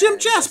Mad Jim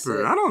that's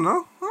Jasper. it. I don't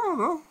know.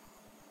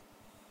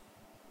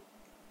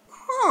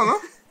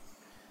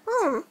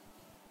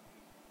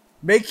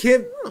 Make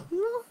him...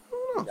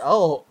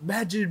 Oh,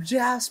 Mad Jim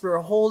Jasper.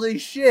 Holy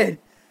shit.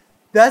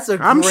 That's a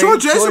I'm great sure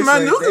Jason choice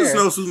right Mantzoukas there.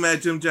 knows who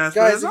Mad Jim Jasper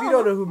Guys, is. if you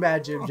don't know who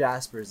Mad Jim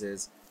Jaspers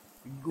is,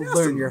 Yes,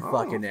 learn your oh.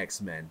 fucking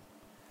X-Men.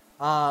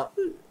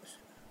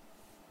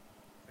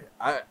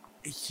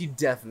 He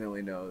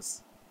definitely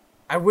knows.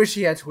 I wish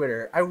he had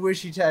Twitter. I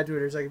wish he had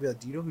Twitter so I could be like,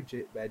 do you know who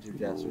Mad Jim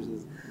Jaspers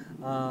is?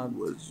 What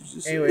did you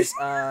just say? Anyways,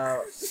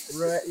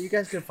 you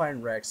guys can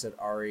find Rex at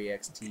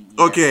REXTE.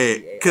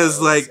 Okay,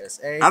 because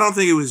I don't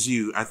think it was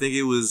you. I think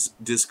it was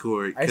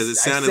Discord because it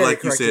sounded said it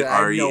like you said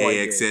correctly. I know I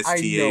did.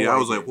 REXSTA. I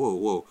was like,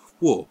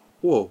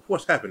 whoa,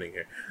 what's happening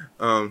here?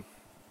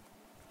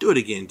 Do it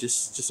again,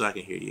 just so I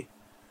can hear you.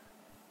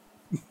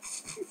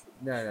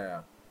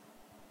 No.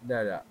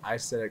 I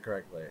said it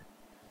correctly.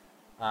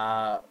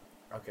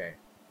 Okay.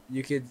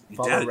 You could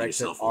follow Doubted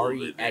Rex at yourself a little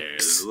bit there.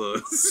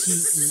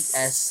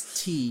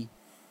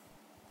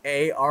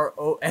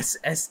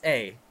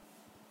 REXTESTAROSSA.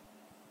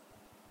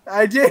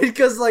 I did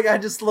because I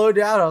just slowed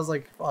down. I was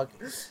like, fuck.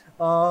 You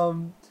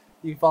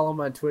can follow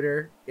him on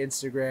Twitter,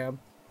 Instagram,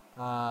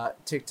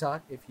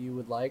 TikTok if you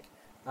would like.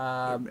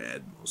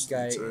 Bad most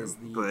Guy of the time. is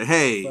the But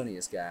hey,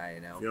 funniest guy,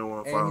 you know. if you don't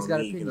want to And he's follow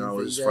got me, you can opinions that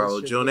always you guys follow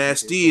should Joe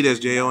listen to. Nasty. That's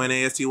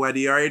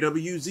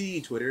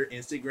JONASTYDRAWZ. Twitter,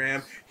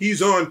 Instagram. He's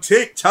on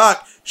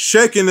TikTok,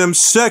 shaking them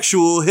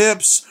sexual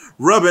hips,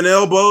 rubbing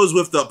elbows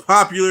with the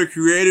popular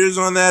creators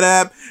on that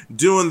app,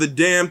 doing the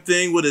damn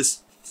thing with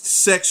his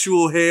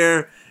sexual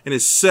hair and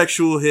his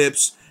sexual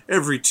hips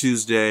every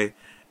Tuesday.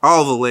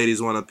 All the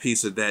ladies want a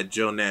piece of that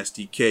Joe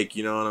Nasty cake,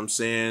 you know what I'm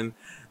saying?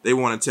 They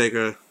want to take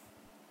a...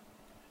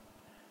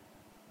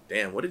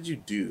 Damn, what did you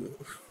do?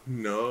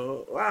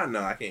 No, I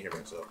can't hear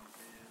myself.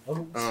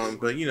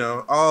 But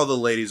all the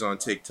ladies on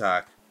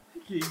TikTok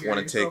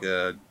want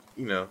to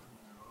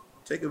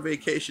take a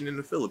vacation in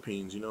the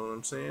Philippines. You know what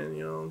I'm saying?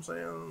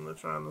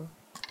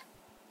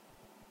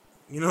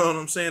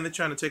 They're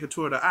trying to take a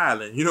tour of the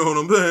island. You know what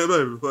I'm saying,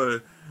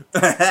 baby?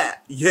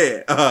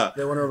 Yeah.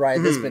 They want to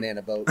ride this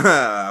banana boat.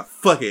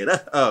 Fuck it.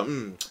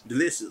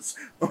 Delicious.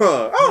 I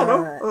don't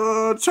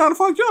know. Trying to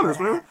fuck Jonas,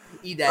 man.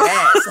 Eat that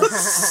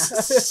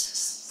ass.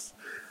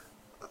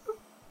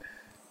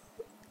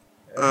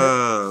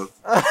 I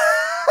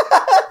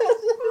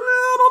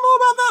don't know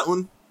about that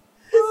one.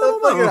 That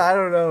don't know. I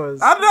don't know.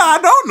 I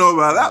don't know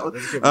about that one.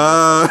 This could be a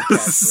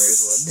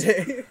catchphrase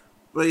one day.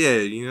 But yeah,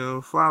 you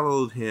know,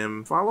 follow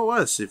him. Follow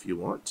us if you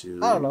want to.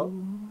 I don't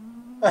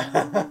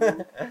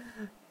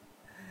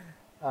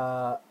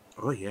know.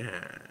 Oh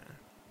yeah.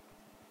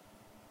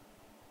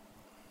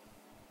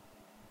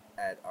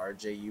 At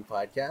RJU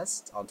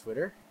Podcast on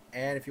Twitter,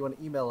 and if you want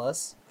to email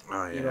us,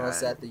 Oh yeah. email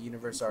us at the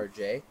Universe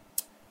RJ.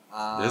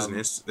 There's an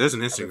I've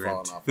been Instagram.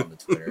 falling off on the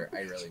Twitter.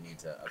 I really need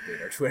to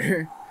update our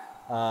Twitter.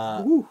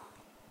 Woo.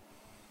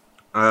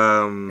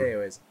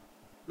 Anyways,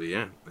 But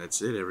yeah,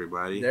 that's it,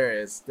 everybody. there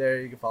it is. There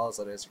you can follow us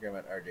on Instagram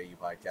at RJU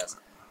Podcast.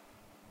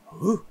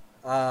 Woo.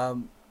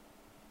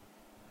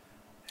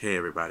 Hey,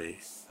 everybody.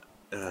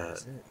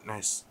 That's it.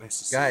 Nice to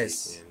see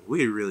Guys, you again.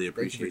 We really thank you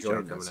for appreciate y'all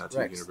joining coming us. out to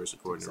Rex, Universe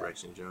according to exactly.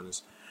 Rex and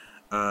Jonas.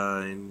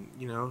 And,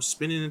 you know,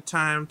 spending the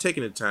time,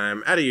 taking the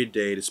time out of your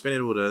day to spend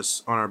it with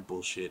us on our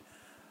bullshit.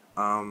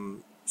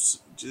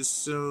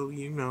 Just so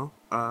you know,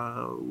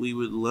 we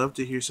would love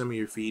to hear some of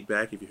your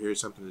feedback. If you heard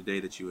something today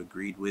that you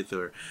agreed with,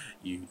 or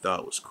you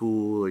thought was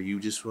cool, or you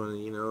just want to,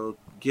 you know,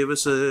 give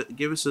us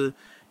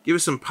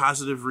some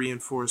positive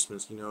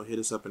reinforcements. You know, hit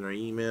us up in our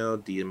email,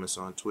 DM us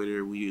on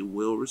Twitter. We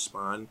will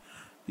respond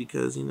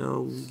because, you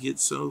know, we get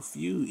so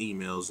few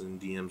emails and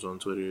DMs on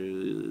Twitter.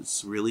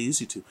 It's really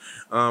easy to.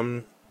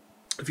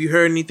 If you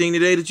heard anything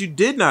today that you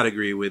did not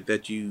agree with,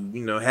 that you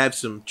know, have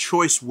some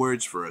choice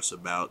words for us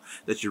about,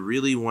 that you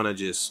really want to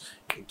just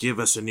give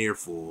us an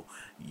earful,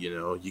 you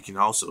know, you can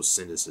also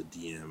send us a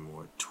DM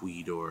or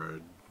tweet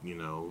or, you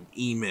know,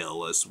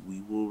 email us.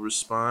 We will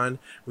respond.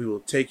 We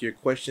will take your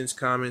questions,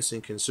 comments,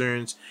 and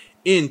concerns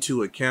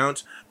into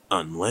account,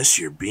 unless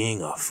you're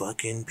being a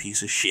fucking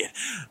piece of shit.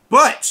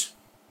 But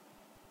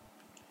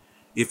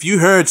if you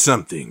heard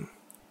something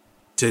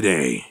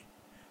today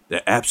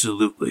that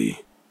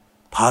absolutely,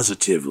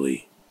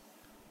 positively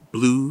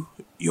blew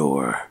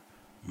your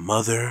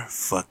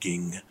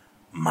motherfucking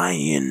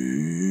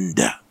mind,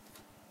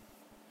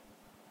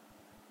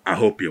 I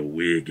hope your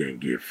wig ain't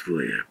get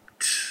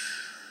flipped.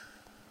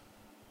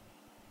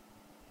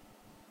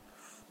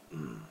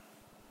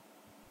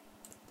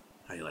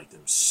 How you like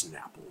them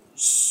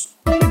snapples?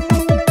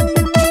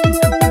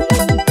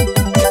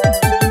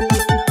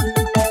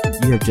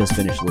 You have just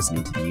finished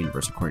listening to The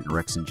Universe According to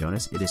Rex and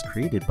Jonas. It is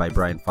created by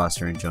Brian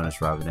Foster and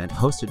Jonas Robinette,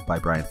 hosted by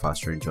Brian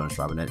Foster and Jonas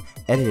Robinette,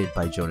 edited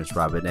by Jonas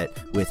Robinette,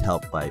 with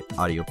help by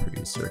audio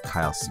producer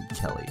Kyle C.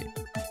 Kelly.